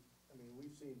be, I mean,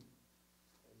 we've seen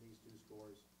in these two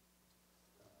scores,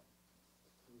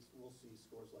 we'll see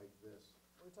scores like this.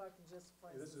 We're talking just for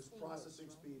This is instance,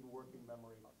 processing English, speed and working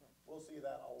memory. Okay. We'll see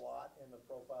that a lot in the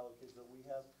profile of kids that we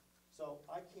have. So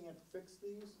I can't fix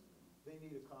these, they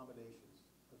need accommodations,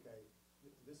 okay?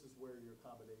 This is where your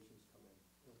accommodations come in.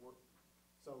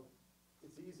 So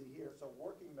it's easy here. So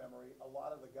working memory, a lot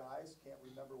of the guys can't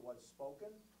remember what's spoken,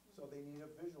 so they need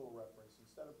a visual reference.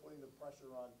 Instead of putting the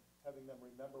pressure on having them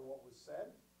remember what was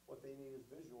said, what they need is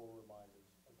visual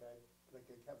reminders, okay? They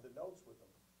can have the notes with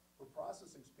them. For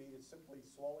processing speed, it's simply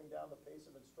slowing down the pace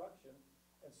of instruction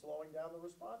and slowing down the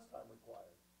response time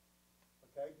required.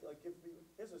 Okay, like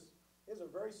here's a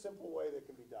very simple way that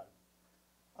can be done.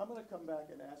 I'm gonna come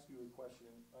back and ask you a question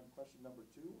on question number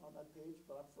 2 on that page,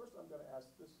 but first I'm gonna ask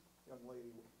this young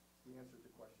lady the answer to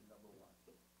question number 1.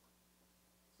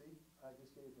 See, I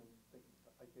just gave her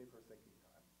thinking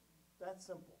time. That's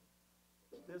simple.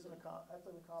 That's an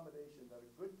accommodation that a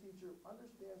good teacher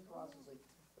understands processing,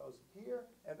 goes here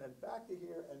and then back to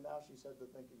here, and now she's had the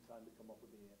thinking time to come up with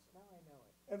the answer. Now I know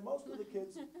it. And most of the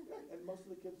kids, don't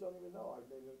even know I've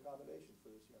made an accommodation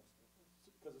for this youngster,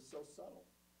 because it's so subtle.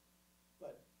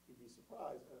 But you'd be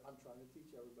surprised, I'm trying to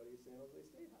teach everybody at San Jose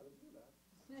State how to do that.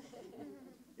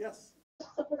 Yes?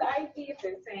 So for the IEP, if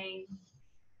they're saying,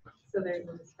 so there's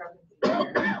a discrepancy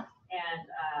there, and,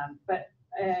 but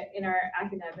in our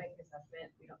academic assessment,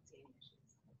 we don't see any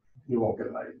issues. You won't get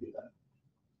an IEP then.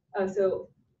 Oh, so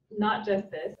not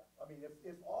just this. I mean,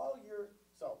 if all your,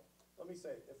 so, let me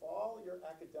say, if all your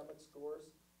academic scores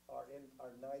are 90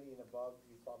 and above,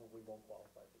 you probably won't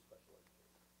qualify for special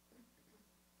education.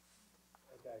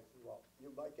 Okay, you won't.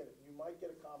 You might get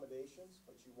accommodations,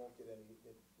 but you won't get any,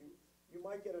 you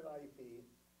might get an IEP,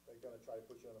 they're gonna try to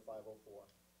put you on a 504.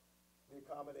 The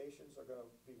accommodations are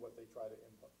gonna be what they try to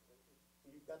input.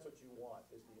 That's what you want,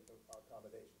 is the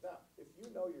accommodations. Now, if you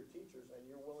know your teachers and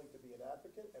you're willing to be an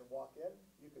advocate and walk in,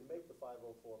 you can make the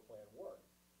 504 plan work.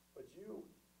 But you,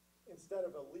 instead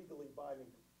of a legally binding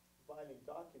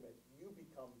document, you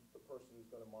become the person who's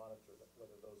gonna monitor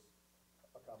whether those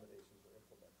accommodations are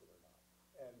implemented or not.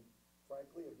 And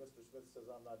frankly, if Mr. Smith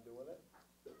says, I'm not doing it,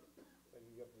 then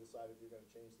you have to decide if you're gonna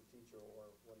change the teacher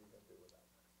or what are you gonna do with that.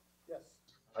 Yes?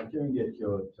 I couldn't get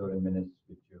your 30 minutes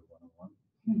with your one-on-one.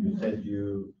 You said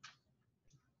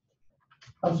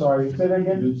I'm sorry, say that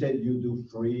again? You said you do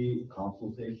free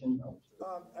consultation?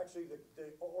 Actually,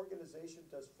 the organization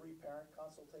does free parent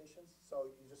consultations, so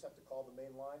you just have to call the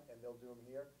main line and they'll do them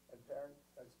here. And parent,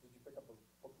 did you pick up a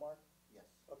bookmark? Yes.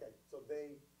 Okay, so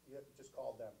you have to just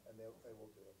call them and they will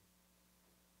do it.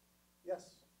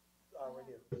 Yes, right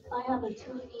here. I have a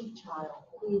 2E child.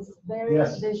 He's very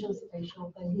visual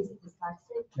spatial, but he's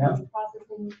dyslexic. Yeah. He's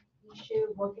processing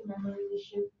issue, working memory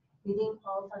issue. He didn't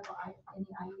qualify for any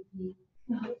IEP.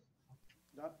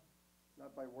 Not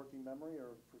by working memory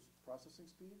or processing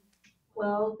speed?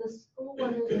 Well, the school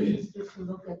wanted the teachers to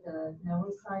look at the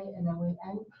neuroscience, and then we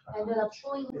ended up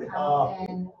pulling him out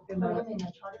and putting him in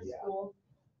a charter school.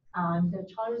 The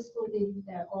charter school did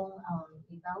their own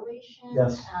evaluation,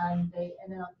 and they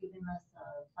ended up giving us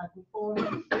a 504.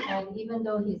 And even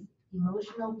though his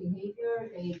emotional behavior,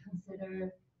 they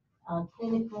consider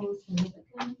clinical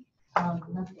significant,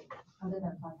 nothing other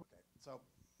than 504. So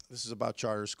this is about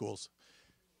charter schools.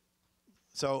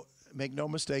 So make no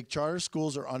mistake, charter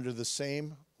schools are under the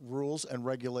same rules and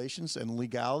regulations and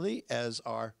legality as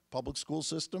our public school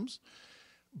systems,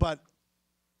 but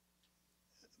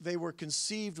they were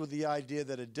conceived with the idea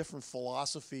that a different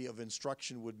philosophy of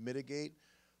instruction would mitigate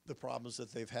the problems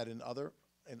that they've had in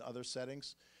other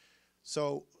settings.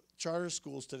 So charter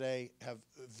schools today have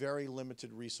very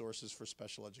limited resources for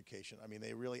special education. I mean,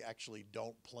 they really actually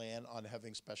don't plan on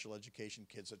having special education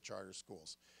kids at charter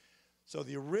schools. So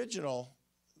the original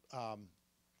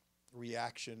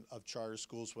reaction of charter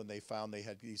schools when they found they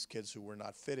had these kids who were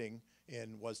not fitting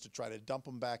in was to try to dump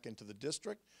them back into the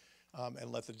district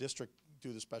and let the district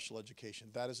do the special education.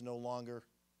 That is no longer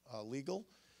legal.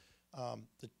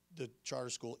 The charter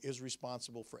school is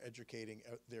responsible for educating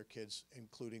their kids,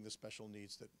 including the special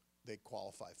needs that they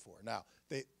qualify for. Now,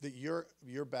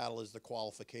 your battle is the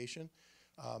qualification.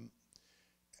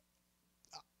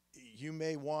 You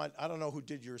may want, I don't know who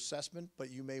did your assessment, but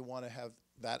you may want to have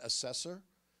that assessor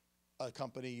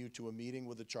accompany you to a meeting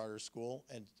with the charter school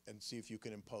and see if you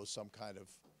can impose some kind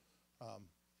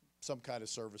of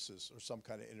services or some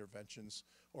kind of interventions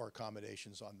or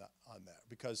accommodations on that.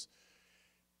 Because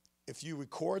if you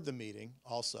record the meeting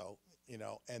also, you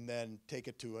know, and then take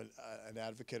it to an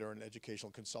advocate or an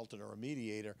educational consultant or a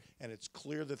mediator, and it's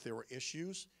clear that there were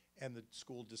issues and the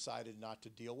school decided not to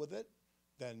deal with it,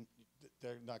 then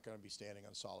they're not going to be standing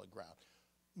on solid ground.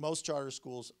 Most charter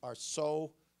schools are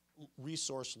so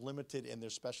resource limited in their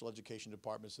special education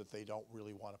departments that they don't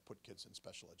really want to put kids in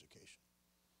special education.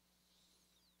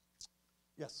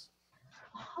 Yes?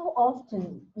 How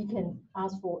often you can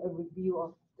ask for a review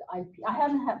of the IEP? I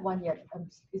haven't had one yet.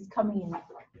 It's coming in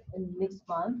next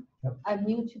month. Yep. I'm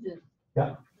new to the.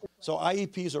 Yeah. So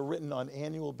IEPs are written on an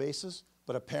annual basis,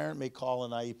 but a parent may call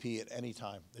an IEP at any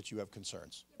time that you have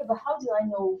concerns. Yeah, but how do I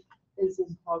know it's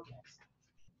in progress?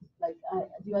 Like,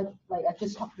 I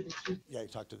just talk to the teacher? Yeah, you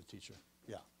talk to the teacher.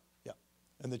 Yeah, yeah.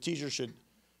 And the teacher should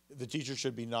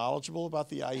be knowledgeable about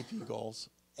the IEP goals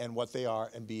and what they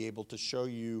are and be able to show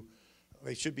you.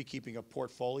 They should be keeping a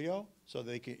portfolio so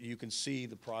you can see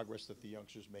the progress that the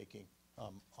youngster's making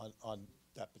on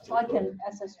that particular. So I can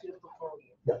access to the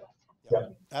portfolio. Yeah. Yeah.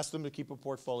 Ask them to keep a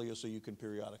portfolio so you can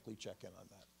periodically check in on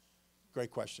that. Great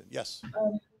question. Yes.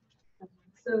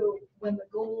 So when the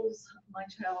goals, my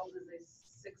child is a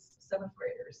 6th, 7th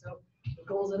grader. So the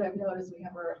goals that I've noticed, we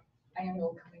have our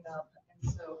annual coming up.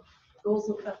 And so goals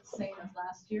look about the same as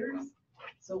last year's.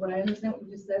 So when I understand what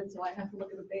you just said, so I have to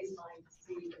look at the baseline to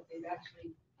see if they've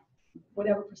actually,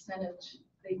 whatever percentage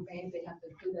they've made, they have to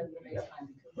do that in the baseline.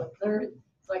 Because what they're,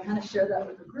 so I kind of share that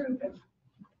with the group, and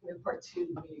we have part 2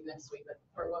 meeting next week, but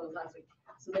part 1 was last week.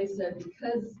 So they said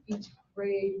because each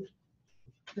grade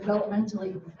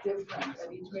developmentally is different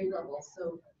at each grade level,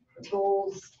 so the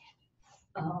goals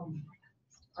are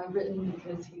written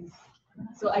because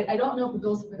so I don't know if the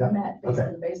goals have been met based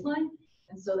on the baseline.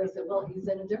 And so they said, well, he's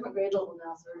in a different grade level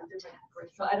now, so a different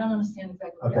grade. So I don't understand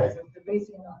exactly what that is. They're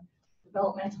basing it on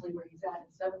developmentally where he's at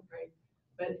in 7th grade,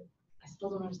 but I still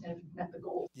don't understand if he met the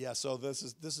goals. Yeah, so this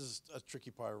is a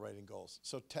tricky part of writing goals.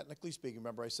 So technically speaking,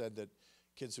 remember I said that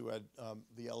kids who had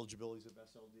the eligibilities of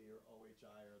SLD or OHI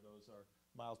or those are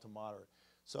mild to moderate.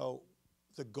 So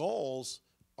the goals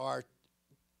are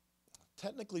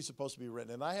technically supposed to be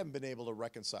written, and I haven't been able to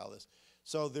reconcile this.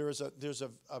 So there's a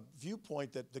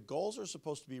viewpoint that the goals are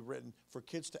supposed to be written for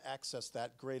kids to access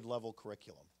that grade level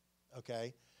curriculum,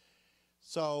 okay?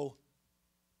 So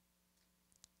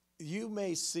you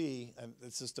may see, and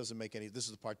this is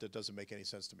the part that doesn't make any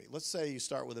sense to me. Let's say you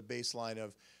start with a baseline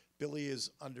of Billy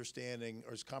is understanding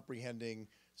or is comprehending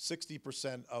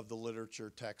 60% of the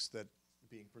literature text that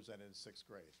being presented in 6th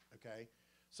grade, okay?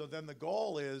 So then the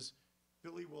goal is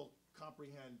Billy will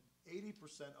comprehend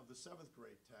 80% of the 7th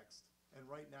grade text, and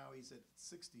right now he's at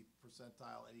 60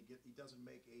 percentile and he doesn't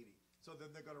make 80. So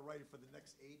then they're gonna write it for the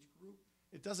next age group?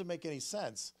 It doesn't make any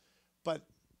sense. But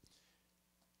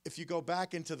if you go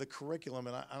back into the curriculum,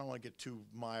 and I don't wanna get too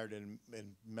mired in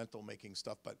mental making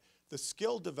stuff, but the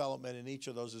skill development in each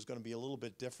of those is gonna be a little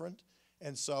bit different.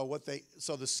 And so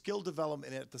so the skill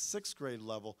development at the 6th grade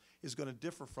level is gonna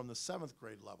differ from the 7th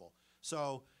grade level.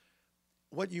 So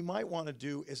what you might want to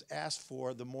do is ask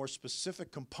for the more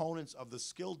specific components of the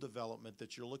skill development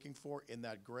that you're looking for in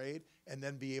that grade, and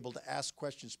then be able to ask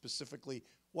questions specifically,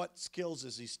 what skills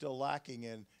is he still lacking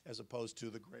in as opposed to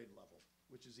the grade level,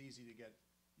 which is easy to get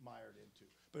mired into.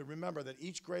 But remember that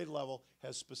each grade level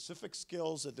has specific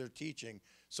skills that they're teaching,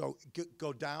 so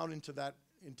go down into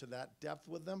that depth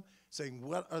with them, saying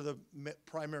what are the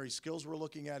primary skills we're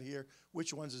looking at here,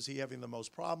 which ones is he having the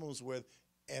most problems with,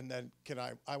 and then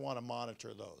I want to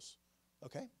monitor those,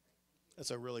 okay?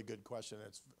 That's a really good question.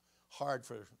 It's hard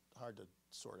to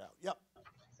sort out. Yep.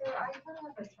 So I kind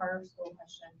of have a charter school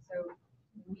question. So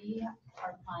we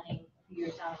are planning a few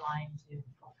years down the line to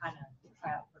kind of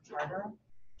try out for charter.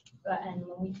 And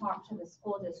when we talked to the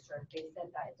school district, they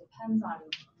said that it depends on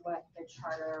what the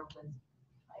charter was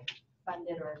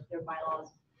funded or their bylaws,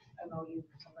 MOU,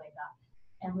 something like that.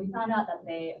 And we found out that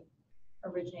they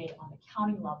originate on the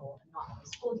county level and not on the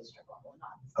school district level,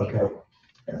 not the state level.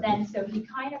 But then, so he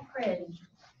kind of cringed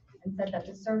and said that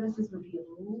the services would be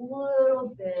a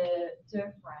little bit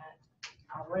different.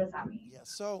 What does that mean? Yeah,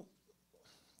 so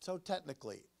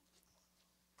technically,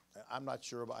 I'm not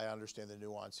sure I understand the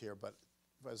nuance here, but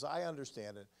as I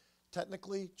understand it,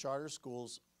 technically, charter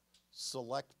schools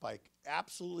select by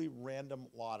absolutely random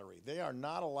lottery. They are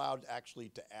not allowed actually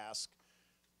to ask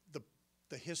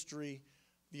the history,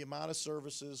 the amount of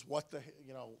services, what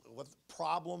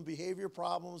behavior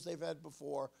problems they've had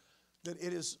before, that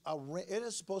it is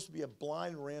supposed to be a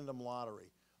blind random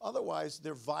lottery. Otherwise,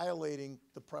 they're violating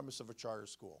the premise of a charter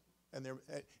school, and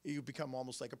you become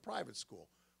almost like a private school,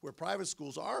 where private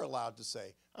schools are allowed to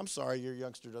say, I'm sorry, your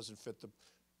youngster doesn't fit the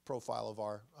profile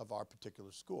of our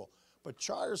particular school. But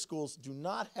charter schools do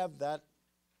not have that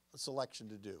selection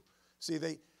to do. See,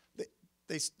 they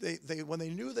when they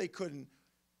knew they couldn't,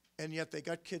 and yet they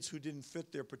got kids who didn't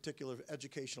fit their particular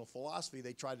educational philosophy,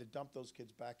 they tried to dump those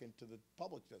kids back into the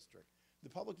public district. The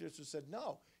public district said,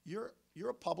 no, you're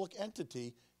a public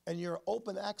entity, and you're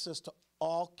open access to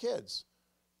all kids,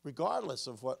 regardless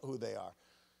of who they are.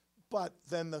 But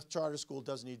then the charter school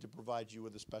does need to provide you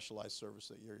with a specialized service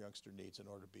that your youngster needs in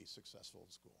order to be successful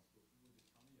in school.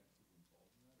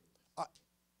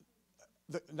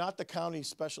 Not the county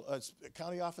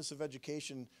county Office of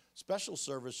Education special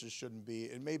services shouldn't be.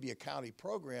 It may be a county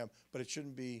program, but it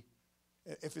shouldn't be.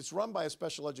 If it's run by a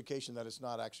special education, that it's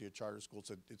not actually a charter school.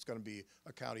 It's going to be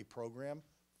a county program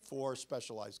for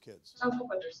specialized kids. Sounds like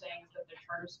what they're saying is that the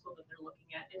charter school that they're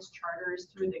looking at is charters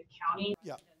through the county.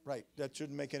 Yeah, right. That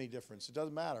shouldn't make any difference. It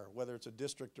doesn't matter whether it's a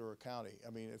district or a county.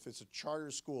 I mean, if it's a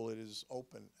charter school, it is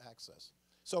open access.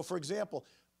 So, for example,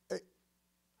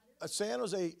 a San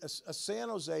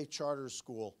Jose charter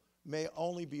school may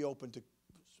only be open to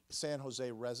San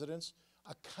Jose residents.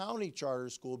 A county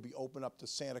charter school would be open up to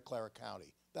Santa Clara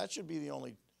County. That should be the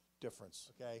only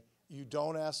difference, okay? You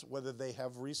don't ask whether they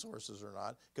have resources or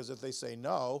not, because if they say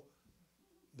no,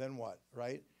 then what,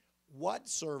 right? What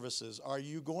services are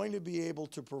you going to be able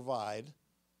to provide?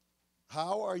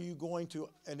 How are you going to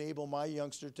enable my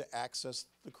youngster to access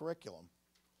the curriculum?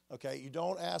 Okay, you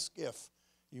don't ask if.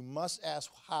 You must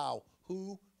ask how,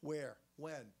 who, where,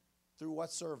 when, through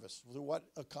what service, through what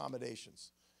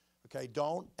accommodations. Okay,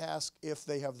 don't ask if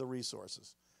they have the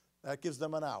resources. That gives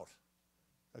them an out.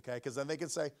 Okay, because then they can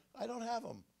say, I don't have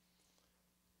them.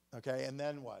 Okay, and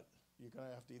then what? You're going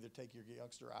to have to either take your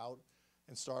youngster out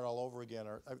and start all over again,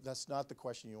 or that's not the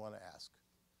question you want to ask.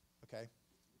 Okay?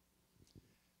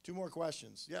 2 more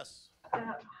questions. Yes?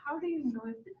 How do you know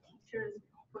if the teacher is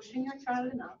pushing your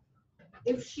child enough?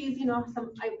 If she's, we got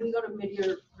a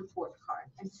mid-year report card,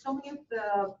 and so many of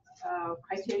the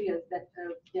criteria that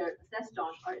they're assessed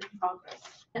on are in progress.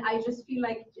 And I just feel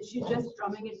like she's just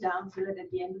drumming it down so that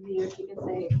at the end of the year she can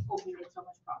say, oh, we made so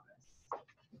much progress.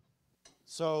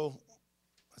 So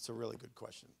that's a really good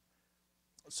question.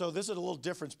 So there's a little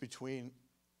difference between,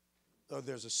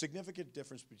 there's a significant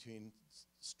difference between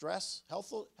stress,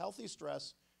 healthy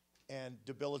stress, and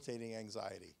debilitating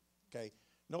anxiety, okay?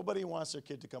 Nobody wants their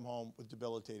kid to come home with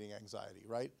debilitating anxiety,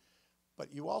 right?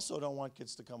 But you also don't want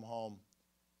kids to come home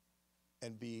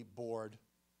and be bored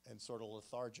and sort of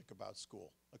lethargic about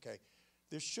school, okay?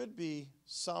 There should be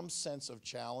some sense of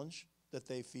challenge that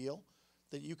they feel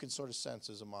that you can sort of sense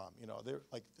as a mom.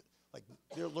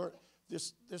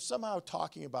 They're somehow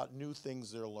talking about new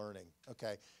things they're learning,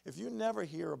 okay? If you never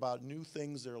hear about new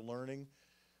things they're learning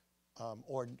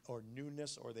or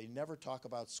newness, or they never talk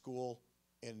about school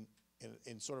in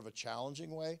sort of a challenging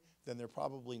way, then they're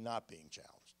probably not being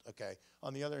challenged, okay?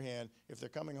 On the other hand, if they're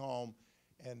coming home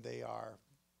and they are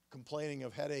complaining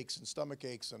of headaches and stomach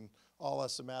aches and all that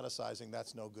somaticizing,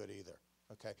 that's no good either,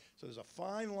 okay? So there's a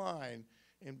fine line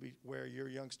where your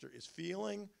youngster is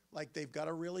feeling like they've got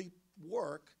to really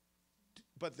work,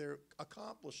 but they're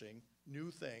accomplishing new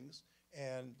things,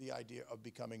 and the idea of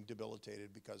becoming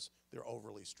debilitated because they're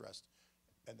overly stressed,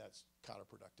 and that's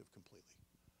counterproductive completely.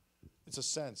 It's a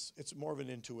sense. It's more of an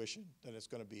intuition than it's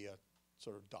going to be a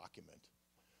sort of document.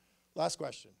 Last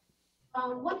question.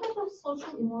 What type of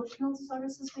social emotional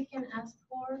services we can ask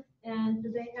for, and do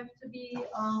they have to be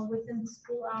within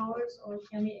school hours, or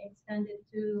can we extend it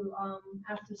to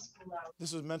after school hours?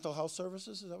 This is mental health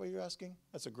services? Is that what you're asking?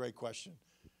 That's a great question.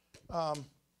 All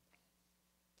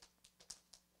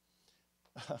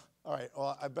right,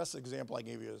 well, the best example I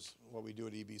gave you is what we do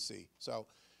at EBC. So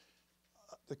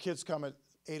the kids come at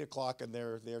 8 o'clock and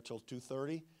they're there till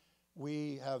 2:30.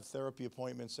 We have therapy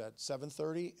appointments at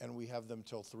 7:30 and we have them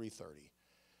till 3:30.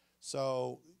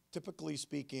 So typically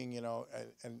speaking, you know,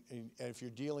 and if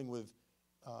you're dealing with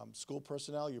school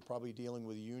personnel, you're probably dealing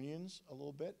with unions a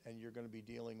little bit, and you're going to be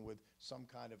dealing with some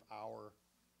kind of hour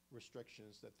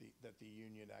restrictions that the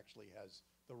union actually has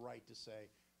the right to say,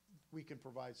 we can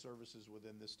provide services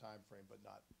within this time frame, but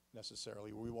not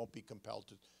necessarily. We won't be compelled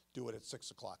to do it at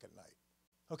 6 o'clock at night.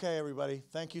 Okay, everybody,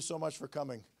 thank you so much for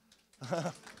coming.